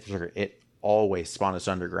if we made it to Berserker, it always spawned us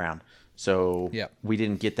underground. So we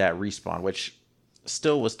didn't get that respawn, which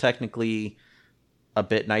still was technically a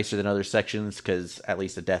bit nicer than other sections, because at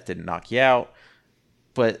least the death didn't knock you out.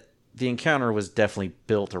 But the encounter was definitely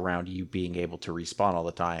built around you being able to respawn all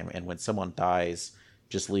the time. And when someone dies,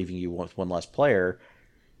 just leaving you with one less player,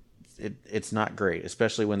 it's not great,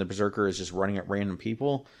 especially when the Berserker is just running at random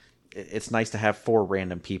people. It's nice to have 4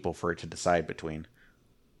 random people for it to decide between.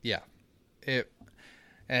 Yeah.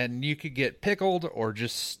 And you could get pickled or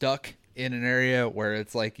just stuck in an area where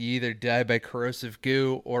it's like you either die by corrosive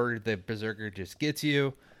goo or the Berserker just gets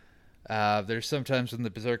you. There's sometimes when the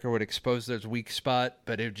Berserker would expose their weak spot,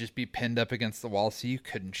 but it would just be pinned up against the wall so you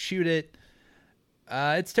couldn't shoot it.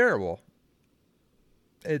 It's terrible.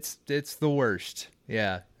 It's the worst.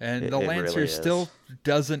 Yeah. And the Lancer really still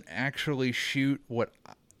doesn't actually shoot what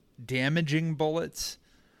damaging bullets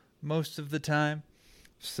most of the time.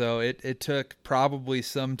 So it took probably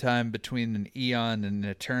some time between an eon and an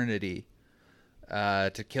eternity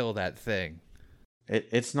to kill that thing.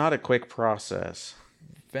 It's not a quick process.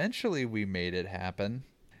 Eventually we made it happen.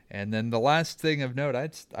 And then the last thing of note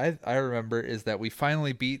I remember is that we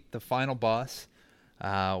finally beat the final boss.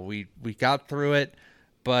 We got through it,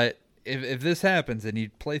 but if this happens and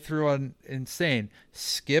you play through on Insane,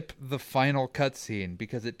 skip the final cutscene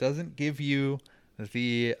because it doesn't give you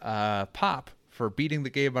the pop for beating the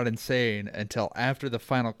game on Insane until after the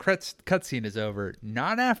final cutscene is over,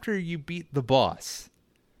 not after you beat the boss.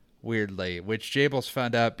 Weirdly, which Jables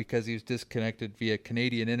found out because he was disconnected via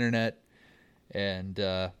Canadian internet, and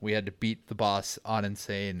we had to beat the boss on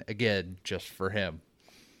Insane again just for him.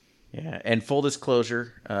 Yeah, and full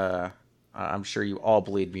disclosure, I'm sure you all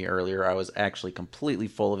believed me earlier. I was actually completely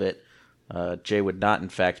full of it. Jay would not, in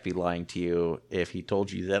fact, be lying to you if he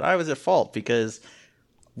told you that I was at fault because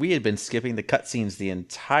we had been skipping the cutscenes the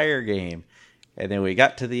entire game. And then we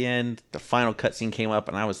got to the end, the final cutscene came up,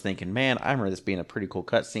 and I was thinking, man, I remember this being a pretty cool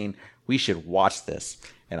cutscene. We should watch this.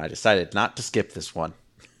 And I decided not to skip this one.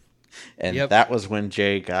 And that was when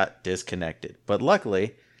Jay got disconnected. But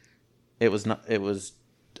luckily, it was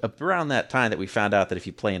around that time that we found out that if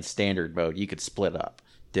you play in standard mode, you could split up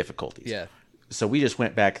difficulties. Yeah. So we just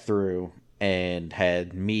went back through and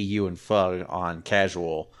had me, you, and Fug on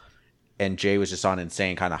casual, and Jay was just on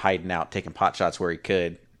Insane, kind of hiding out, taking pot shots where he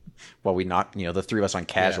could, while we knocked, the 3 of us on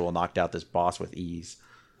casual knocked out this boss with ease.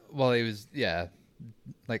 Well, it was,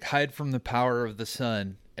 like hide from the power of the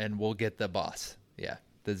sun and we'll get the boss. Yeah,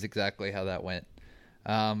 that's exactly how that went.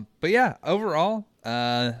 But yeah, overall,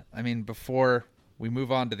 before we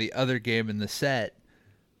move on to the other game in the set,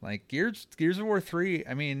 like Gears of War 3,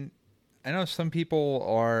 I know some people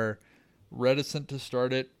are reticent to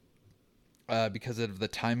start it because of the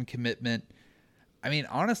time commitment.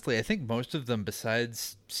 Honestly, I think most of them,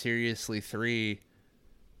 besides Seriously 3,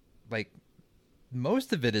 like,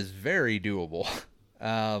 most of it is very doable.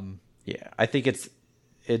 Yeah, I think I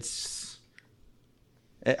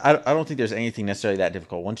don't think there's anything necessarily that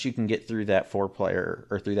difficult. Once you can get through that 4-player,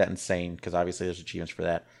 or through that Insane, because obviously there's achievements for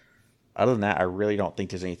that. Other than that, I really don't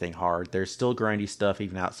think there's anything hard. There's still grindy stuff,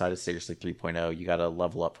 even outside of Seriously 3.0. You got to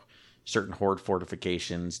level up certain horde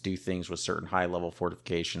fortifications, do things with certain high-level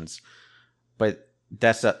fortifications. But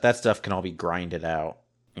that stuff can all be grinded out,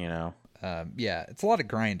 Yeah, it's a lot of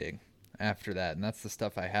grinding after that, and that's the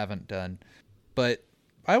stuff I haven't done. But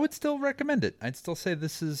I would still recommend it. I'd still say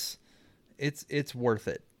it's worth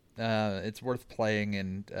it. It's worth playing,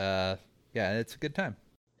 and it's a good time.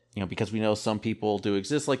 Because we know some people do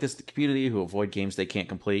exist like this in the community who avoid games they can't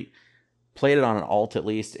complete. Played it on an alt at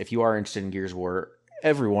least. If you are interested in Gears of War,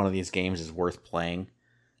 every one of these games is worth playing.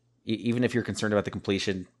 Even if you're concerned about the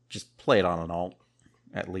completion, just play it on an alt.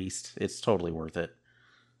 At least it's totally worth it.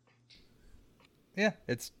 Yeah,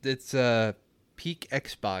 it's peak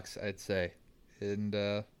Xbox, I'd say, and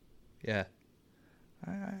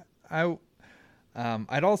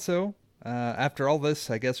I'd also after all this,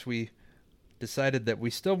 I guess we decided that we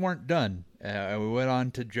still weren't done, and we went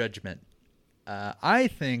on to Judgment. I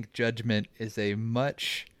think Judgment is a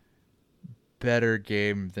much better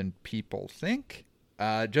game than people think.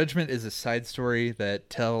 Judgment is a side story that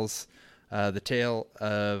tells the tale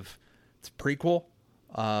of, it's a prequel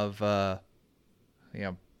of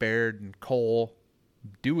Baird and Cole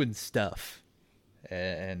doing stuff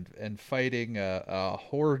and fighting a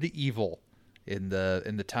horde evil in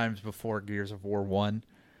the times before Gears of War 1.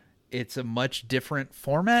 It's a much different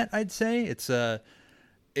format, I'd say. It's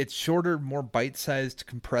shorter, more bite-sized,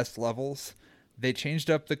 compressed levels. They changed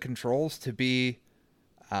up the controls to be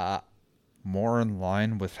more in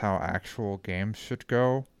line with how actual games should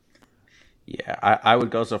go. Yeah, I would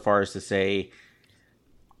go so far as to say,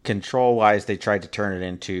 control-wise, they tried to turn it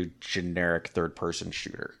into generic third-person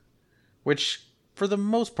shooter, which for the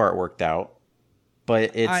most part worked out,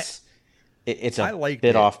 but it's a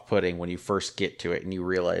bit off-putting when you first get to it and you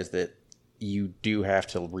realize that you do have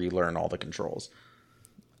to relearn all the controls.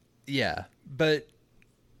 Yeah, but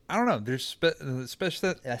I don't know. There's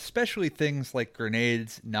especially things like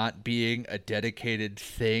grenades not being a dedicated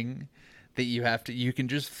thing that you can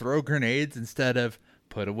just throw grenades instead of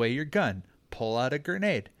put away your gun, pull out a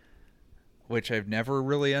grenade, which I've never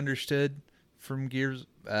really understood from Gears,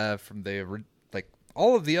 from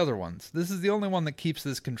all of the other ones. This is the only one that keeps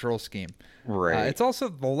this control scheme. Right. It's also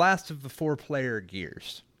the last of the 4-player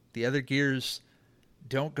Gears. The other Gears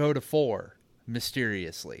don't go to 4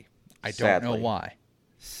 mysteriously. I don't know why.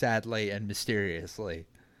 Sadly and mysteriously.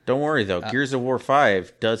 Don't worry though, Gears of War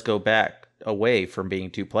 5 does go back away from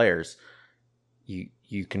being 2 players.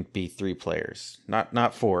 You can be 3 players,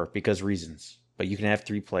 not 4 because reasons, but you can have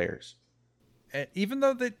 3 players. And even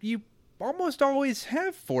though that you almost always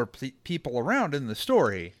have 4 people around in the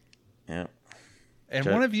story. Yeah. And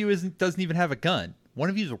one of you doesn't even have a gun.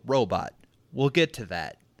 One of you is a robot. We'll get to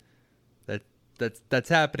that. That's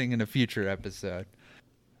happening in a future episode.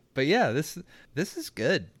 But yeah, this is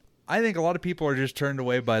good. I think a lot of people are just turned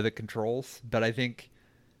away by the controls, but I think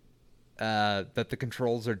that the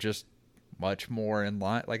controls are just much more in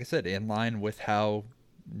line, like I said, in line with how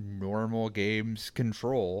normal games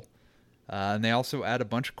control. And they also add a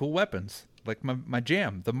bunch of cool weapons, like my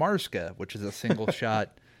jam, the Marska, which is a single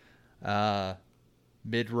shot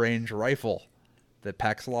mid-range rifle that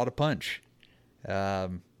packs a lot of punch.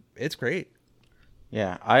 It's great.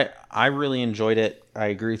 Yeah, I really enjoyed it. I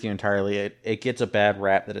agree with you entirely. It gets a bad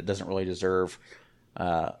rap that it doesn't really deserve.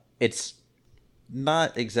 It's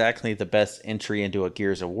not exactly the best entry into a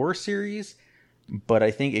Gears of War series, but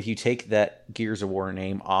I think if you take that Gears of War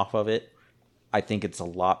name off of it, I think it's a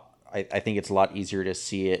lot easier to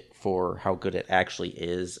see it for how good it actually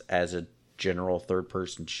is as a general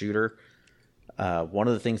third-person shooter. One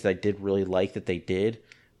of the things that I did really like that they did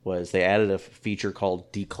was they added a feature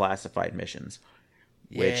called declassified missions.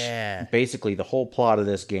 Which basically the whole plot of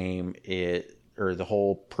this game or the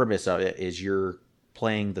whole premise of it is you're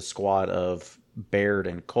playing the squad of Baird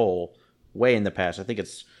and Cole way in the past. I think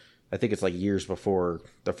it's like years before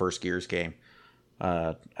the first Gears game.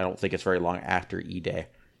 I don't think it's very long after E-Day.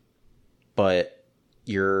 But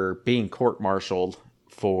you're being court-martialed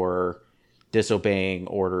for disobeying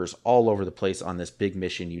orders all over the place on this big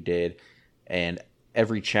mission you did, and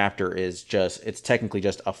every chapter is it's technically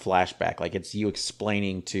just a flashback. Like, it's you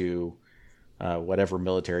explaining to whatever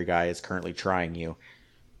military guy is currently trying you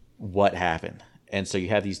what happened. And so you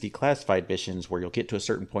have these declassified missions where you'll get to a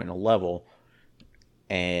certain point in a level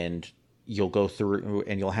and you'll go through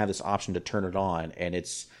and you'll have this option to turn it on. And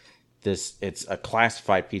it's a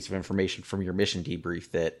classified piece of information from your mission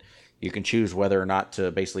debrief that you can choose whether or not to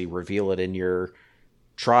basically reveal it in your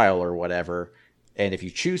trial or whatever. And if you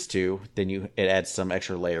choose to, then it adds some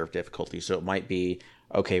extra layer of difficulty. So it might be,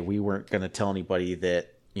 okay, we weren't going to tell anybody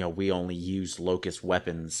that, we only used Locust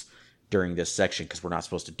weapons during this section because we're not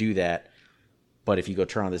supposed to do that. But if you go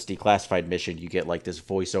turn on this declassified mission, you get like this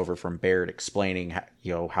voiceover from Baird explaining,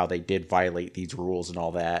 how they did violate these rules and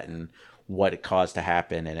all that and what it caused to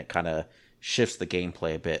happen. And it kind of shifts the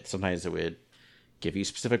gameplay a bit. Sometimes it would give you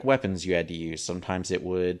specific weapons you had to use. Sometimes it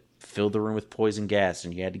would fill the room with poison gas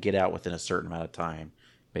and you had to get out within a certain amount of time.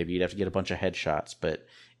 Maybe you'd have to get a bunch of headshots, but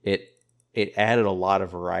it added a lot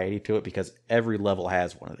of variety to it because every level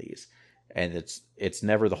has one of these. And it's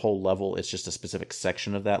never the whole level, it's just a specific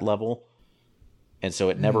section of that level. And so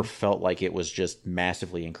it never felt like it was just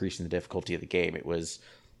massively increasing the difficulty of the game. It was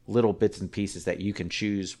little bits and pieces that you can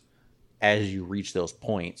choose as you reach those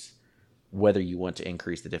points, whether you want to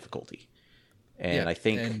increase the difficulty. And I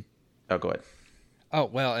think... Oh, go ahead. Oh,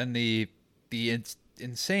 well, and the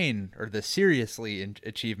insane or the seriously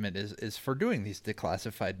achievement is for doing these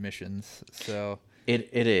declassified missions. So it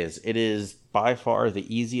is by far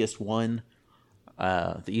the easiest one,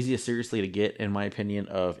 the easiest seriously to get, in my opinion,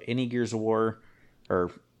 of any Gears of War, or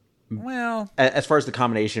as far as the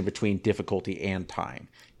combination between difficulty and time.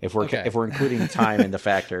 If we're including time in the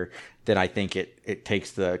factor, then I think it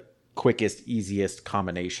takes the quickest, easiest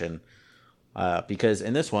combination. Because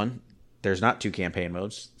in this one, there's not 2 campaign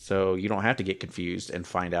modes, so you don't have to get confused and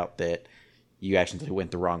find out that you actually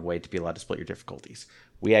went the wrong way to be allowed to split your difficulties.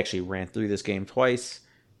 We actually ran through this game twice.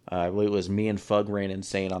 I believe it was me and Fug ran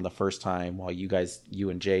Insane on the first time, while you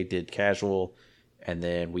and Jay did casual, and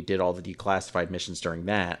then we did all the declassified missions during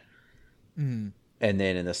that. And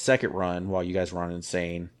then in the second run, while you guys were on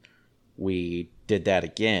Insane, we did that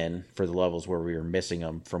again for the levels where we were missing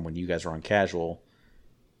them from when you guys were on casual.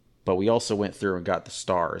 But we also went through and got the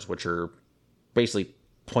stars, which are basically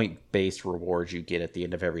point-based rewards you get at the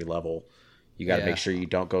end of every level. You got to make sure you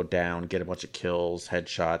don't go down, get a bunch of kills,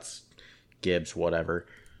 headshots, gibs, whatever.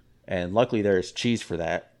 And luckily there's cheese for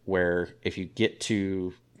that, where if you get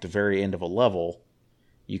to the very end of a level,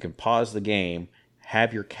 you can pause the game,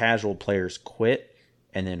 have your casual players quit,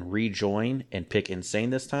 and then rejoin and pick Insane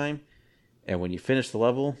this time. And when you finish the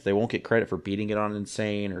level, they won't get credit for beating it on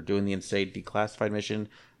Insane or doing the Insane declassified mission,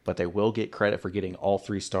 but they will get credit for getting all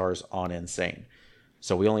 3 stars on Insane.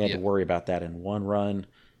 So we only had to worry about that in one run.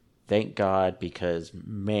 Thank God, because,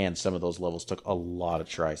 man, some of those levels took a lot of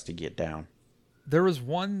tries to get down. There was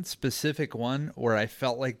one specific one where I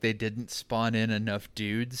felt like they didn't spawn in enough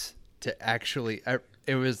dudes to actually...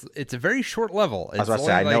 It's a very short level. I was about to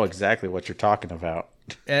say, I know exactly what you're talking about.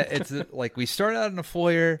 It's like we start out in a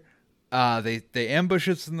foyer, they ambush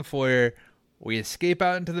us in the foyer, we escape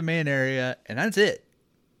out into the main area, and that's it.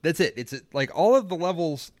 That's it. It's like all of the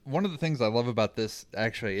levels. One of the things I love about this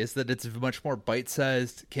actually is that it's a much more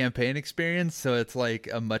bite-sized campaign experience. So it's like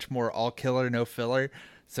a much more all killer, no filler.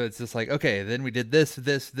 So it's just like, okay, then we did this,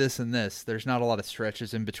 and this. There's not a lot of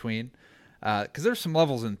stretches in between. Because there's some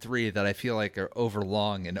levels in 3 that I feel like are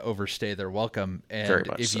overlong and overstay their welcome. And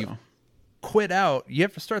if you quit out, you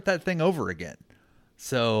have to start that thing over again.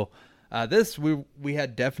 So this, we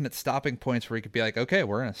had definite stopping points where you could be like, okay,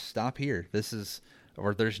 we're going to stop here.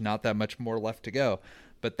 Or there's not that much more left to go.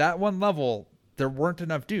 But that one level, there weren't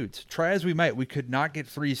enough dudes. Try as we might, we could not get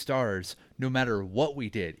 3 stars no matter what we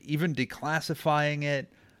did. Even declassifying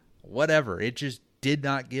it, whatever. It just did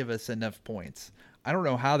not give us enough points. I don't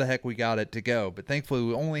know how the heck we got it to go, but thankfully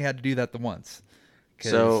we only had to do that the once.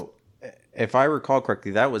 So, if I recall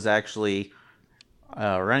correctly, that was actually,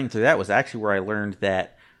 running through that was actually where I learned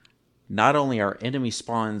that not only are enemy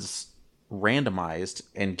spawns randomized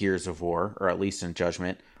in Gears of War, or at least in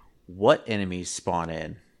Judgment, what enemies spawn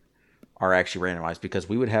in are actually randomized, because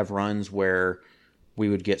we would have runs where we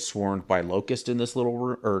would get swarmed by Locust in this little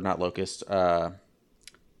room, or not Locust,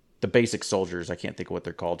 the basic soldiers, I can't think of what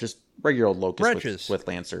they're called, just regular old Locusts with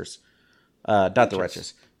Lancers. Not the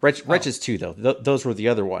Wretches. Wretches too, though. Those were the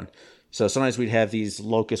other one. So sometimes we'd have these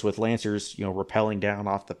Locusts with Lancers, rappelling down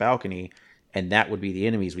off the balcony, and that would be the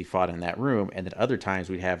enemies we fought in that room. And then other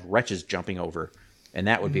times we'd have Wretches jumping over, and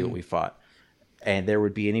that would be what we fought. And there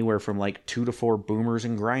would be anywhere from like 2 to 4 boomers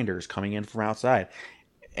and grinders coming in from outside.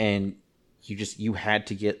 And you had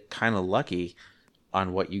to get kind of lucky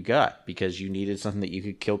on what you got, because you needed something that you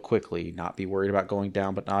could kill quickly, not be worried about going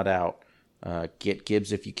down but not out. Get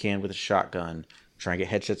Gibbs if you can with a shotgun. Try and get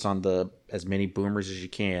headshots on as many boomers as you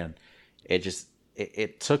can.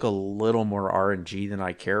 It took a little more RNG than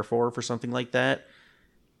I care for something like that.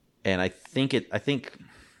 And I think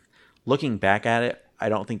looking back at it, I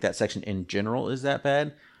don't think that section in general is that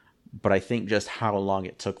bad, but I think just how long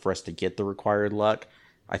it took for us to get the required luck,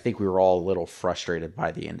 I think we were all a little frustrated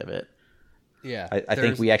by the end of it. Yeah. I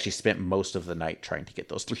think we actually spent most of the night trying to get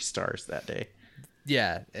those 3 stars that day.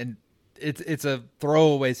 Yeah, and it's a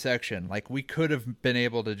throwaway section. Like, we could have been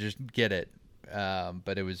able to just get it,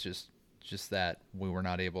 but it was just that we were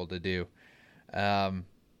not able to do. And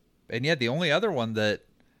yeah, the only other one that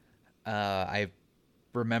I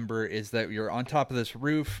remember is that you're on top of this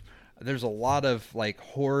roof. There's a lot of like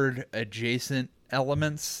horde adjacent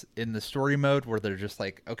elements in the story mode where they're just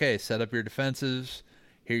like, okay, set up your defenses,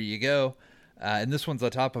 here you go. And this one's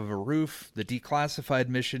on top of a roof. The declassified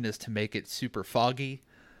mission is to make it super foggy,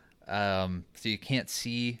 so you can't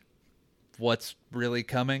see what's really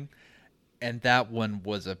coming. And that one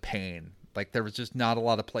was a pain. Like, there was just not a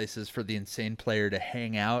lot of places for the insane player to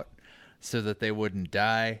hang out so that they wouldn't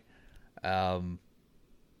die.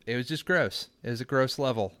 It was just gross. It was a gross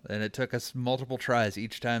level, and it took us multiple tries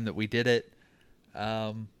each time that we did it.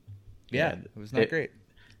 Yeah, it was not great.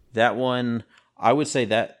 That one, I would say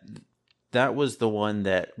that was the one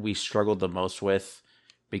that we struggled the most with,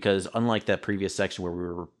 because unlike that previous section where we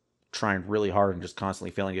were trying really hard and just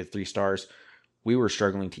constantly failing to get 3 stars, we were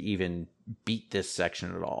struggling to even beat this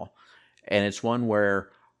section at all. And it's one where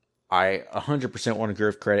I 100% want to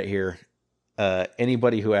give credit here.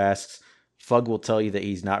 Anybody who asks, Fug will tell you that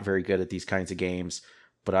he's not very good at these kinds of games,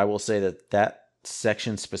 but I will say that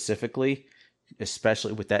section specifically,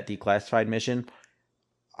 especially with that declassified mission,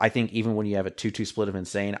 I think even when you have a 2-2 split of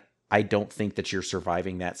Insane, I don't think that you're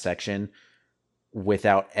surviving that section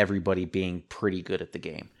without everybody being pretty good at the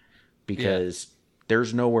game, because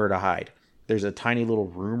there's nowhere to hide. There's a tiny little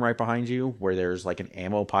room right behind you where there's like an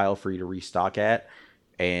ammo pile for you to restock at,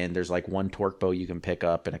 and there's like 1 torque bow you can pick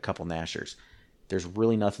up and a couple Nashers. There's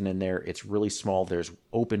really nothing in there. It's really small. There's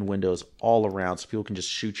open windows all around, so people can just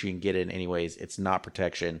shoot you and get in anyways. It's not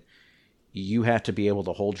protection. You have to be able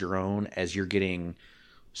to hold your own as you're getting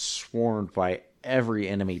swarmed by every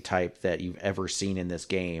enemy type that you've ever seen in this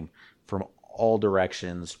game from all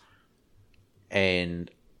directions,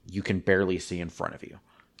 and you can barely see in front of you.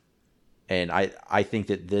 And I think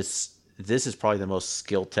that this this is probably the most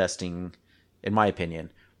skill testing, in my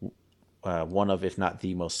opinion, one of, if not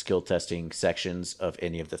the most skill testing sections of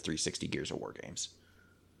any of the 360 Gears of War games.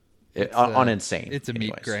 On Insane. It's a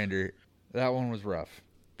meat grinder. That one was rough.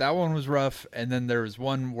 And then there was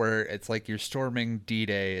one where it's like you're storming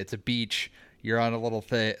D-Day. It's a beach. You're on a little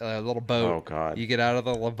boat. Oh, God. You get out of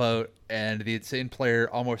the boat, and the Insane player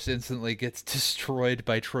almost instantly gets destroyed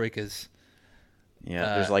by troikas.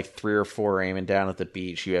 Yeah, there's like 3 or 4 aiming down at the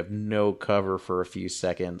beach. You have no cover for a few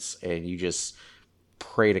seconds, and you just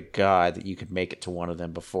pray to God that you could make it to one of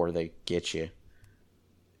them before they get you.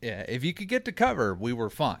 Yeah, if you could get to cover, we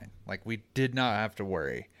were fine. Like, we did not have to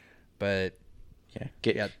worry. But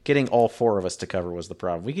getting all 4 of us to cover was the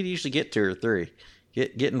problem. We could usually get 2 or 3.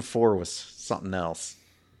 Getting 4 was something else.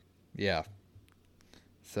 Yeah.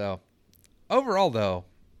 So, overall, though,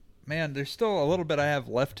 man, there's still a little bit I have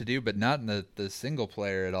left to do, but not in the single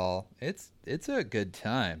player at all. It's a good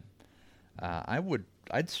time.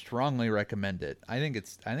 I'd strongly recommend it. I think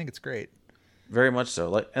it's great. Very much so.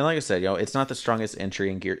 Like I said, it's not the strongest entry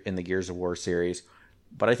in the Gears of War series,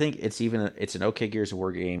 but I think it's an okay Gears of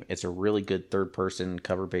War game. It's a really good third-person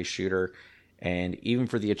cover-based shooter, and even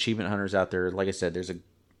for the achievement hunters out there, like I said, there's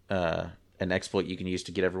an exploit you can use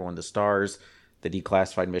to get everyone the stars. The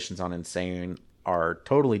declassified missions on Insane are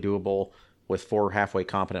totally doable with 4 halfway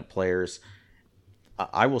competent players.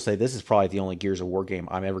 I will say this is probably the only Gears of War game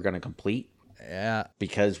I'm ever going to complete. Yeah.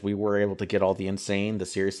 Because we were able to get all the Insane, the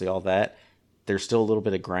Seriously, all that. There's still a little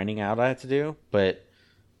bit of grinding out I have to do, but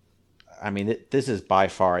I mean, this is by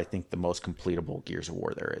far, I think, the most completable Gears of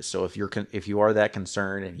War there is. So if you are that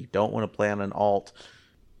concerned and you don't want to play on an alt,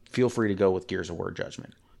 feel free to go with Gears of War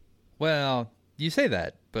Judgment. Well, you say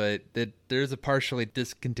that, but there's a partially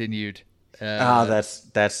discontinued.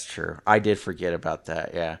 That's true. I did forget about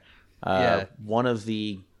that. Yeah. One of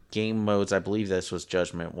the game modes, I believe this was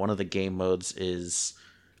Judgment. One of the game modes is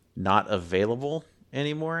not available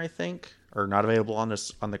anymore, I think, or not available on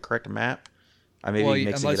the correct map. I may be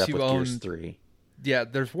mixing it up with Gears 3. Yeah,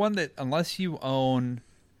 there's one that unless you own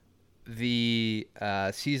the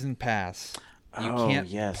season pass, you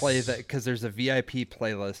can't play that because there's a VIP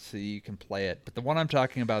playlist so you can play it. But the one I'm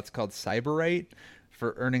talking about is called Cyberite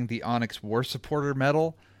for earning the Onyx War Supporter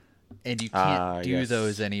medal, and you can't do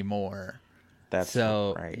those anymore. That's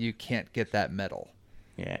so right. You can't get that medal.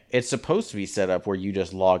 Yeah, it's supposed to be set up where you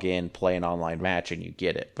just log in, play an online match, and you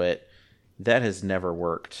get it, but that has never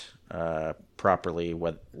worked properly,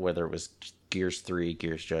 whether it was Gears 3,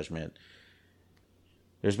 Gears Judgment.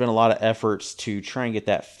 There's been a lot of efforts to try and get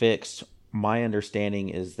that fixed. My understanding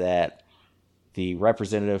is that the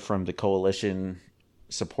representative from the Coalition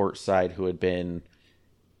support side, who had been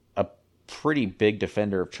a pretty big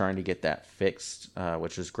defender of trying to get that fixed,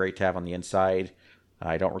 which was great to have on the inside.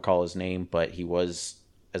 I don't recall his name, but he was,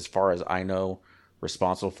 as far as I know,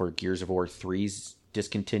 responsible for Gears of War 3's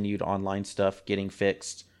discontinued online stuff getting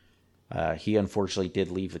fixed. He unfortunately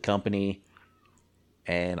did leave the company,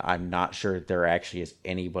 and I'm not sure there actually is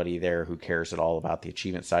anybody there who cares at all about the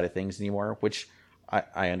achievement side of things anymore, which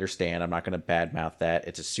I understand. I'm not going to badmouth that.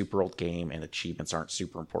 It's a super old game, and achievements aren't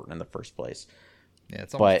super important in the first place. Yeah,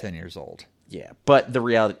 it's almost 10 years old. Yeah, but the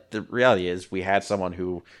reality is we had someone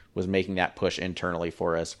who was making that push internally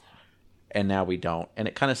for us, and now we don't, and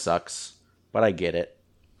it kind of sucks, but I get it.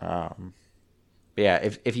 Yeah,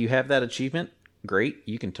 if you have that achievement, great.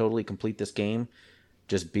 You can totally complete this game.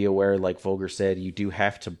 Just be aware, like Volger said, you do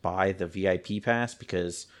have to buy the VIP pass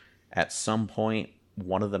because at some point,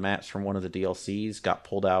 one of the maps from one of the DLCs got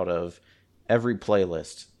pulled out of every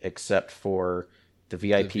playlist except for the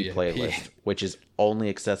VIP playlist, which is only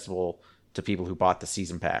accessible to people who bought the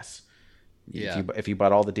season pass. Yeah. If you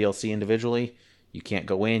bought all the DLC individually, you can't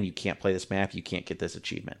go in, you can't play this map, you can't get this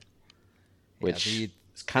achievement. Which is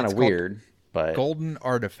kind of weird. But Golden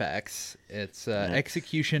Artifacts. It's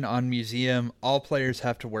execution on museum. All players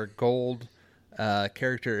have to wear gold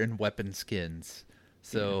character and weapon skins.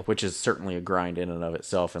 So, which is certainly a grind in and of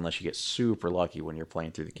itself, unless you get super lucky when you're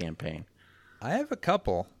playing through the campaign. I have a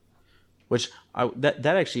couple. Which that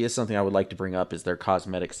actually is something I would like to bring up, is their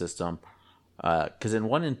cosmetic system. Because in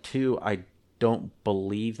 1 and 2, I don't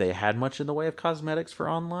believe they had much in the way of cosmetics for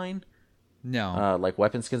online. No. Like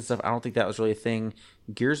weapon skins and stuff. I don't think that was really a thing.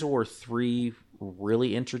 Gears of War 3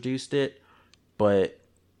 really introduced it, but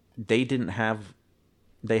they didn't have...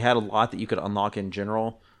 They had a lot that you could unlock in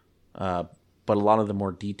general, but a lot of the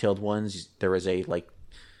more detailed ones, there was a, like...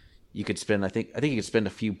 You could spend... I think you could spend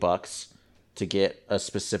a few bucks to get a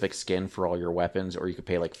specific skin for all your weapons, or you could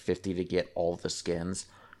pay like $50 to get all of the skins.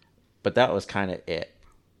 But that was kind of it.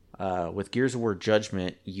 With Gears of War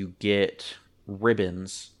Judgment, you get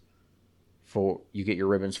ribbons you get your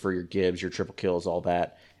ribbons for your gibbs, your triple kills, all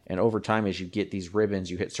that. And over time, as you get these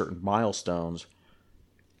ribbons, you hit certain milestones,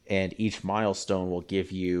 and each milestone will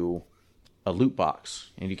give you a loot box.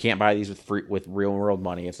 And you can't buy these with real world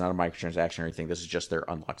money. It's not a microtransaction or anything. This is just their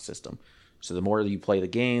unlock system. So the more you play the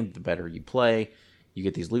game, the better you play. You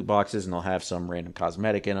get these loot boxes, and they'll have some random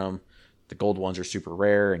cosmetic in them. The gold ones are super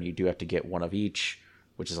rare, and you do have to get one of each,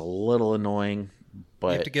 which is a little annoying.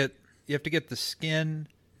 But you have to get the skin,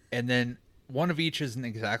 and then one of each isn't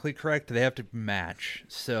exactly correct. They have to match.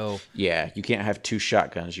 So yeah, you can't have 2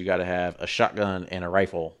 shotguns. You got to have a shotgun and a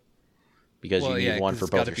rifle, because you need one for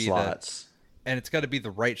both your slots. And it's got to be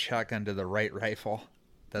the right shotgun to the right rifle.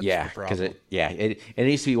 That's the problem. Because it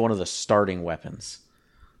needs to be one of the starting weapons.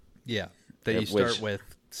 Yeah, that you start with,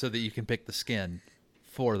 so that you can pick the skin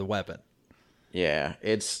for the weapon. Yeah,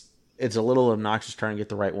 it's a little obnoxious trying to get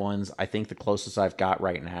the right ones. I think the closest I've got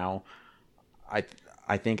right now, I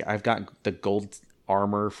think I've got the gold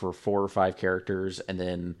armor for 4 or 5 characters, and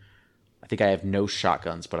then I think I have no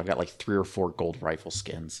shotguns, but I've got like 3 or 4 gold rifle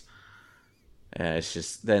skins. And it's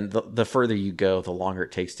just, then the further you go, the longer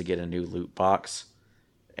it takes to get a new loot box.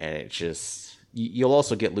 And it's just, you'll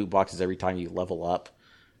also get loot boxes every time you level up,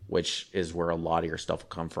 which is where a lot of your stuff will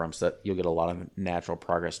come from. So that you'll get a lot of natural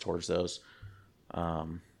progress towards those.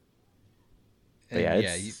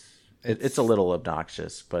 It's a little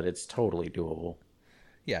obnoxious, but it's totally doable.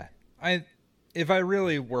 Yeah. If I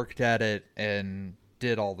really worked at it and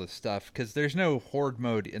did all this stuff, because there's no horde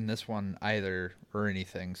mode in this one either or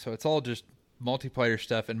anything. So it's all just multiplayer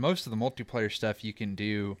stuff, and most of the multiplayer stuff you can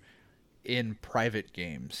do in private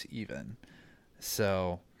games even.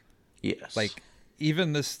 So yes, like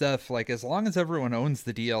even this stuff, like as long as everyone owns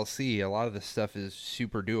the DLC, a lot of this stuff is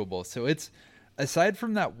super doable. So it's, aside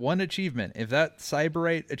from that one achievement, if that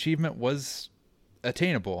Cyberite achievement was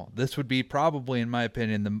attainable, this would be probably, in my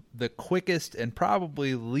opinion, the quickest and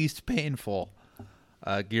probably least painful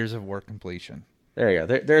Gears of War completion. There you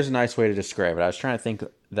go. There's a nice way to describe it. I was trying to think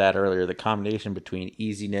that earlier, the combination between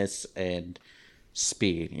easiness and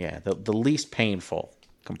speed. Yeah, the least painful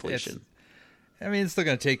completion. It's still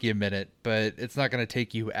going to take you a minute, but it's not going to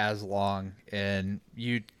take you as long, and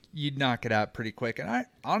you'd knock it out pretty quick. And I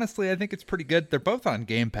think it's pretty good. They're both on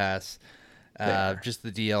Game Pass, just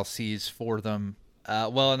the DLCs for them.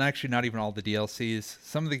 And actually not even all the DLCs.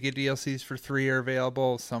 Some of the good DLCs for 3 are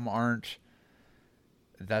available, some aren't.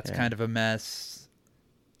 That's kind of a mess.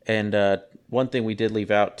 And one thing we did leave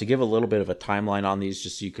out, to give a little bit of a timeline on these,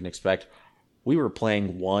 just so you can expect, we were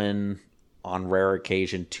playing one, on rare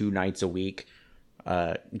occasion, 2 nights a week.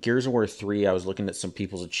 Gears of War 3, I was looking at some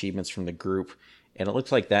people's achievements from the group, and it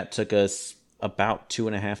looks like that took us about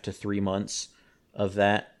 2.5 to 3 months of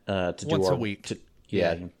that to do once a week.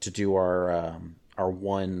 To do our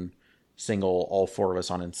one single, all 4 of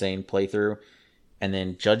us on Insane playthrough. And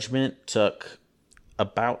then Judgment took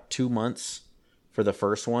about 2 months for the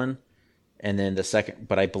first one, and then the second,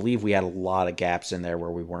 but I believe we had a lot of gaps in there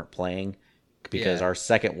where we weren't playing, because our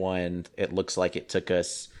second one, it looks like it took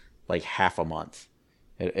us like half a month.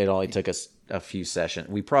 It only took us a few sessions.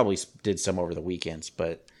 We probably did some over the weekends,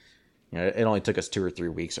 but it only took us 2 or 3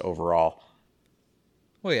 weeks overall.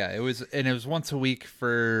 Well, yeah, it was once a week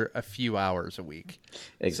for a few hours a week.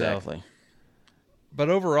 Exactly. So, but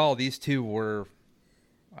overall, these 2 were,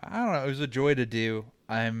 I don't know, it was a joy to do.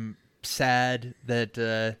 I'm sad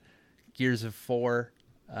that Gears of 4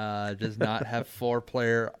 does not have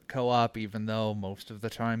 4-player co-op, even though most of the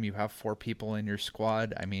time you have 4 people in your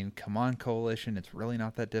squad. I mean, come on, Coalition, it's really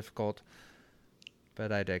not that difficult.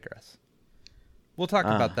 But I digress. We'll talk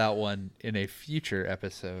about that one in a future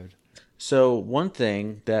episode. So one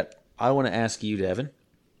thing that I want to ask you, Devin,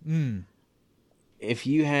 if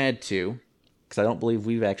you had to, because I don't believe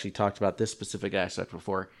we've actually talked about this specific aspect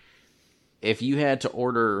before, if you had to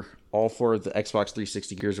order all 4 of the Xbox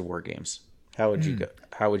 360 Gears of War games, how would you go?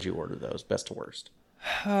 How would you order those, best to worst?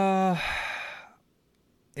 In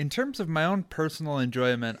terms of my own personal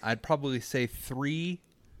enjoyment, I'd probably say 3,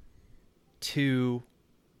 2,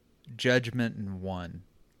 Judgment, and 1.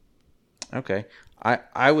 Okay.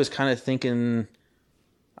 I was kind of thinking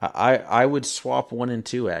I would swap 1 and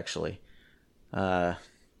 2 actually. 2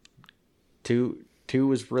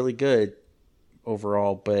 was really good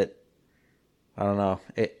overall, but I don't know.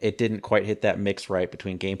 It didn't quite hit that mix right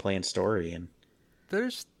between gameplay and story. And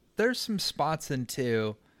there's some spots in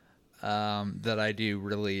 2 that I do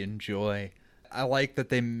really enjoy. I like that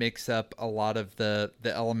they mix up a lot of the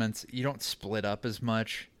elements. You don't split up as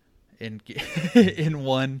much in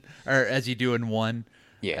 1, or as you do in 1.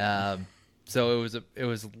 Yeah. So it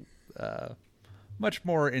was much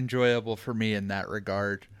more enjoyable for me in that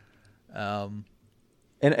regard.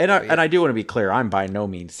 And I do want to be clear. I'm by no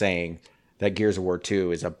means saying that Gears of War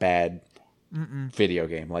 2 is a bad video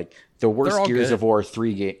game. Like the worst Gears of War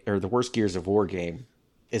 3 game or the worst Gears of War game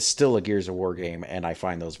is still a Gears of War game, and I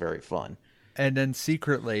find those very fun. And then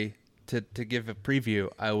secretly, to give a preview,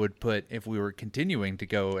 I would put, if we were continuing to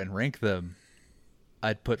go and rank them,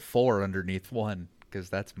 I'd put 4 underneath 1 because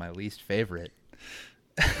that's my least favorite.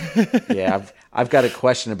 Yeah, I've got a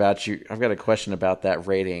question about you. I've got a question about that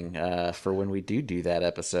rating for when we do that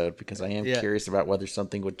episode, because I am curious about whether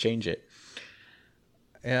something would change it.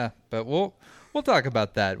 Yeah, but we'll talk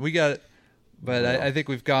about that. We got it, but I think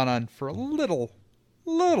we've gone on for a little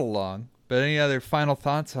long. But any other final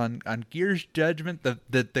thoughts on Gears Judgment,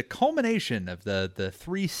 the culmination of the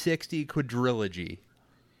 360 quadrilogy?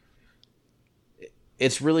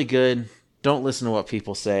 It's really good. Don't listen to what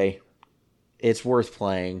people say. It's worth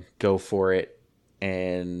playing. Go for it.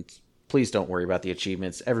 And please don't worry about the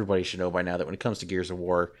achievements. Everybody should know by now that when it comes to Gears of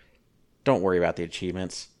War, don't worry about the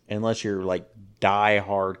achievements. Unless you're like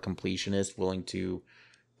die-hard completionist willing to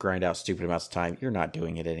grind out stupid amounts of time, you're not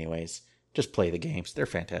doing it anyways. Just play the games. They're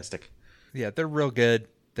fantastic. Yeah, they're real good.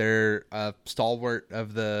 They're a stalwart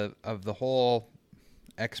of the whole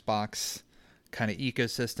Xbox kind of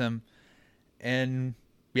ecosystem. And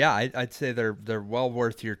yeah, I'd say they're well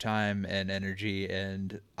worth your time and energy,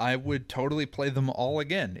 and I would totally play them all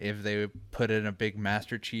again if they put in a big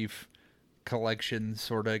Master Chief collection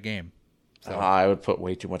sort of game. So I would put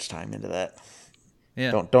way too much time into that.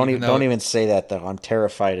 Yeah, don't even say that though. I'm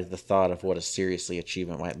terrified at the thought of what a seriously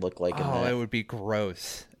achievement might look like. It would be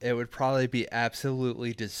gross. It would probably be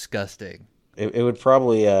absolutely disgusting. It would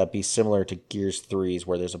probably be similar to Gears 3's,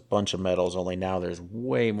 where there's a bunch of medals. Only now there's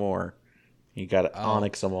way more. You got to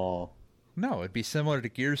onyx them all. No, it'd be similar to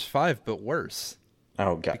Gears 5, but worse.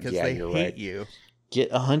 Oh god, because yeah, they you're hate right. You.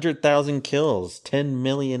 Get 100,000 kills, 10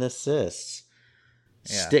 million assists.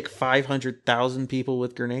 Yeah. Stick 500,000 people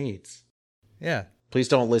with grenades. Yeah. Please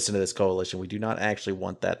don't listen to this, Coalition. We do not actually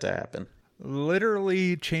want that to happen.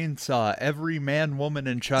 Literally chainsaw every man, woman,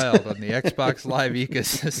 and child on the Xbox Live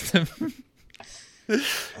ecosystem.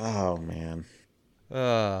 Oh, man.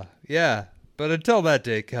 Yeah. But until that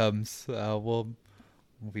day comes, we'll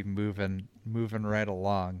be moving right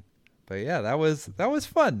along. But yeah, that was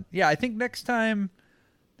fun. Yeah, I think next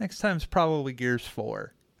time's probably Gears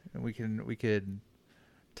 4. And we could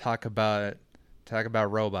talk about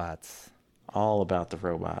robots. All about the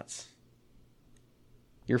robots.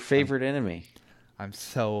 Your favorite enemy. I'm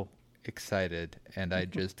so excited, and I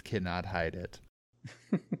just cannot hide it.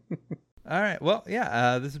 All right. Well,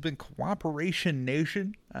 yeah, this has been Cooperation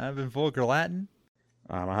Nation. I've been Vulgar Latin.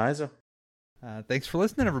 I'm Ahiza. Thanks for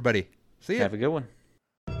listening, everybody. See ya. Have a good one.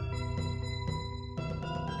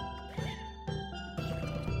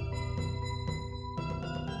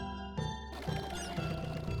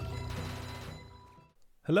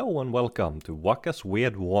 Hello and welcome to Waka's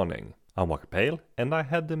Weird Warning. I'm Waka Pale, and I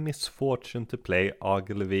had the misfortune to play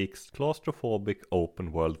Argelevik's claustrophobic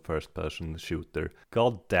open-world first-person shooter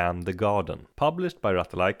God Damn the Garden. Published by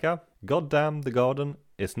Ratalaika, God Damn the Garden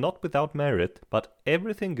is not without merit, but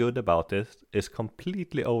everything good about it is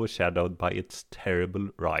completely overshadowed by its terrible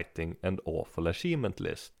writing and awful achievement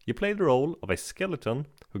list. You play the role of a skeleton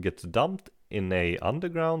who gets dumped in a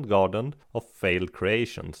underground garden of failed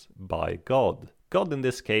creations by God. God in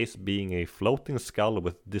this case being a floating skull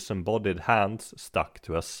with disembodied hands stuck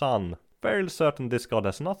to a sun. Fairly certain this god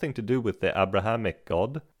has nothing to do with the Abrahamic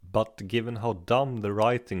god, but given how dumb the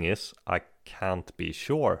writing is, I can't be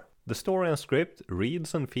sure. The story and script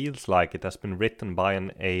reads and feels like it has been written by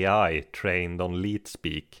an AI trained on leet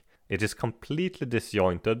speak. It is completely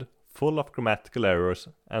disjointed, full of grammatical errors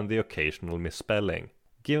and the occasional misspelling.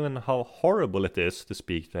 Given how horrible it is to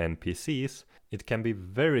speak to NPCs, it can be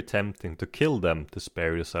very tempting to kill them to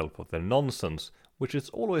spare yourself of their nonsense, which is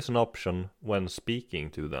always an option when speaking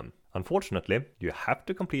to them. Unfortunately, you have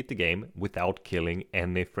to complete the game without killing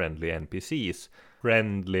any friendly NPCs,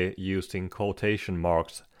 friendly using quotation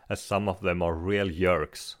marks as some of them are real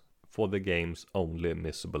yerks for the game's only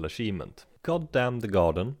missable achievement. God Damn the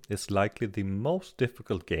Garden is likely the most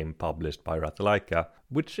difficult game published by Ratalaika,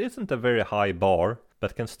 which isn't a very high bar,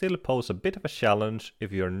 but can still pose a bit of a challenge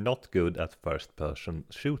if you're not good at first-person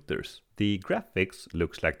shooters. The graphics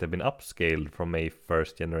looks like they've been upscaled from a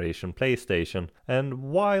first-generation PlayStation, and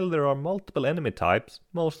while there are multiple enemy types,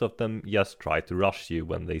 most of them just try to rush you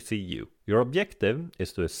when they see you. Your objective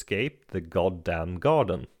is to escape the goddamn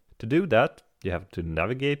garden. To do that, you have to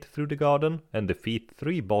navigate through the garden and defeat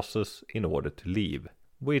 3 bosses in order to leave,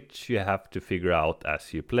 which you have to figure out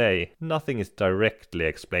as you play. Nothing is directly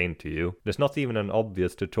explained to you. There's not even an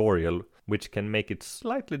obvious tutorial which can make it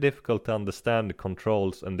slightly difficult to understand the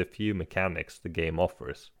controls and the few mechanics the game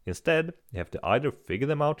offers. Instead, you have to either figure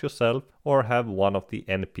them out yourself or have one of the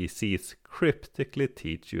NPCs cryptically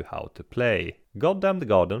teach you how to play. Goddamn the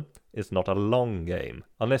Garden is not a long game.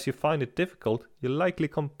 Unless you find it difficult, you'll likely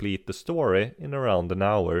complete the story in around an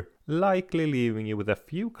hour, likely leaving you with a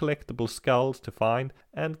few collectible skulls to find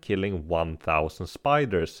and killing 1000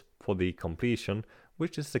 spiders for the completion,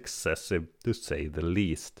 which is excessive to say the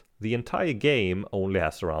least. The entire game only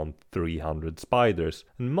has around 300 spiders,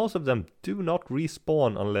 and most of them do not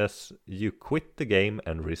respawn unless you quit the game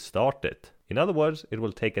and restart it. In other words, it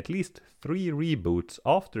will take at least 3 reboots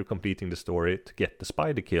after completing the story to get the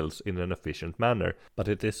spider kills in an efficient manner, but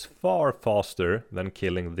it is far faster than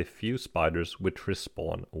killing the few spiders which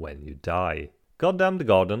respawn when you die. Goddamn the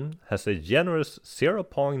Garden has a generous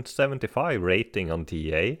 0.75 rating on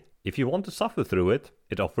TA. If you want to suffer through it,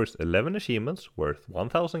 it offers 11 achievements worth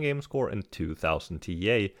 1000 game score and 2000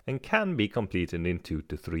 TA and can be completed in 2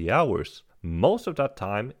 to 3 hours. Most of that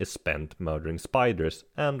time is spent murdering spiders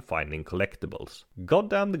and finding collectibles.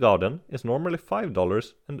 Goddamn the Garden is normally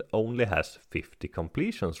 $5 and only has 50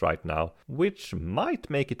 completions right now, which might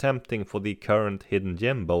make it tempting for the current hidden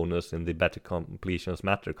gem bonus in the Better Completions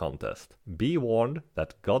Matter contest. Be warned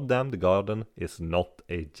that Goddamn the Garden is not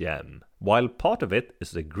a gem. While part of it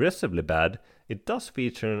is aggressively bad, it does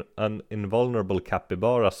feature an invulnerable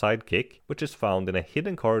capybara sidekick, which is found in a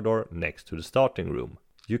hidden corridor next to the starting room.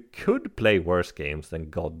 You could play worse games than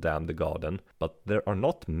Goddamn the Garden, but there are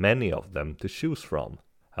not many of them to choose from.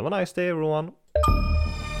 Have a nice day, everyone.